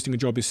Jobs, posting a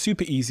job is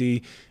super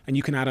easy, and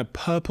you can add a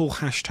purple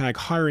hashtag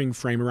hiring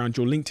frame around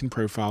your LinkedIn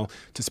profile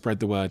to spread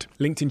the word.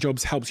 LinkedIn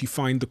Jobs helps you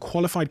find the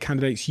qualified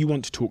candidates you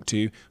want to talk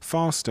to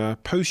faster.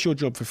 Post your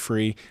job for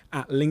free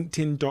at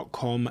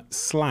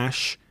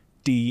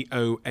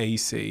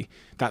linkedin.com/DOAC.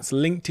 That's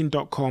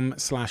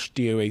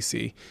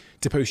linkedin.com/DOAC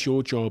to post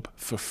your job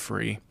for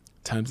free.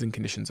 Terms and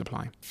conditions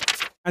apply.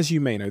 As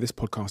you may know, this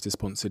podcast is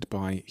sponsored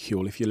by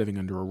Huel. If you're living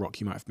under a rock,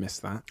 you might have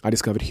missed that. I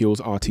discovered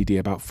Huel's RTD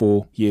about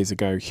 4 years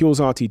ago. Huel's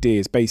RTD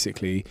is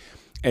basically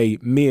a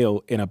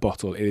meal in a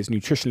bottle. It is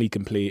nutritionally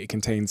complete. It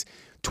contains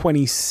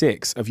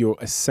 26 of your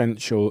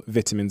essential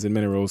vitamins and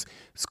minerals.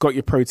 It's got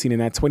your protein in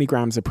there, 20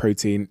 grams of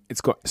protein.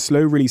 It's got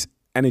slow release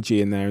energy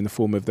in there in the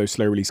form of those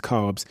slow release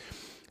carbs.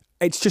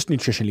 it's just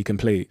nutritionally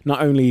complete.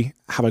 Not only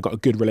have I got a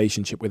good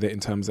relationship with it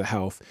in terms of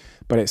health,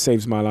 but it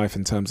saves my life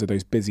in terms of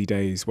those busy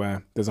days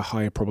where there's a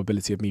higher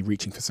probability of me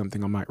reaching for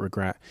something I might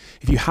regret.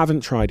 If you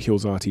haven't tried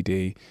Huel's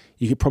RTD,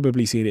 you could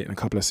probably see it in a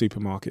couple of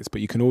supermarkets,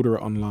 but you can order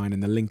it online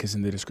and the link is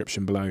in the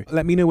description below.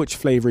 Let me know which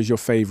flavour is your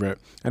favourite,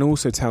 and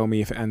also tell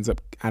me if it ends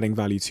up adding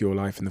value to your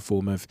life in the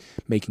form of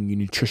making you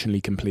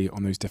nutritionally complete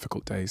on those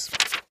difficult days.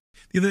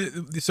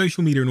 The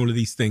social media and all of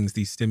these things,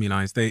 these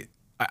stimuli,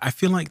 I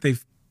feel like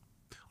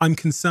I'm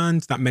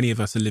concerned that many of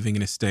us are living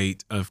in a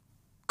state of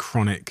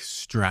chronic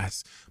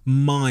stress,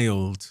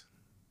 mild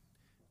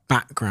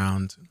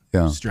background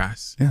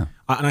stress. Yeah.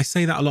 And I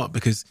say that a lot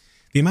because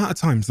the amount of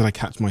times that I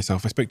catch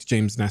myself, I spoke to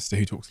James Nestor,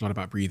 who talks a lot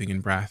about breathing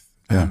and breath.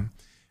 And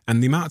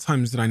the amount of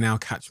times that I now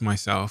catch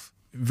myself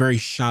very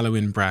shallow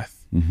in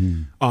breath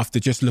after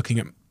just looking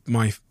at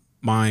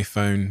my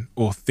phone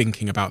or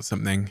thinking about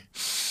something.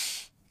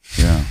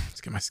 Yeah.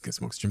 Let's get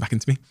some oxygen back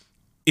into me.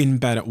 In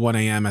bed at 1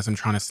 a.m. as I'm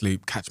trying to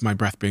sleep, catch my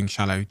breath being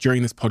shallow.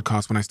 During this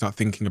podcast, when I start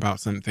thinking about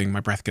something, my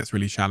breath gets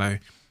really shallow.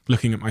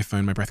 Looking at my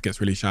phone, my breath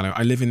gets really shallow.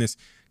 I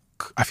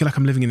feel like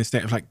I'm living in a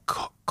state of like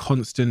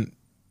constant,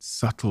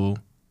 subtle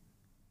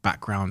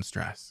background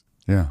stress.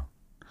 Yeah.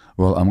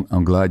 Well,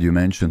 I'm glad you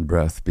mentioned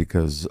breath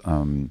because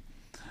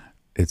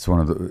it's one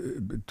of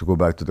to go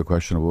back to the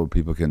question of what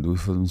people can do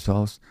for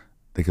themselves,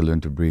 they can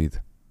learn to breathe.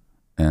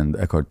 And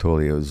Eckhart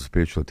Tolle, who was a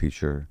spiritual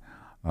teacher,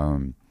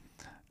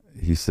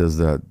 he says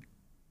that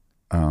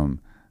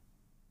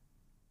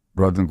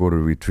rather than go to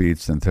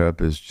retreats and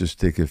therapists, just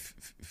take a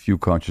few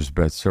conscious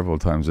breaths several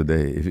times a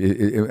day.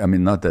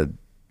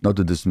 Not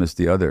to dismiss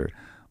the other,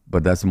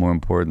 but that's more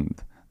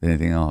important than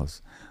anything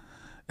else.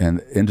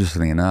 And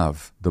interestingly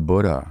enough, the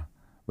Buddha,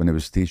 when he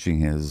was teaching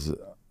his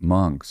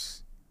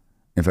monks,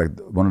 in fact,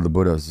 one of the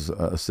Buddha's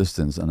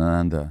assistants,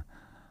 Ananda,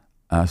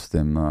 asked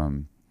him,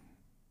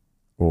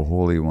 "Oh,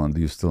 Holy One,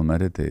 do you still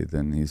meditate?"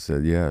 And he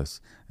said, "Yes."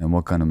 "And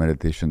what kind of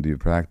meditation do you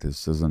practice?"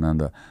 says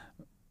Ananda.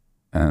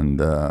 And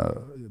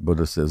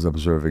Buddha says,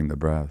 "Observing the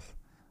breath."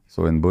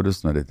 So in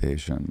Buddhist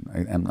meditation,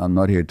 I'm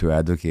not here to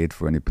advocate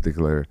for any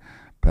particular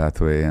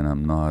pathway, and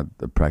I'm not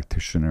a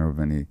practitioner of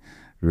any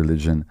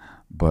religion,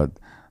 but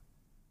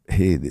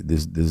hey,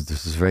 this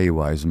very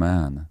wise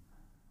man,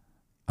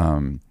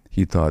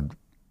 he thought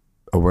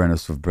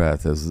awareness of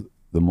breath as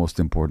the most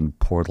important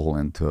portal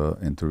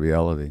into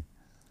reality.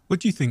 What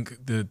do you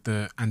think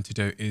the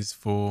antidote is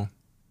for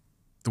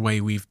the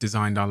way we've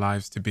designed our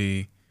lives to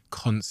be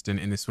constant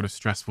in this sort of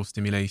stressful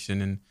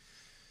stimulation? And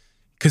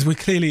because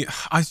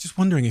I was just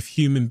wondering if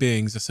human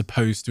beings are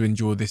supposed to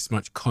endure this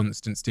much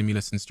constant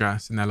stimulus and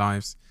stress in their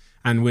lives,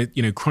 and with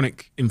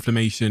chronic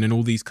inflammation and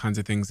all these kinds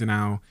of things are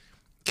now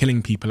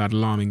killing people at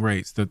alarming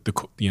rates, the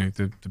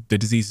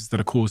diseases that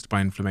are caused by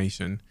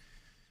inflammation.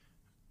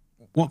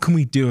 What can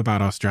we do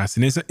about our stress,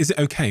 and is it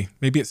okay?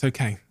 Maybe it's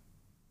okay.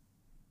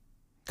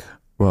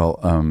 Well,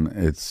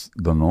 it's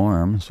the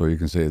norm, so you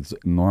can say it's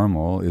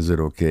normal. Is it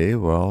okay?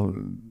 Well,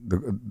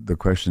 the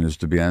question is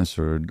to be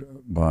answered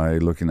by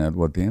looking at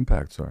what the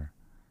impacts are.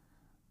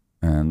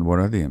 And what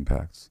are the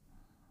impacts?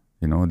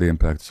 The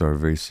impacts are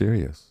very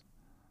serious.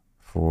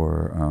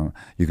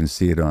 You can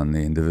see it on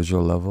the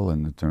individual level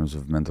in terms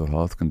of mental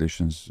health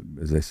conditions,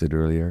 as I said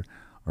earlier,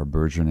 are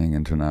burgeoning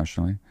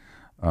internationally.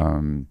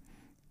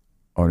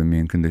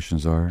 Autoimmune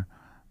conditions are.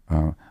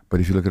 But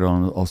if you look at it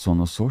also on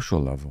a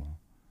social level,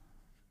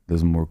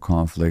 there's more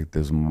conflict,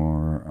 there's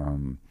more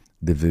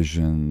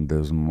division,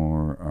 there's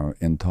more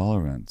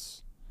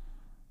intolerance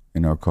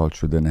in our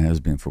culture than there has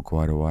been for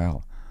quite a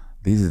while.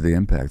 These are the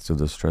impacts of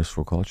the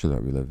stressful culture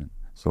that we live in.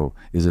 So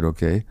is it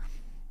okay?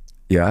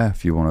 Yeah,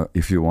 if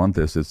you want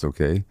this, it's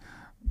okay.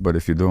 But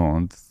if you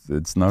don't,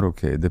 it's not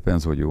okay. It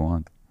depends what you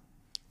want.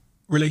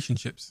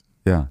 Relationships.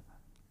 Yeah.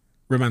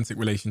 Romantic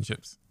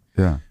relationships.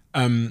 Yeah.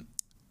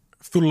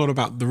 Thought a lot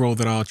about the role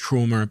that our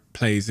trauma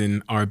plays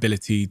in our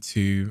ability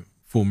to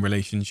form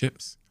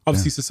relationships.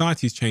 Obviously,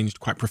 society's changed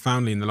quite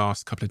profoundly in the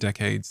last couple of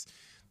decades.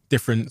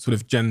 Different sort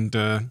of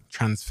gender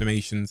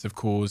transformations have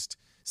caused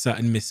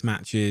certain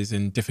mismatches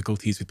and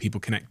difficulties with people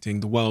connecting.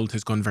 The world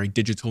has gone very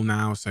digital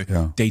now, so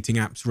dating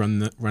apps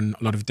run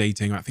a lot of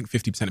dating. I think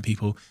 50% of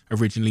people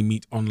originally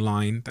meet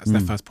online. That's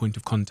their first point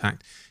of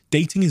contact.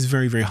 Dating is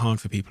very, very hard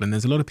for people, and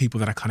there's a lot of people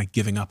that are kind of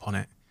giving up on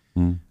it.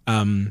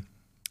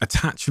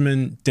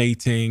 Attachment,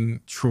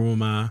 dating,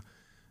 trauma.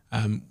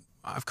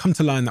 I've come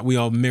to learn that we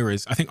are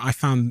mirrors. I think I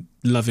found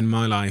love in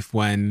my life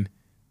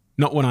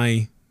not when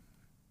I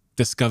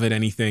discovered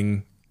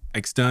anything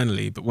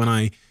externally, but when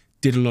I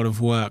did a lot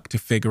of work to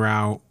figure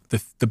out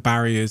the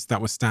barriers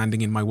that were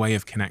standing in my way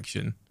of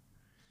connection.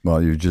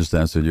 Well, you just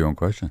answered your own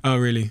question. Oh,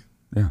 really?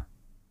 Yeah.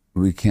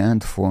 We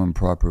can't form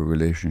proper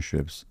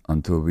relationships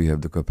until we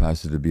have the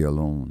capacity to be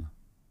alone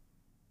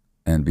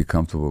and be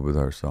comfortable with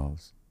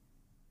ourselves.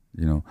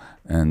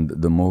 And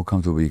the more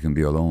comfortable you can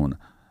be alone,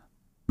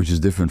 which is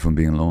different from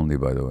being lonely,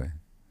 by the way,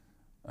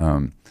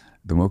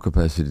 the more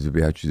capacity to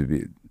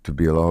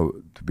be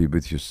allowed to be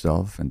with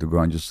yourself and to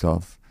ground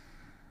yourself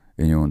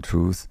in your own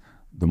truth,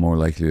 the more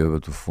likely you're able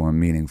to form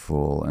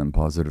meaningful and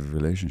positive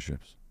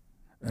relationships.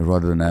 And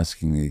rather than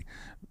asking me,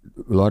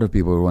 a lot of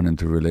people run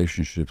into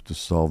relationships to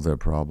solve their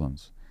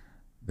problems.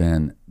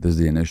 Then there's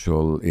the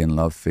initial in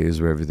love phase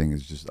where everything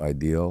is just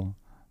ideal,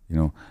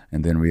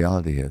 and then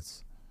reality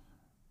hits.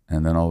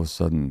 And then all of a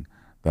sudden,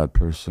 that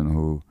person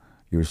who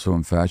you're so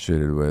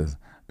infatuated with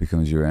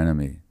becomes your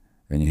enemy,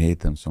 and you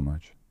hate them so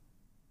much.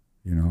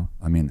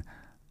 I mean,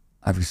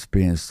 I've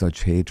experienced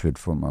such hatred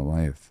for my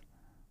wife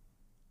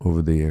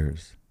over the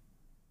years.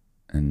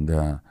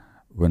 And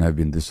when I've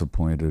been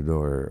disappointed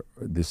or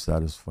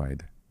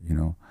dissatisfied,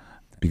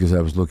 because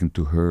I was looking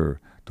to her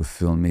to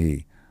fill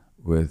me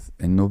with,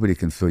 and nobody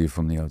can fill you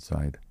from the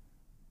outside.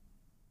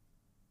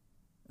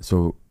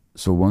 So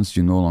once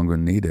you no longer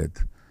need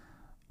it,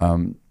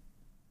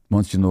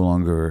 once you no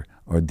longer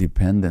are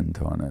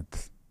dependent on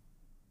it,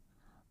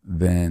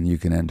 then you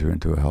can enter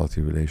into a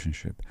healthy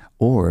relationship.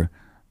 Or,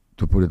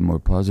 to put it more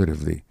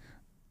positively,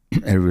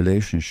 a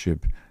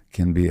relationship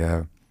can be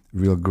a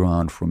real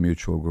ground for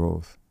mutual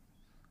growth.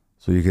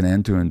 So you can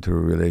enter into a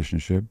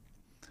relationship.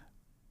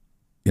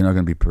 You're not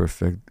going to be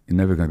perfect. You're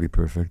never going to be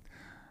perfect.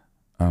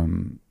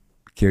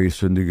 Carry a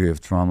certain degree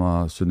of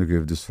trauma, a certain degree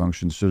of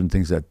dysfunction, certain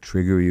things that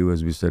trigger you,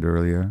 as we said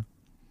earlier.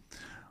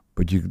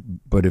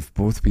 But if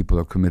both people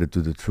are committed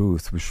to the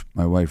truth, which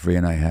my wife Ray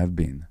and I have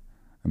been,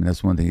 I mean,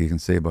 that's one thing you can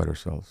say about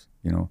ourselves.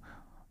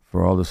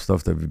 For all the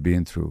stuff that we've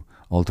been through,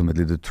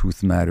 ultimately the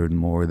truth mattered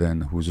more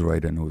than who's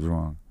right and who's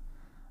wrong.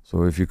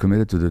 So if you're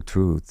committed to the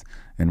truth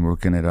and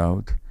working it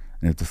out,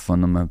 and if the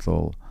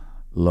fundamental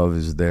love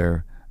is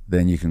there,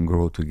 then you can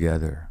grow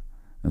together.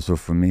 And so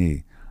for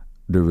me,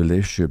 the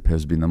relationship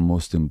has been the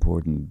most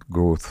important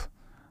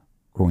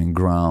growing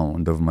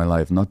ground of my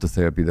life, not the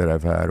therapy that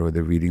I've had or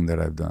the reading that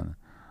I've done.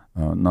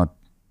 Not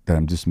that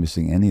I'm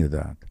dismissing any of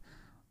that,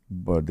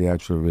 but the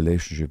actual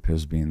relationship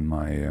has been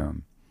my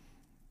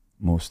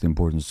most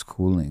important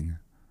schooling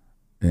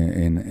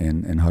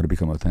in how to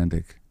become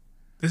authentic.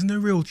 There's no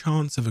real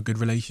chance of a good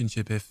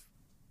relationship if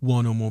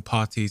one or more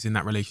parties in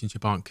that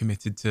relationship aren't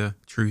committed to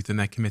truth and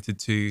they're committed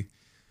to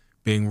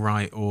being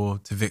right or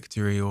to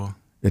victory. Or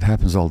it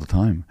happens all the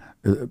time.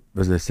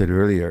 As I said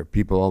earlier,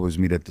 people always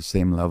meet at the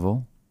same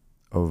level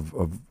of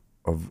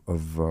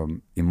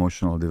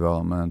emotional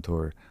development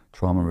or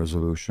trauma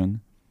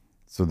resolution,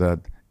 so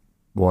that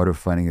water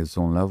finding its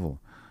own level.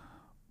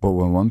 But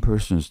when one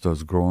person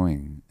starts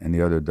growing and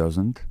the other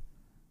doesn't,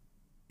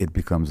 it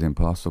becomes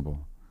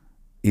impossible.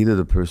 Either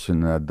the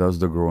person that does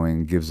the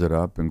growing gives it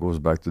up and goes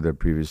back to their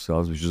previous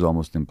selves, which is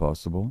almost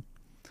impossible,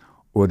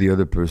 or the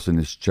other person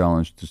is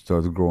challenged to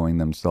start growing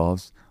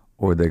themselves,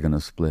 or they're going to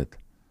split.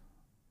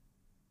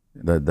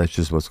 That's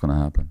just what's going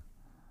to happen.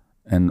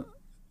 And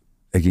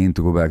again,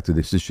 to go back to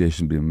the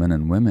situation between men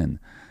and women,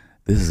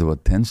 this is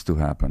what tends to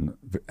happen.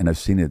 And I've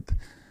seen it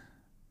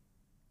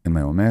in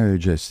my own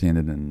marriage. I've seen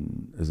it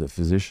as a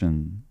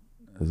physician,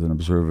 as an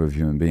observer of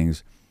human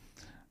beings.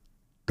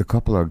 The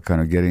couple are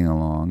kind of getting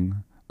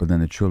along, but then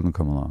the children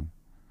come along.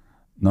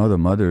 Now the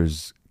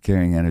mother's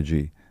carrying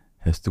energy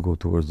has to go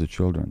towards the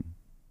children,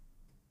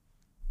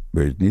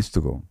 where it needs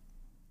to go.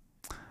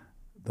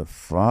 The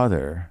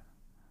father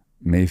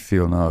may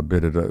feel now a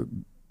bit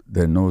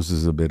their nose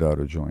is a bit out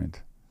of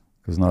joint,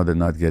 because now they're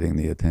not getting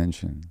the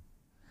attention.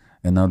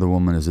 And now the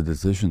woman has a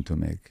decision to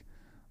make.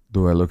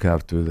 Do I look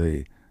after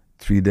the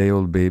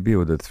 3-day-old baby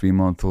or the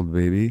 3-month-old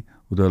baby,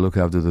 or do I look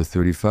after the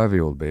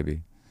 35-year-old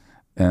baby?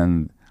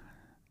 And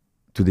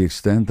to the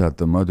extent that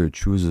the mother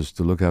chooses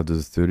to look after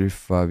the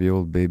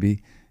 35-year-old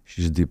baby,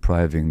 she's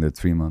depriving the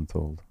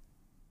 3-month-old.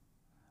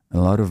 A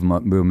lot of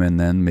women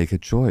then make a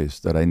choice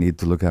that I need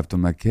to look after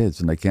my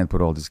kids, and I can't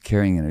put all this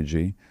caring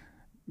energy,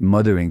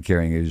 mothering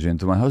caring energy,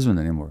 into my husband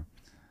anymore.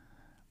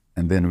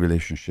 And then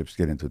relationships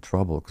get into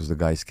trouble because the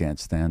guys can't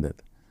stand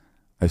it.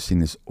 I've seen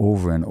this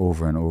over and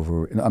over and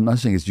over. And I'm not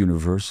saying it's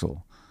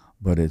universal,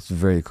 but it's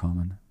very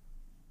common.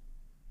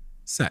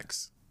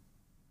 Sex.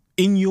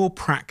 In your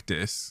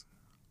practice,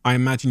 I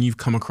imagine you've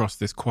come across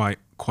this quite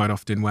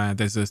often, where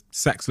there's a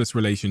sexless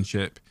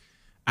relationship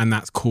and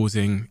that's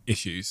causing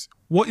issues.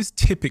 What is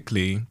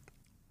typically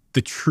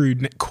the true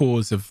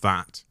cause of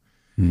that?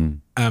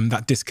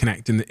 That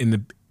disconnect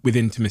with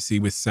intimacy,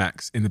 with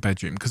sex in the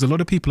bedroom? Because a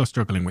lot of people are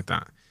struggling with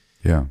that.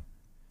 Yeah.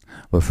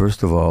 Well,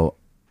 first of all,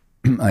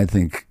 I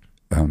think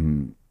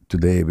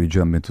today we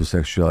jump into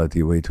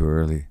sexuality way too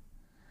early.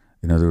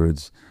 In other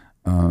words,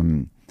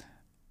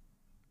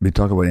 we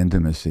talk about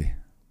intimacy,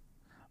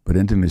 but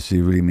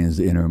intimacy really means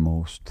the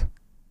innermost.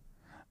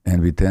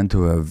 And we tend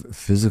to have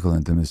physical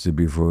intimacy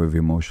before we have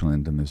emotional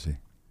intimacy.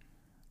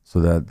 So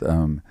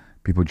that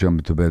people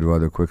jump into bed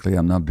rather quickly.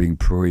 I'm not being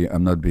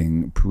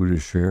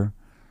prudish here.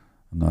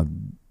 I'm not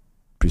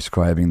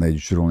prescribing that you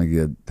should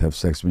only have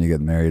sex when you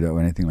get married or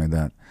anything like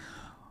that.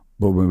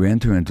 But when we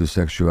enter into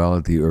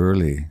sexuality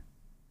early,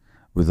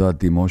 without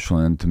the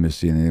emotional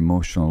intimacy and the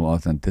emotional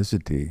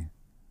authenticity,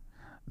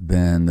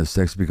 then the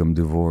sex becomes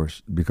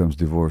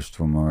divorced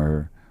from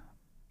our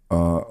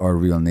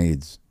real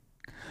needs.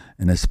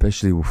 And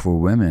especially for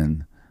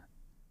women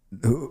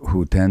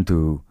who tend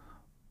to,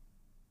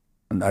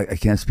 and I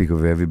can't speak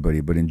of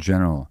everybody, but in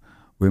general,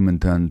 women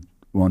tend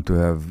want to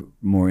have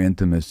more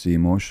intimacy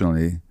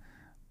emotionally,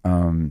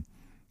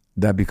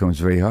 that becomes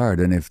very hard.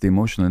 And if the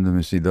emotional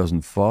intimacy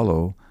doesn't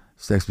follow,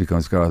 sex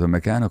becomes rather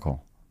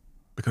mechanical.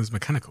 Becomes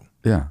mechanical.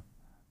 Yeah.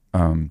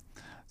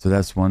 So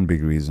that's one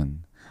big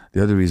reason.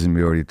 The other reason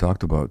we already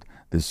talked about,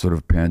 this sort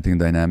of parenting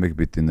dynamic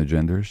between the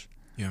genders.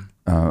 Yeah.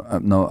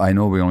 No, I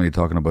know we're only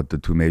talking about the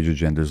two major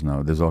genders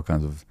now. There's all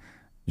kinds of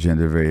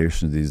gender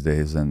variations these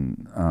days,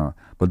 and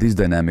but these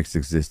dynamics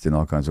exist in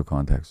all kinds of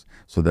contexts.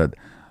 So that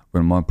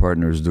when one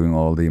partner is doing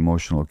all the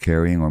emotional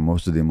caring or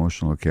most of the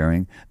emotional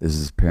caring, this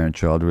is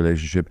parent-child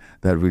relationship,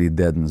 that really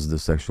deadens the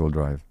sexual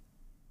drive.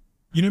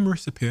 You know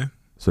Marissa Peer?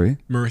 Sorry?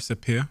 Marissa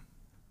Peer?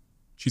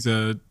 She's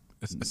a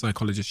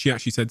psychologist. She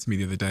actually said to me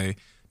the other day,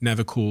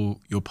 never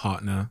call your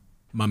partner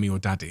mummy or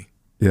daddy.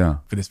 Yeah.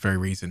 For this very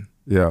reason.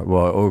 Yeah,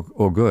 well,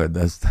 good.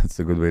 That's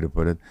a good way to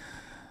put it.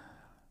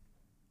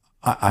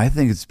 I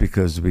think it's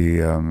because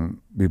we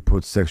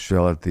put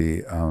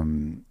sexuality,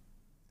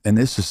 in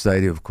this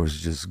society, of course,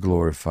 just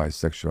glorifies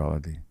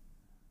sexuality,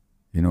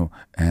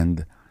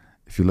 and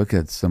if you look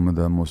at some of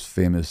the most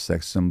famous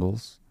sex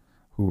symbols,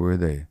 who were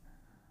they?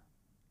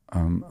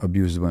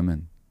 Abused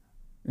women,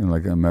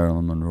 like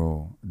Marilyn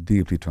Monroe,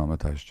 deeply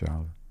traumatized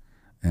child,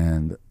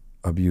 and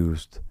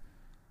abused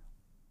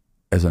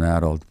as an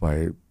adult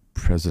by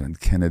President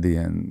Kennedy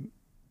and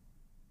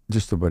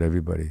just about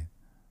everybody.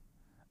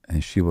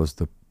 And she was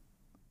the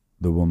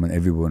woman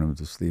everyone wanted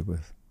to sleep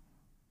with.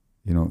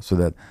 So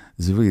that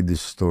is really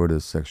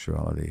distorted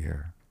sexuality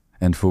here.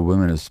 And for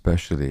women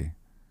especially,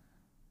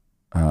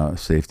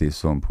 safety is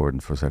so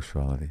important for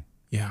sexuality.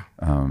 Yeah.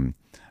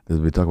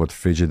 We talk about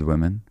frigid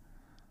women,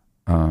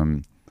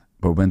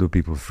 but when do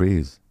people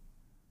freeze?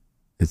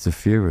 It's a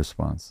fear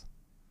response.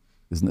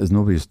 It's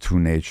nobody's true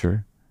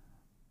nature.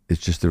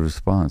 It's just a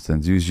response,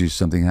 and usually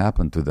something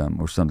happened to them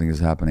or something is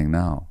happening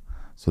now,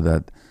 so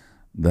that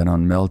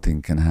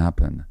unmelting can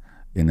happen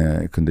in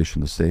a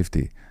condition of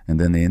safety.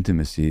 And then the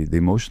intimacy, the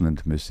emotional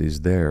intimacy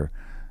is there,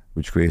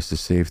 which creates the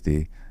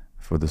safety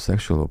for the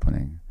sexual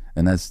opening.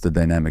 And that's the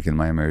dynamic in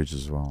my marriage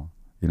as well.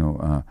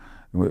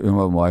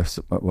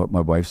 What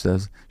my wife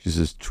says? She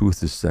says,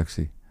 truth is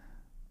sexy.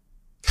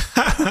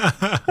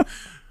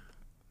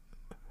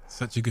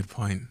 Such a good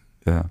point.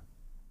 Yeah.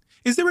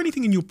 Is there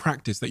anything in your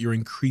practice that you're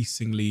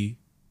increasingly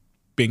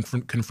being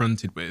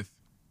confronted with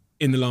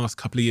in the last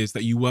couple of years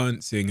that you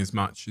weren't seeing as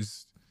much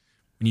as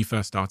when you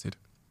first started?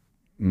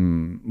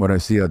 What I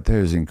see out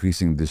there is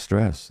increasing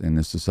distress in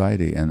the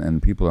society,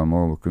 and people are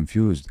more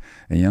confused,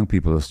 and young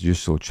people are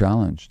just so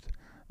challenged.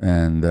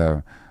 And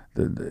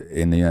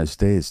in the United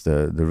States,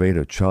 the rate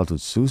of childhood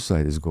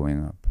suicide is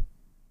going up.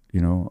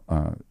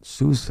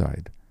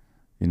 Suicide.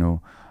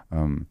 More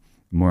and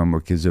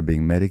more kids are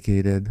being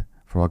medicated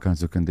for all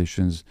kinds of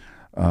conditions.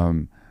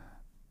 In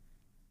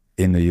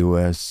the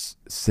U.S.,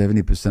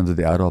 70% of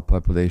the adult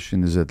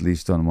population is at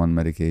least on one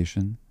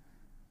medication.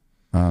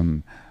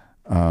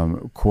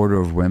 Quarter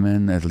of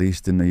women, at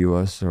least in the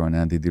U.S., are on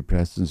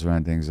antidepressants or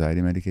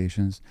anti-anxiety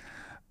medications.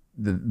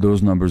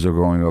 Those numbers are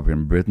growing up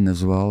in Britain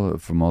as well,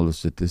 from all the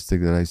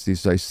statistics that I see.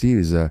 So I see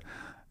is a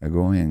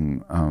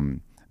growing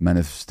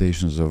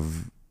manifestations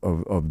of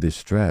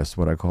distress,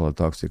 what I call a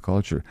toxic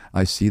culture.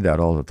 I see that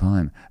all the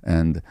time.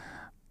 And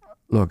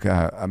look,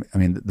 I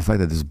mean, the fact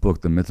that this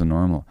book, The Myth of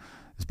Normal,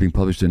 is being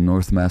published in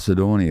North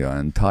Macedonia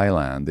and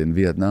Thailand, in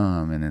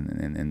Vietnam, and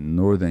in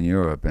Northern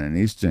Europe and in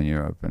Eastern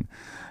Europe, and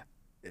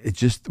it's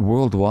just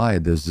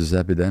worldwide, there's this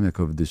epidemic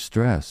of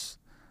distress.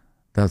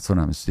 That's what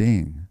I'm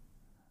seeing.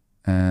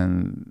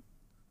 And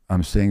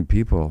I'm saying,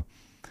 people,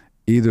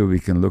 either we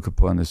can look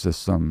upon this as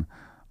some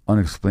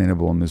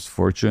unexplainable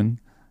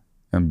misfortune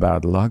and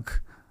bad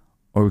luck,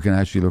 or we can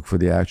actually look for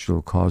the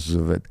actual causes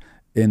of it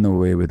in a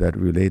way that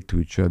relate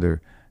to each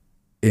other,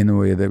 in a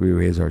way that we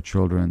raise our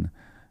children,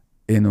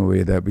 in a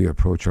way that we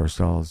approach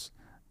ourselves.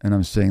 And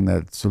I'm saying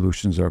that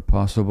solutions are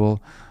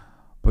possible.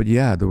 But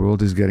yeah, the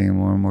world is getting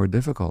more and more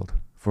difficult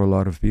for a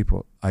lot of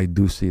people. I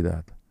do see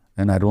that.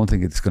 And I don't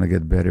think it's going to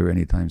get better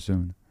anytime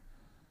soon.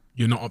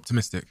 You're not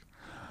optimistic?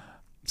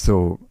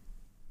 So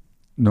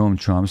Noam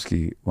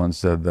Chomsky once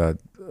said that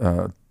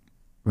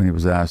when he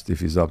was asked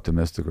if he's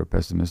optimistic or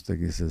pessimistic,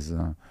 he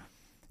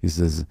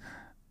says,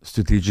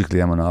 strategically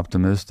I'm an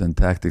optimist and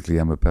tactically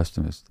I'm a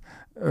pessimist,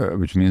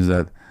 which means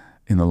that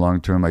in the long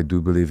term I do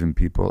believe in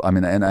people. I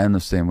mean, and I'm the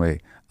same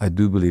way. I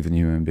do believe in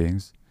human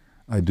beings.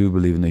 I do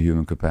believe in the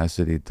human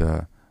capacity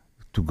to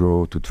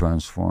grow, to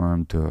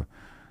transform, to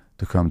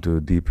come to a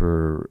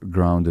deeper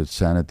grounded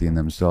sanity in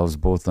themselves,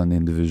 both on the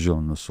individual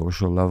and the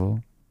social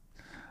level.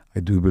 I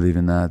do believe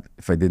in that.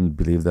 If I didn't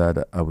believe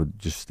that, I would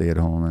just stay at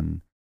home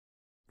and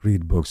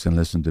read books and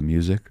listen to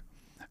music.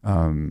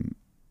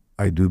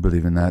 I do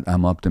believe in that.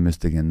 I'm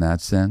optimistic in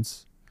that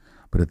sense.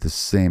 But at the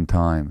same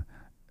time,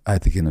 I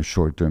think in the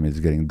short term, it's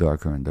getting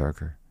darker and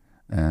darker.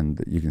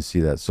 And you can see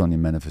that, so many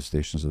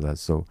manifestations of that.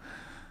 So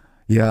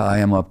yeah, I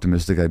am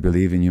optimistic. I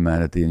believe in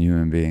humanity and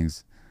human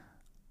beings.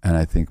 And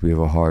I think we have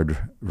a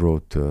hard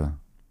road to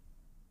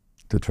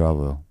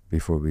travel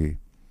before we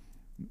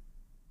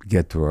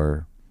get to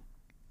our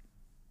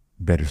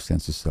better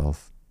sense of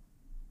self.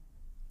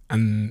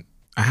 And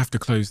I have to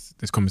close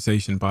this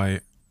conversation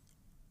by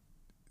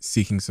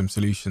seeking some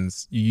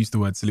solutions. You used the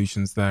word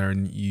solutions there,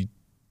 and you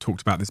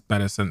talked about this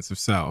better sense of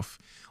self.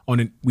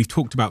 We've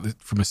talked about this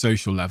from a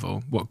social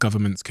level, what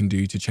governments can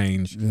do to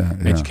change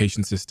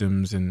education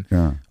systems, and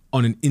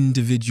on an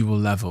individual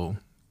level,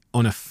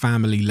 on a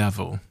family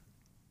level,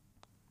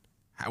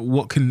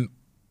 what can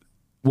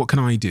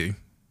I do?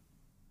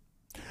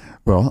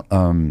 Well,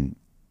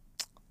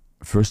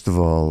 first of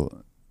all,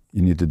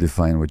 you need to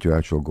define what your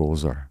actual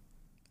goals are.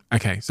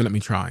 Okay, so let me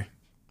try.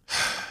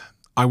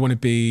 I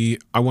want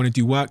to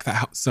do work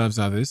that serves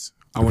others.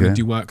 I want to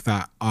do work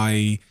that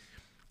I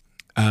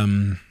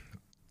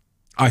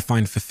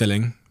find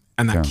fulfilling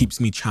and that keeps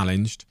me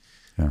challenged.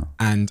 Yeah.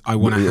 And I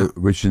want to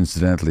which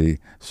incidentally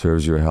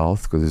serves your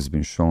health, because it's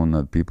been shown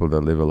that people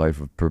that live a life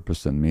of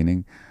purpose and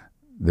meaning,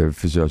 they're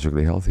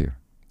physiologically healthier.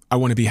 I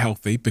want to be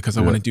healthy because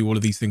I want to do all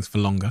of these things for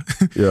longer.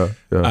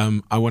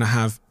 I want to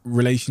have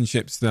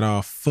relationships that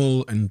are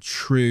full and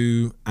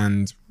true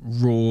and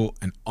raw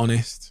and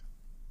honest.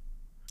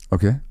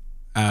 Okay.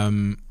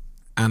 And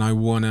I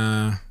want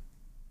to,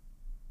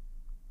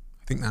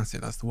 I think that's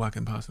it. That's the work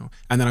and personal.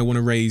 And then I want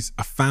to raise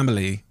a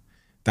family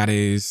that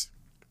is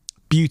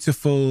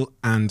beautiful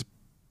and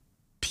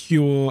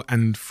pure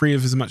and free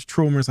of as much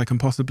trauma as I can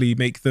possibly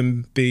make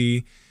them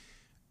be.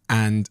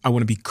 And I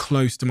want to be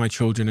close to my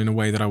children in a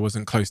way that I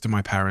wasn't close to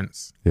my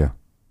parents. Yeah.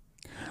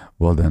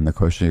 Well, then the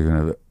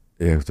question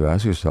you have to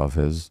ask yourself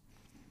is,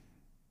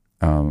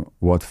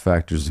 what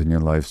factors in your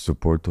life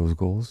support those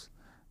goals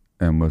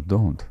and what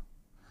don't?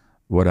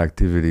 What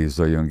activities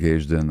are you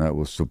engaged in that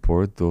will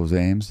support those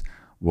aims?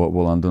 What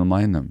will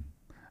undermine them?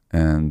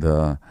 And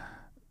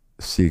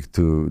seek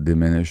to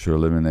diminish or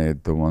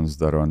eliminate the ones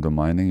that are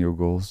undermining your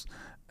goals,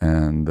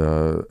 and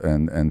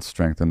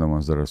strengthen the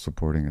ones that are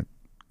supporting it.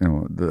 You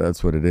know,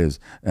 that's what it is.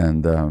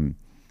 And,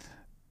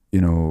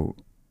 you know,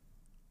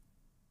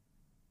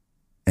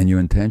 and your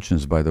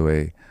intentions, by the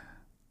way,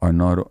 are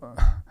not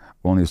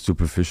only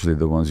superficially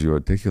the ones you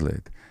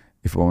articulate.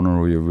 If I want to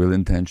know your real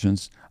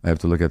intentions, I have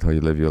to look at how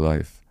you live your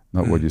life,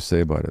 not what you say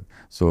about it.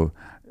 So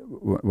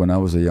when I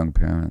was a young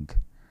parent,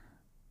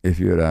 if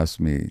you had asked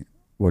me,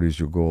 what is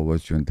your goal,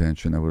 what's your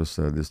intention, I would have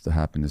said, it's the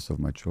happiness of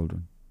my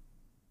children.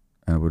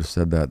 And I would have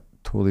said that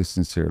totally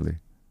sincerely.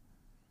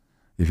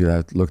 If you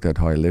had looked at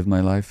how I lived my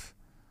life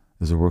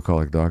as a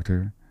workaholic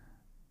doctor,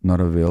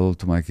 not available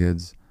to my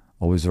kids,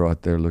 always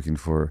out there looking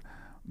for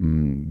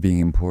being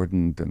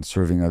important and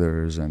serving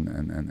others, and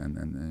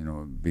you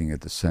know, being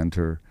at the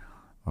center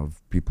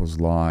of people's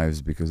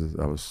lives because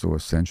I was so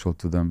essential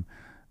to them.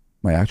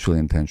 My actual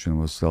intention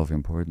was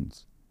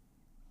self-importance.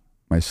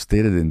 My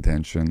stated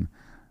intention,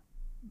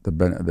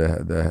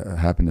 the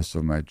happiness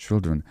of my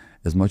children,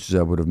 as much as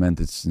I would have meant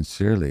it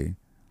sincerely,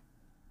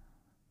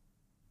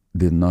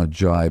 did not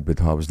jibe with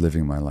how I was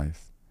living my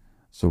life.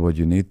 So what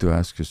you need to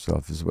ask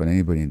yourself is, what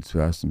anybody needs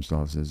to ask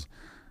themselves is,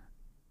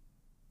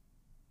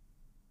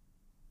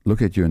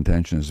 look at your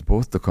intentions,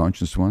 both the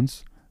conscious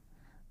ones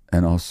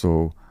and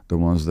also the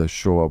ones that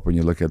show up when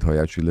you look at how you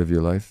actually live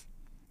your life,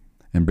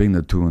 and bring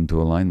the two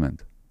into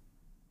alignment.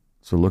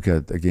 So look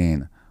at,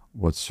 again,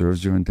 what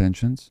serves your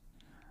intentions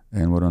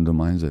and what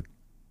undermines it.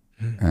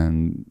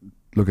 And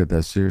look at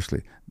that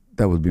seriously.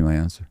 That would be my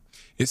answer.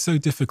 It's so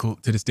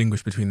difficult to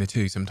distinguish between the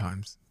two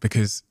sometimes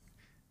because,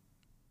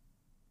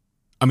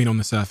 I mean, on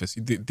the surface,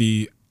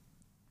 the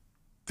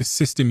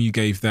system you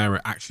gave there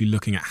are actually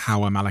looking at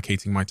how I'm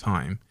allocating my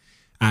time,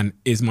 and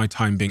is my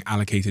time being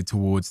allocated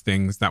towards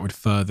things that would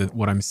further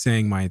what I'm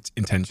saying my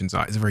intentions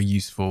are. It's a very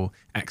useful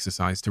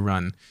exercise to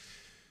run.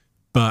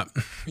 But,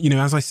 you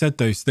know, as I said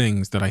those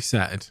things that I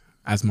said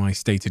as my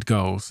stated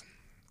goals,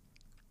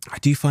 I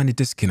do find a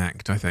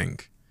disconnect, I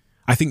think.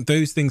 I think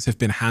those things have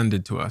been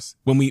handed to us.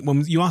 When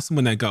you ask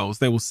someone their goals,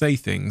 they will say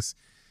things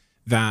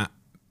that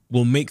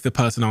will make the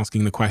person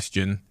asking the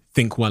question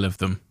think well of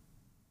them.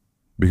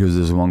 Because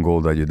there's one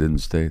goal that you didn't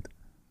state.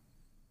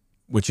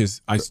 Which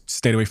is, I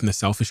stayed away from the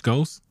selfish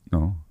goals?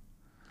 No.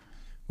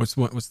 What's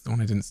the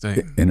one I didn't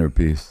state? Inner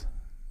peace.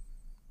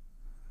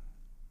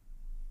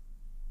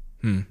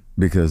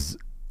 Because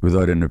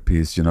without inner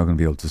peace, you're not going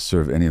to be able to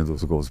serve any of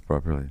those goals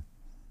properly.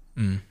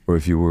 Or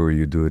if you were,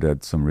 you do it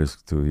at some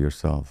risk to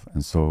yourself.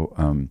 And so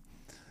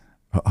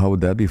how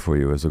would that be for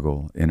you as a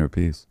goal, inner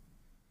peace?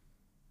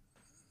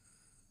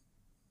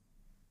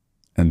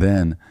 And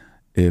then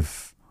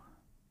if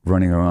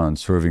running around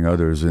serving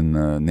others in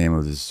the name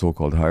of this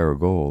so-called higher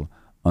goal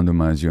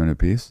undermines your inner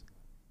peace,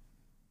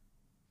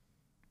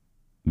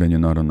 then you're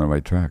not on the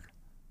right track.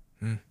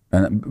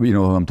 And you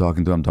know who I'm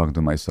talking to? I'm talking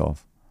to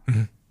myself.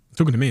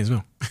 Talking to me as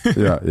well.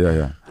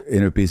 Yeah.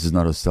 Inner peace is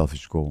not a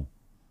selfish goal.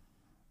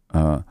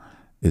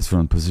 It's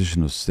from a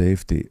position of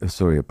safety, a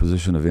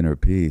position of inner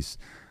peace,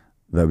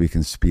 that we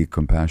can speak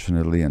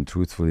compassionately and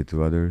truthfully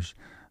to others,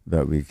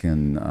 that we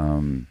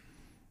can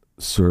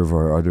serve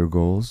our other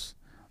goals.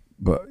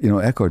 But, you know,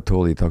 Eckhart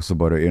Tolle talks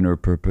about our inner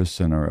purpose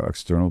and our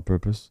external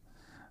purpose.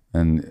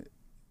 And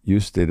you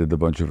stated a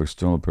bunch of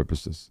external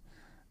purposes.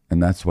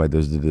 And that's why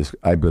there's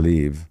I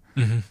believe,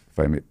 if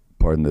I may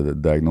pardon the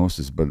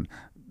diagnosis, but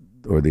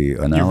the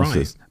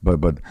analysis.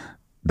 But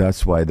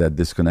that's why that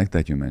disconnect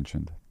that you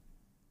mentioned,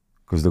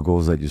 because the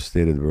goals that you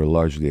stated were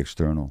largely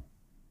external.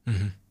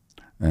 Mm-hmm.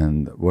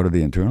 And what are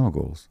the internal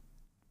goals?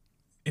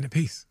 Inner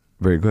peace.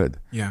 Very good.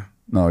 Yeah.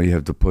 Now you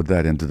have to put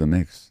that into the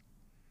mix.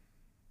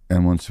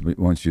 And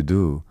once you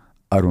do,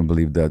 I don't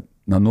believe that.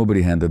 Now,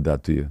 nobody handed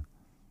that to you.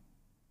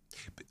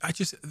 I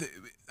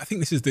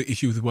think this is the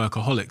issue with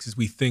workaholics, is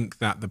we think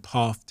that the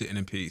path to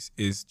inner peace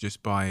is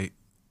just by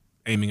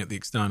aiming at the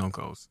external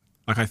goals.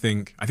 Like I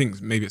think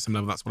maybe at some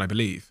level that's what I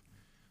believe.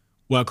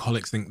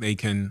 Workaholics think they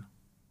can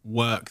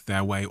work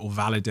their way or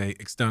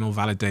external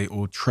validate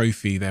or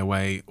trophy their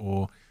way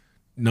or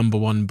number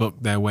one book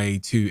their way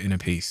to inner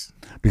peace.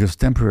 Because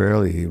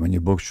temporarily, when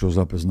your book shows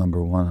up as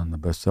number one on the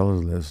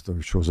bestsellers list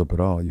or shows up at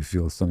all, you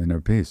feel some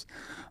inner peace.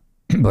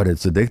 But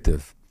it's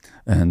addictive.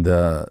 And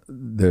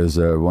there's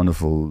a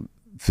wonderful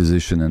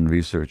physician and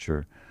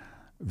researcher,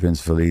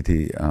 Vince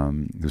Felitti,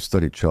 who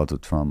studied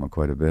childhood trauma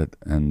quite a bit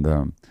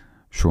and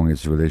showing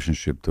its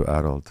relationship to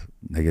adult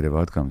negative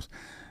outcomes.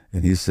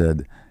 And he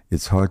said,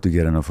 it's hard to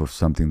get enough of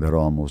something that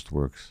almost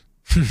works.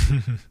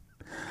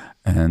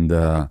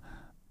 And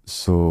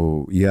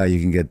so, yeah, you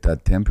can get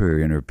that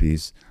temporary inner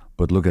peace,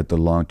 but look at the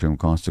long-term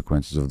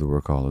consequences of the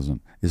workaholism.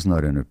 It's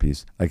not inner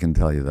peace. I can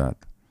tell you that.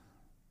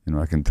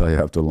 I can tell you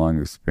after a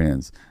long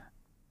experience.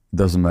 It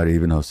doesn't matter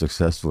even how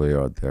successful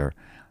you're out there.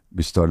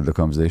 We started the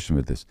conversation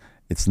with this.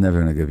 It's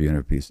never going to give you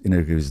inner peace.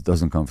 Inner peace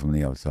doesn't come from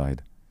the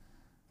outside.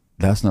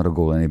 That's not a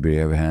goal anybody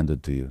ever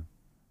handed to you.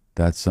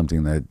 That's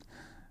something that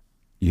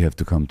you have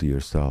to come to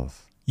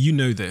yourself. You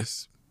know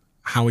this.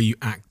 How are you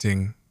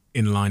acting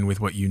in line with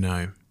what you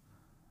know?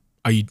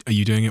 Are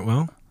you doing it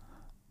well?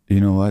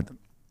 You know what?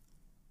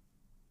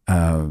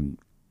 I'm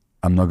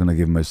not going to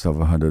give myself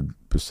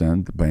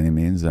 100% by any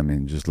means. I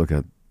mean, just look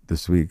at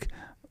this week.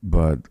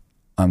 But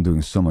I'm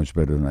doing so much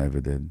better than I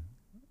ever did.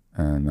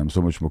 And I'm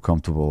so much more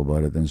comfortable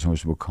about it and so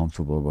much more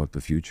comfortable about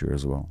the future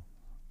as well.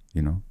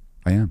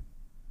 I am.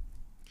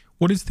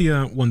 What is the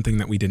one thing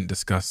that we didn't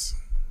discuss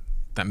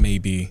that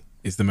maybe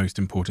is the most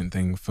important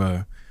thing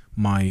for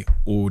my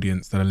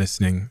audience that are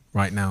listening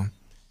right now?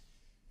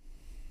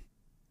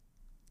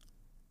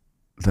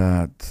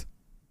 That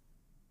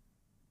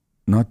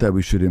not that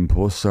we should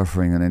impose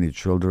suffering on any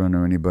children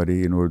or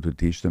anybody in order to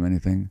teach them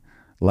anything.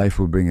 Life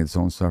will bring its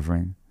own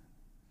suffering.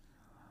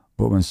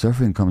 But when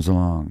suffering comes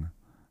along,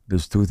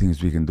 there's two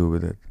things we can do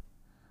with it.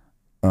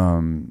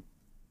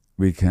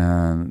 We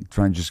can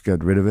try and just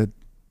get rid of it,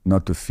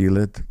 not to feel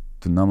it,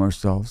 to numb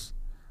ourselves,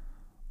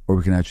 or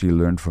we can actually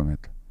learn from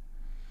it.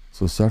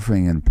 So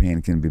suffering and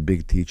pain can be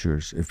big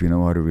teachers if we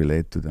know how to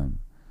relate to them.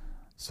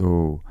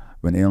 So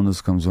when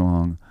illness comes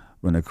along,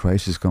 when a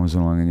crisis comes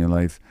along in your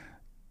life,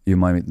 you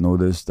might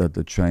notice that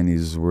the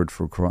Chinese word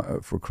for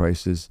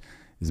crisis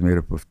is made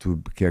up of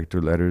two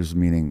character letters,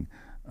 meaning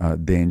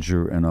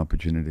danger and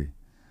opportunity.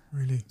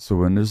 Really? So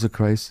when there's a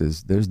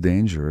crisis, there's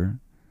danger,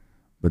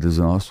 but there's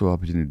also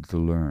opportunity to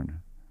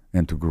learn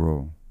and to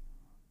grow.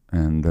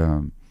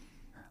 And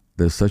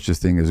there's such a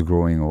thing as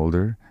growing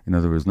older. In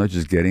other words, not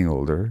just getting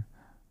older,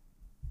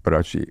 but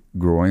actually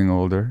growing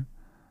older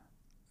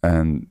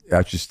and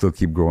actually still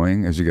keep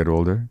growing as you get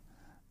older.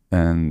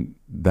 And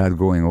that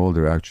growing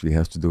older actually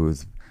has to do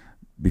with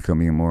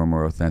becoming more and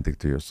more authentic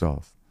to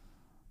yourself.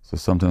 So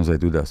sometimes I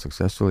do that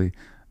successfully,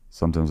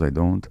 sometimes I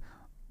don't,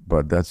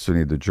 but that's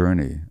certainly the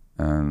journey.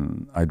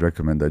 And I'd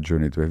recommend that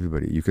journey to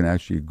everybody. You can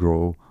actually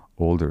grow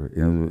older.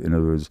 In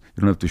other words,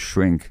 you don't have to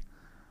shrink,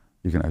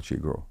 you can actually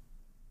grow.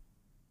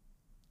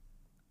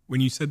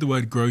 When you said the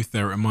word growth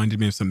there, it reminded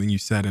me of something you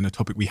said in a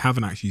topic we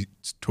haven't actually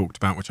talked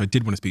about, which I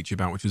did want to speak to you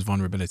about, which was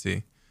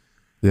vulnerability.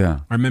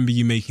 Yeah. I remember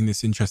you making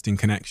this interesting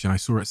connection. I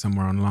saw it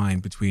somewhere online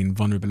between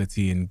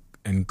vulnerability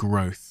and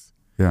growth.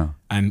 Yeah.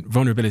 And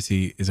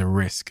vulnerability is a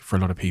risk for a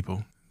lot of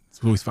people.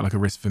 It's always felt like a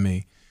risk for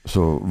me.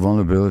 So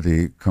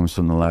vulnerability comes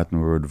from the Latin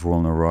word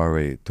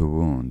vulnerare, to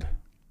wound.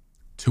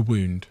 To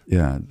wound.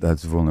 Yeah,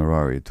 that's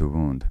vulnerare, to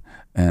wound.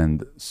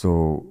 And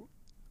so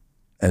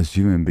as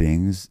human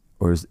beings,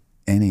 or as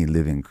any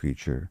living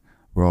creature,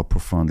 we're all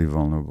profoundly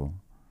vulnerable.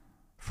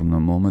 From the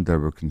moment that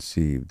we're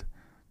conceived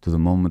to the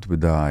moment we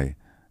die,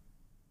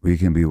 we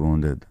can be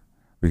wounded.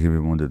 We can be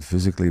wounded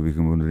physically, we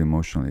can be wounded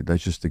emotionally.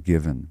 That's just a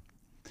given.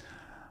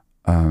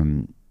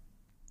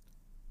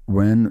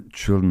 When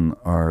children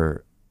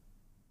are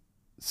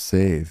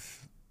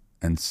safe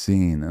and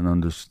seen and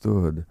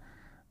understood,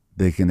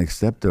 they can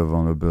accept their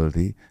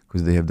vulnerability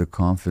because they have the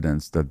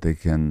confidence that they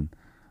can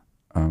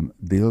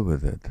deal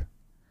with it.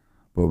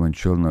 But when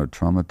children are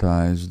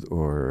traumatized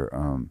or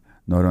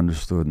not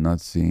understood,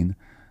 not seen,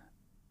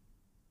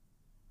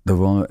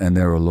 and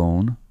they're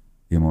alone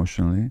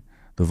emotionally,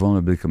 the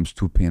vulnerability becomes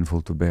too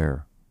painful to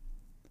bear.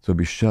 So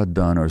we shut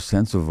down our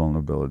sense of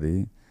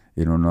vulnerability,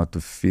 not to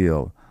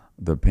feel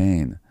the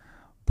pain.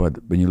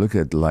 But when you look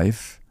at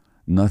life,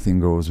 nothing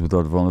grows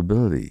without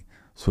vulnerability.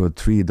 So a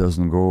tree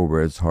doesn't grow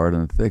where it's hard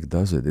and thick,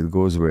 does it? It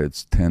goes where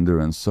it's tender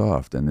and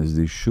soft, and there's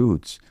these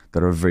shoots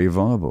that are very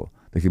vulnerable.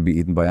 They can be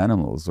eaten by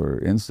animals or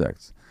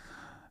insects.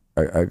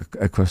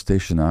 A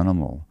crustacean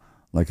animal,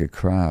 like a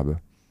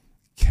crab,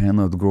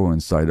 cannot grow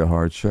inside a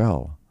hard shell.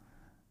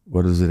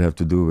 What does it have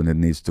to do when it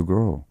needs to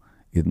grow?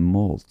 It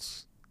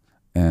molts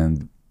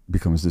and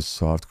becomes this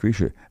soft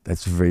creature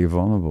that's very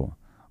vulnerable.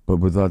 But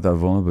without that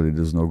vulnerability,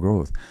 there's no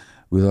growth.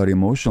 Without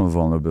emotional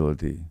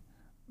vulnerability,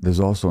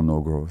 there's also no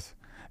growth.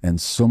 And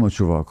so much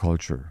of our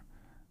culture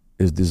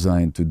is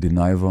designed to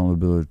deny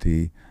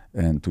vulnerability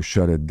and to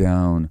shut it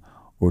down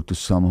or to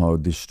somehow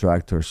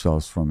distract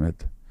ourselves from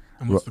it.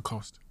 And what's the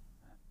cost?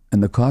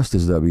 And the cost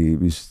is that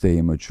we stay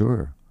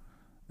immature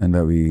and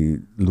that we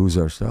lose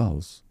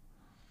ourselves.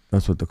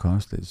 That's what the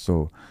cost is.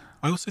 So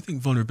I also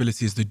think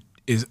vulnerability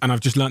is, and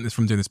I've just learned this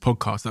from doing this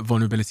podcast, that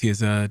vulnerability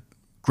is a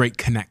great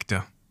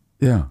connector.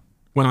 yeah,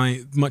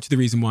 Much of the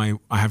reason why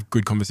I have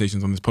good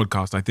conversations on this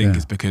podcast, I think, Yeah.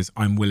 is because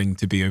I'm willing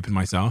to be open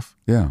myself.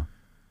 yeah,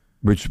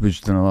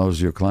 which then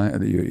allows your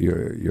client,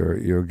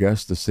 your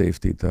guest, the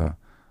safety to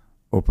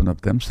open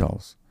up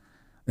themselves,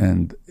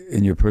 and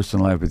in your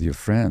personal life with your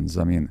friends.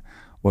 I mean,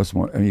 what's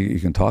more? I mean, you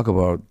can talk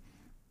about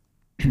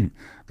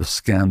the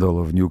scandal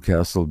of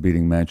Newcastle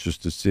beating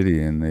Manchester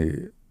City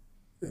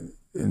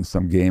in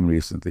some game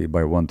recently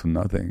by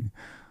 1-0,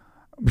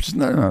 which is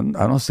not.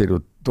 I don't say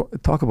to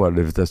talk about it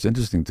if that's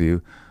interesting to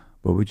you,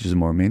 but which is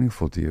more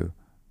meaningful to you,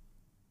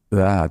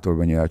 that or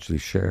when you actually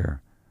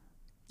share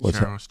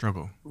Share our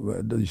struggle.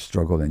 the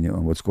struggle and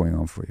and what's going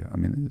on for you. I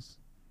mean, it's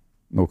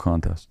no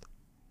contest.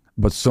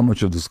 But so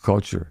much of this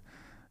culture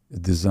is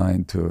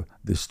designed to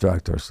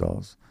distract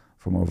ourselves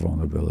from our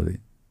vulnerability.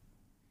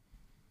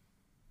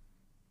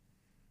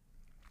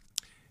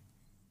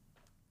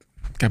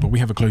 Gabor, we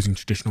have a closing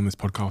tradition on this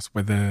podcast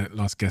where the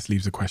last guest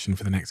leaves a question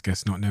for the next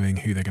guest, not knowing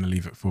who they're going to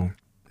leave it for.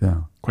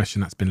 Yeah.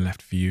 Question that's been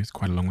left for you. It's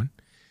quite a long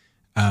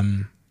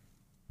one.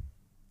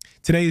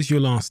 Today is your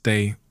last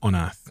day on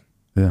Earth.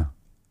 Yeah.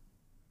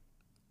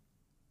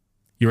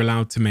 You're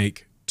allowed to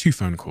make 2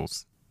 phone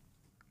calls.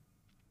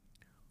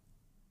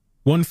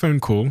 One phone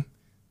call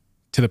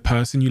to the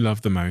person you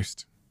love the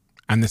most,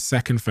 and the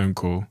second phone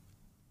call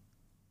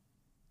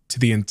to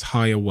the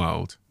entire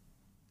world.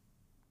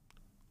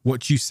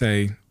 What do you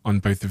say on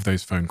both of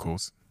those phone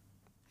calls?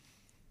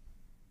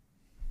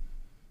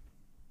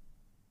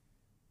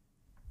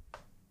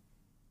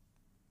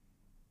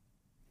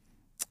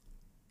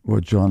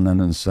 What John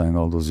Lennon sang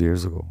all those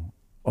years ago.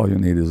 All you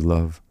need is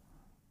love.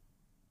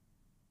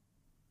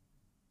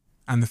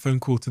 And the phone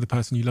call to the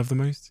person you love the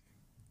most?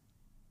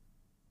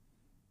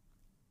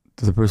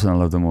 To the person I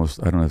love the most,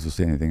 I don't have to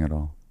say anything at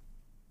all.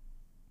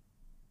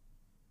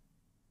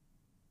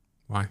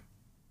 Why?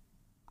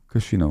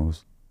 Because she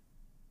knows.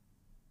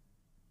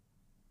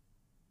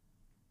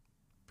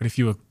 But if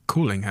you were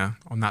calling her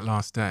on that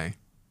last day,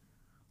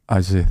 I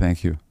say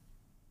thank you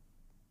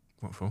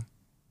what for?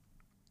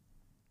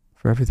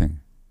 for everything.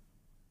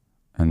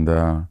 And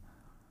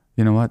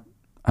you know what?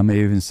 I may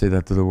even say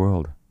that to the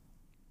world.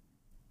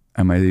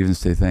 I might even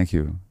say thank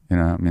you. You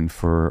know, I mean,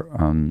 for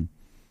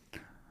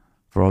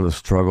all the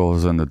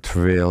struggles and the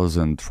travails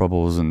and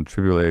troubles and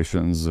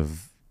tribulations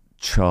of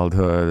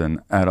childhood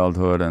and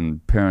adulthood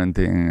and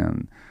parenting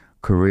and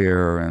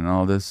career and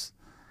all this.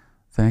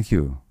 Thank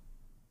you.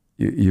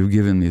 You've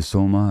given me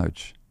so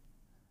much.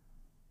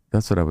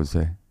 That's what I would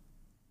say.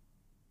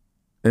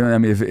 You know, I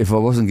mean, if I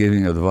wasn't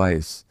giving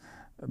advice,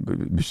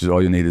 which is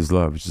all you need is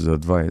love, which is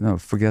advice, no,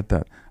 forget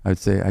that. I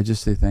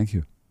just say thank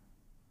you.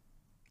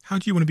 How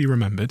do you want to be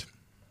remembered?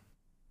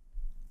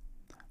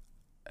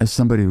 As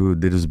somebody who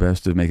did his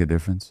best to make a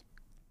difference.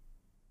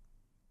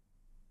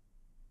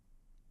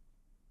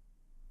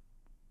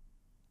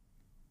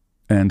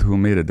 And who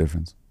made a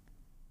difference.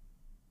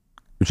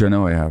 Which I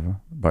know I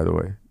have, by the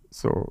way.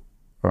 So,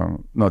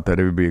 not that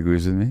everybody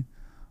agrees with me,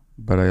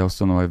 but I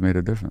also know I've made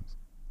a difference.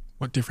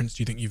 What difference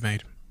do you think you've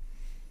made?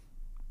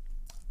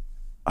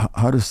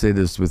 How to say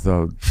this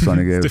without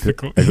sounding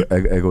difficult.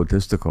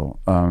 egotistical?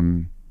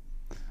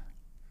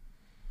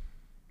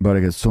 But I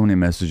get so many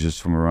messages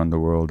from around the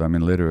world, I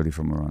mean literally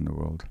from around the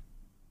world,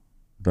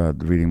 that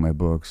reading my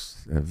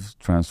books have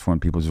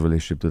transformed people's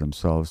relationship to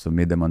themselves, have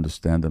made them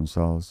understand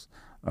themselves.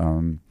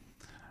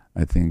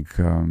 I think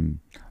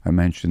I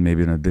mentioned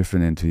maybe in a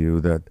different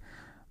interview that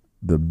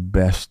the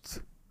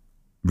best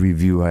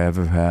review I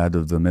ever had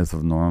of The Myth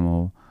of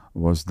Normal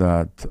was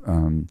that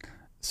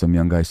some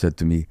young guy said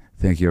to me,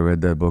 "Thank you, I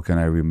read that book and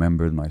I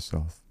remembered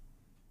myself."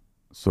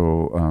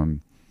 So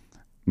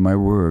my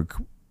work,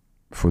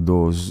 for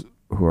those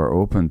who are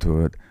open to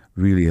it,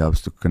 really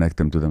helps to connect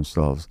them to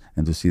themselves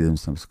and to see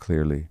themselves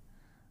clearly.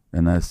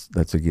 And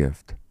that's a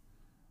gift.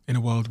 In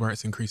a world where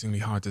it's increasingly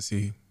hard to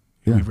see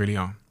who we really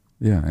are.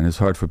 Yeah, and it's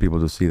hard for people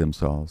to see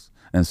themselves.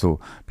 And so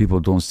people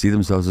don't see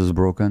themselves as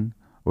broken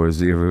or as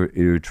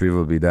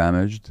irretrievably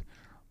damaged,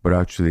 but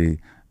actually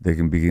they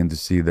can begin to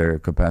see their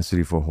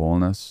capacity for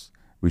wholeness,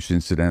 which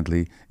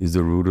incidentally is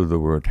the root of the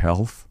word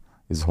health,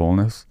 is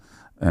wholeness.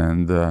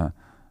 And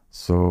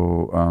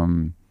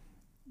so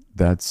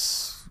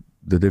that's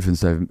the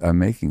difference I'm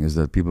making, is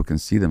that people can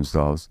see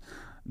themselves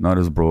not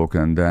as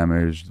broken,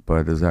 damaged,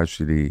 but as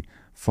actually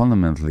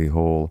fundamentally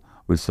whole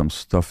with some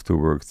stuff to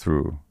work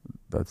through.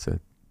 That's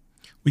it.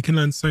 We can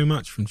learn so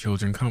much from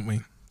children, can't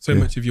we? So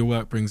much of your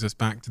work brings us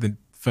back to the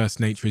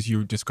first nature, as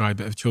you describe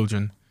it, of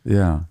children.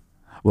 Yeah.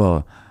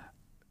 Well,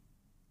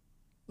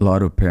 a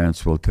lot of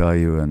parents will tell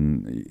you,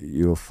 and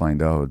you'll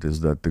find out,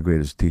 is that the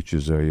greatest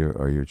teachers are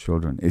your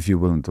children, if you're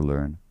willing to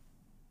learn.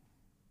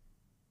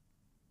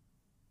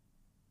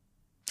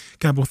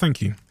 Gabor,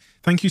 thank you.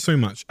 Thank you so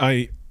much.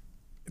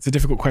 It's a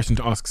difficult question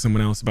to ask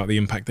someone else about the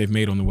impact they've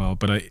made on the world,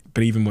 but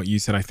even what you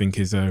said, I think,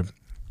 is a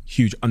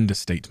huge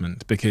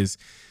understatement, because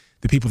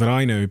the people that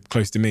I know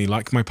close to me,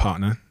 like my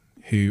partner,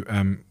 who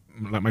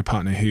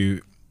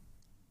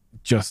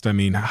just, I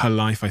mean, her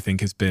life, I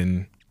think, has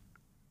been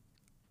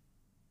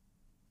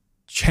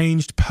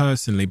changed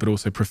personally, but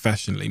also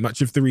professionally.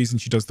 Much of the reason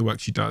she does the work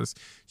she does,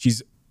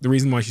 the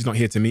reason why she's not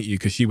here to meet you,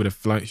 because she would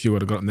have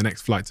got on the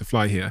next flight to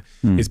fly here,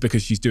 is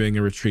because she's doing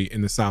a retreat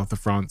in the south of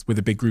France with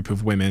a big group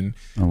of women.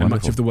 Oh, and wonderful.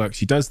 much of the work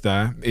she does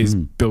there is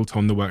built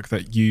on the work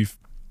that you've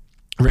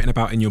written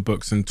about in your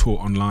books and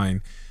taught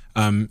online.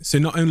 So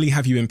not only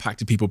have you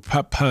impacted people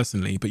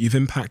personally, but you've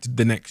impacted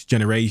the next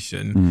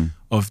generation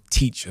of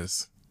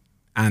teachers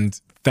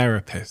and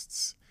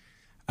therapists,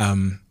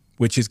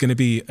 which is going to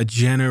be a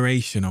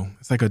generational,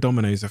 it's like a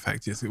dominoes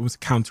effect. It was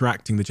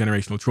counteracting the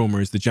generational trauma,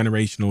 is the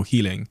generational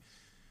healing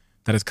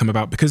that has come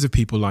about because of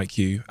people like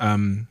you,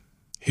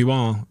 who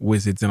are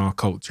wizards in our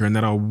culture and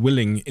that are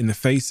willing, in the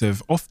face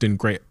of often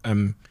great,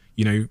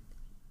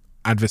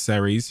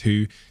 adversaries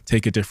who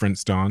take a different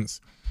stance,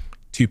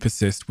 to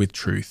persist with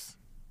truth.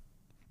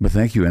 But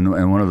thank you. And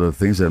one of the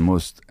things that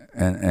most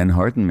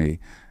enhearten me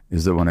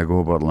is that when I go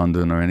about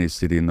London or any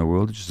city in the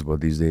world, just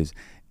about these days,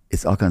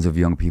 it's all kinds of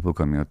young people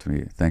coming up to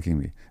me, thanking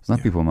me. It's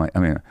not people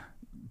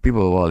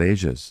people of all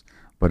ages,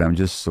 but I'm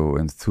just so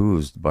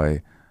enthused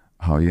by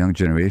how young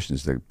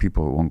generations, like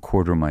people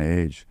 1/4 my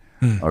age,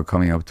 are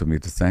coming up to me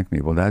to thank me.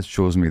 Well, that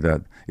shows me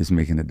that it's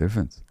making a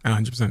difference.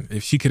 100%.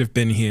 If she could have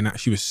been here now,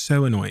 she was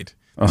so annoyed.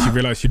 She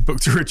realized she'd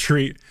booked a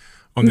retreat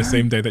on the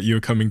same day that you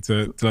were coming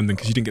to London,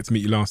 because she didn't get to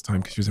meet you last time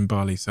because she was in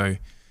Bali. So,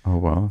 oh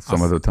well,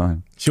 some other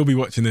time. She'll be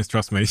watching this,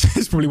 trust me.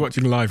 She's probably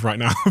watching live right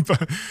now.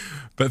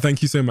 But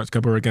thank you so much,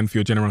 Gabor, again, for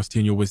your generosity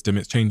and your wisdom.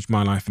 It's changed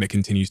my life, and it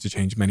continues to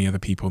change many other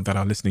people that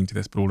are listening to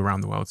this, but all around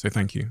the world. So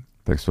thank you.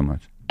 Thanks so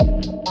much.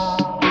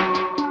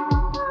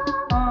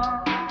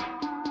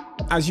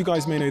 As you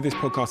guys may know, this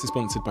podcast is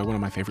sponsored by one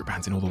of my favorite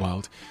brands in all the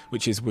world,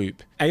 which is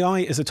Whoop. AI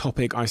is a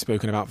topic I've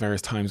spoken about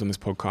various times on this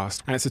podcast,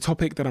 and it's a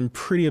topic that I'm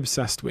pretty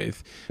obsessed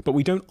with, but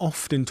we don't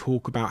often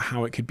talk about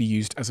how it could be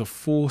used as a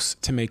force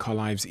to make our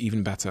lives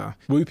even better.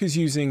 Whoop is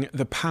using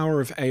the power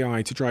of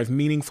AI to drive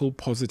meaningful,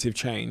 positive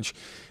change.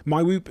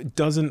 My Whoop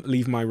doesn't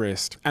leave my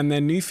wrist, and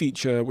their new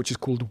feature, which is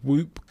called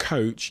Whoop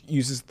Coach,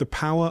 uses the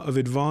power of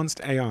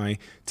advanced AI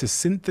to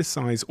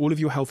synthesize all of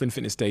your health and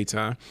fitness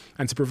data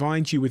and to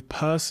provide you with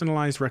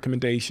personalized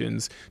recommendations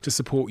to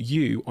support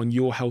you on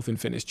your health and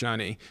fitness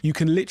journey. You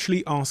can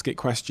literally ask it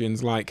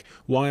questions like,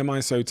 why am I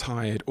so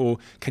tired? Or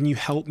can you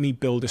help me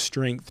build a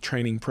strength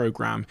training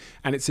program?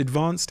 And its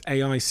advanced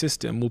AI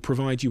system will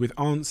provide you with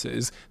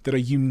answers that are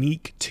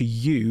unique to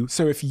you.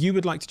 So if you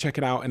would like to check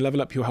it out and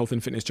level up your health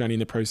and fitness journey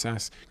in the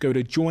process, go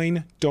to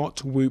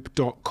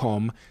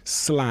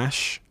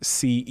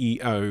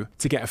join.whoop.com/CEO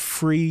to get a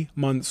free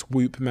month's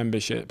Whoop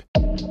membership.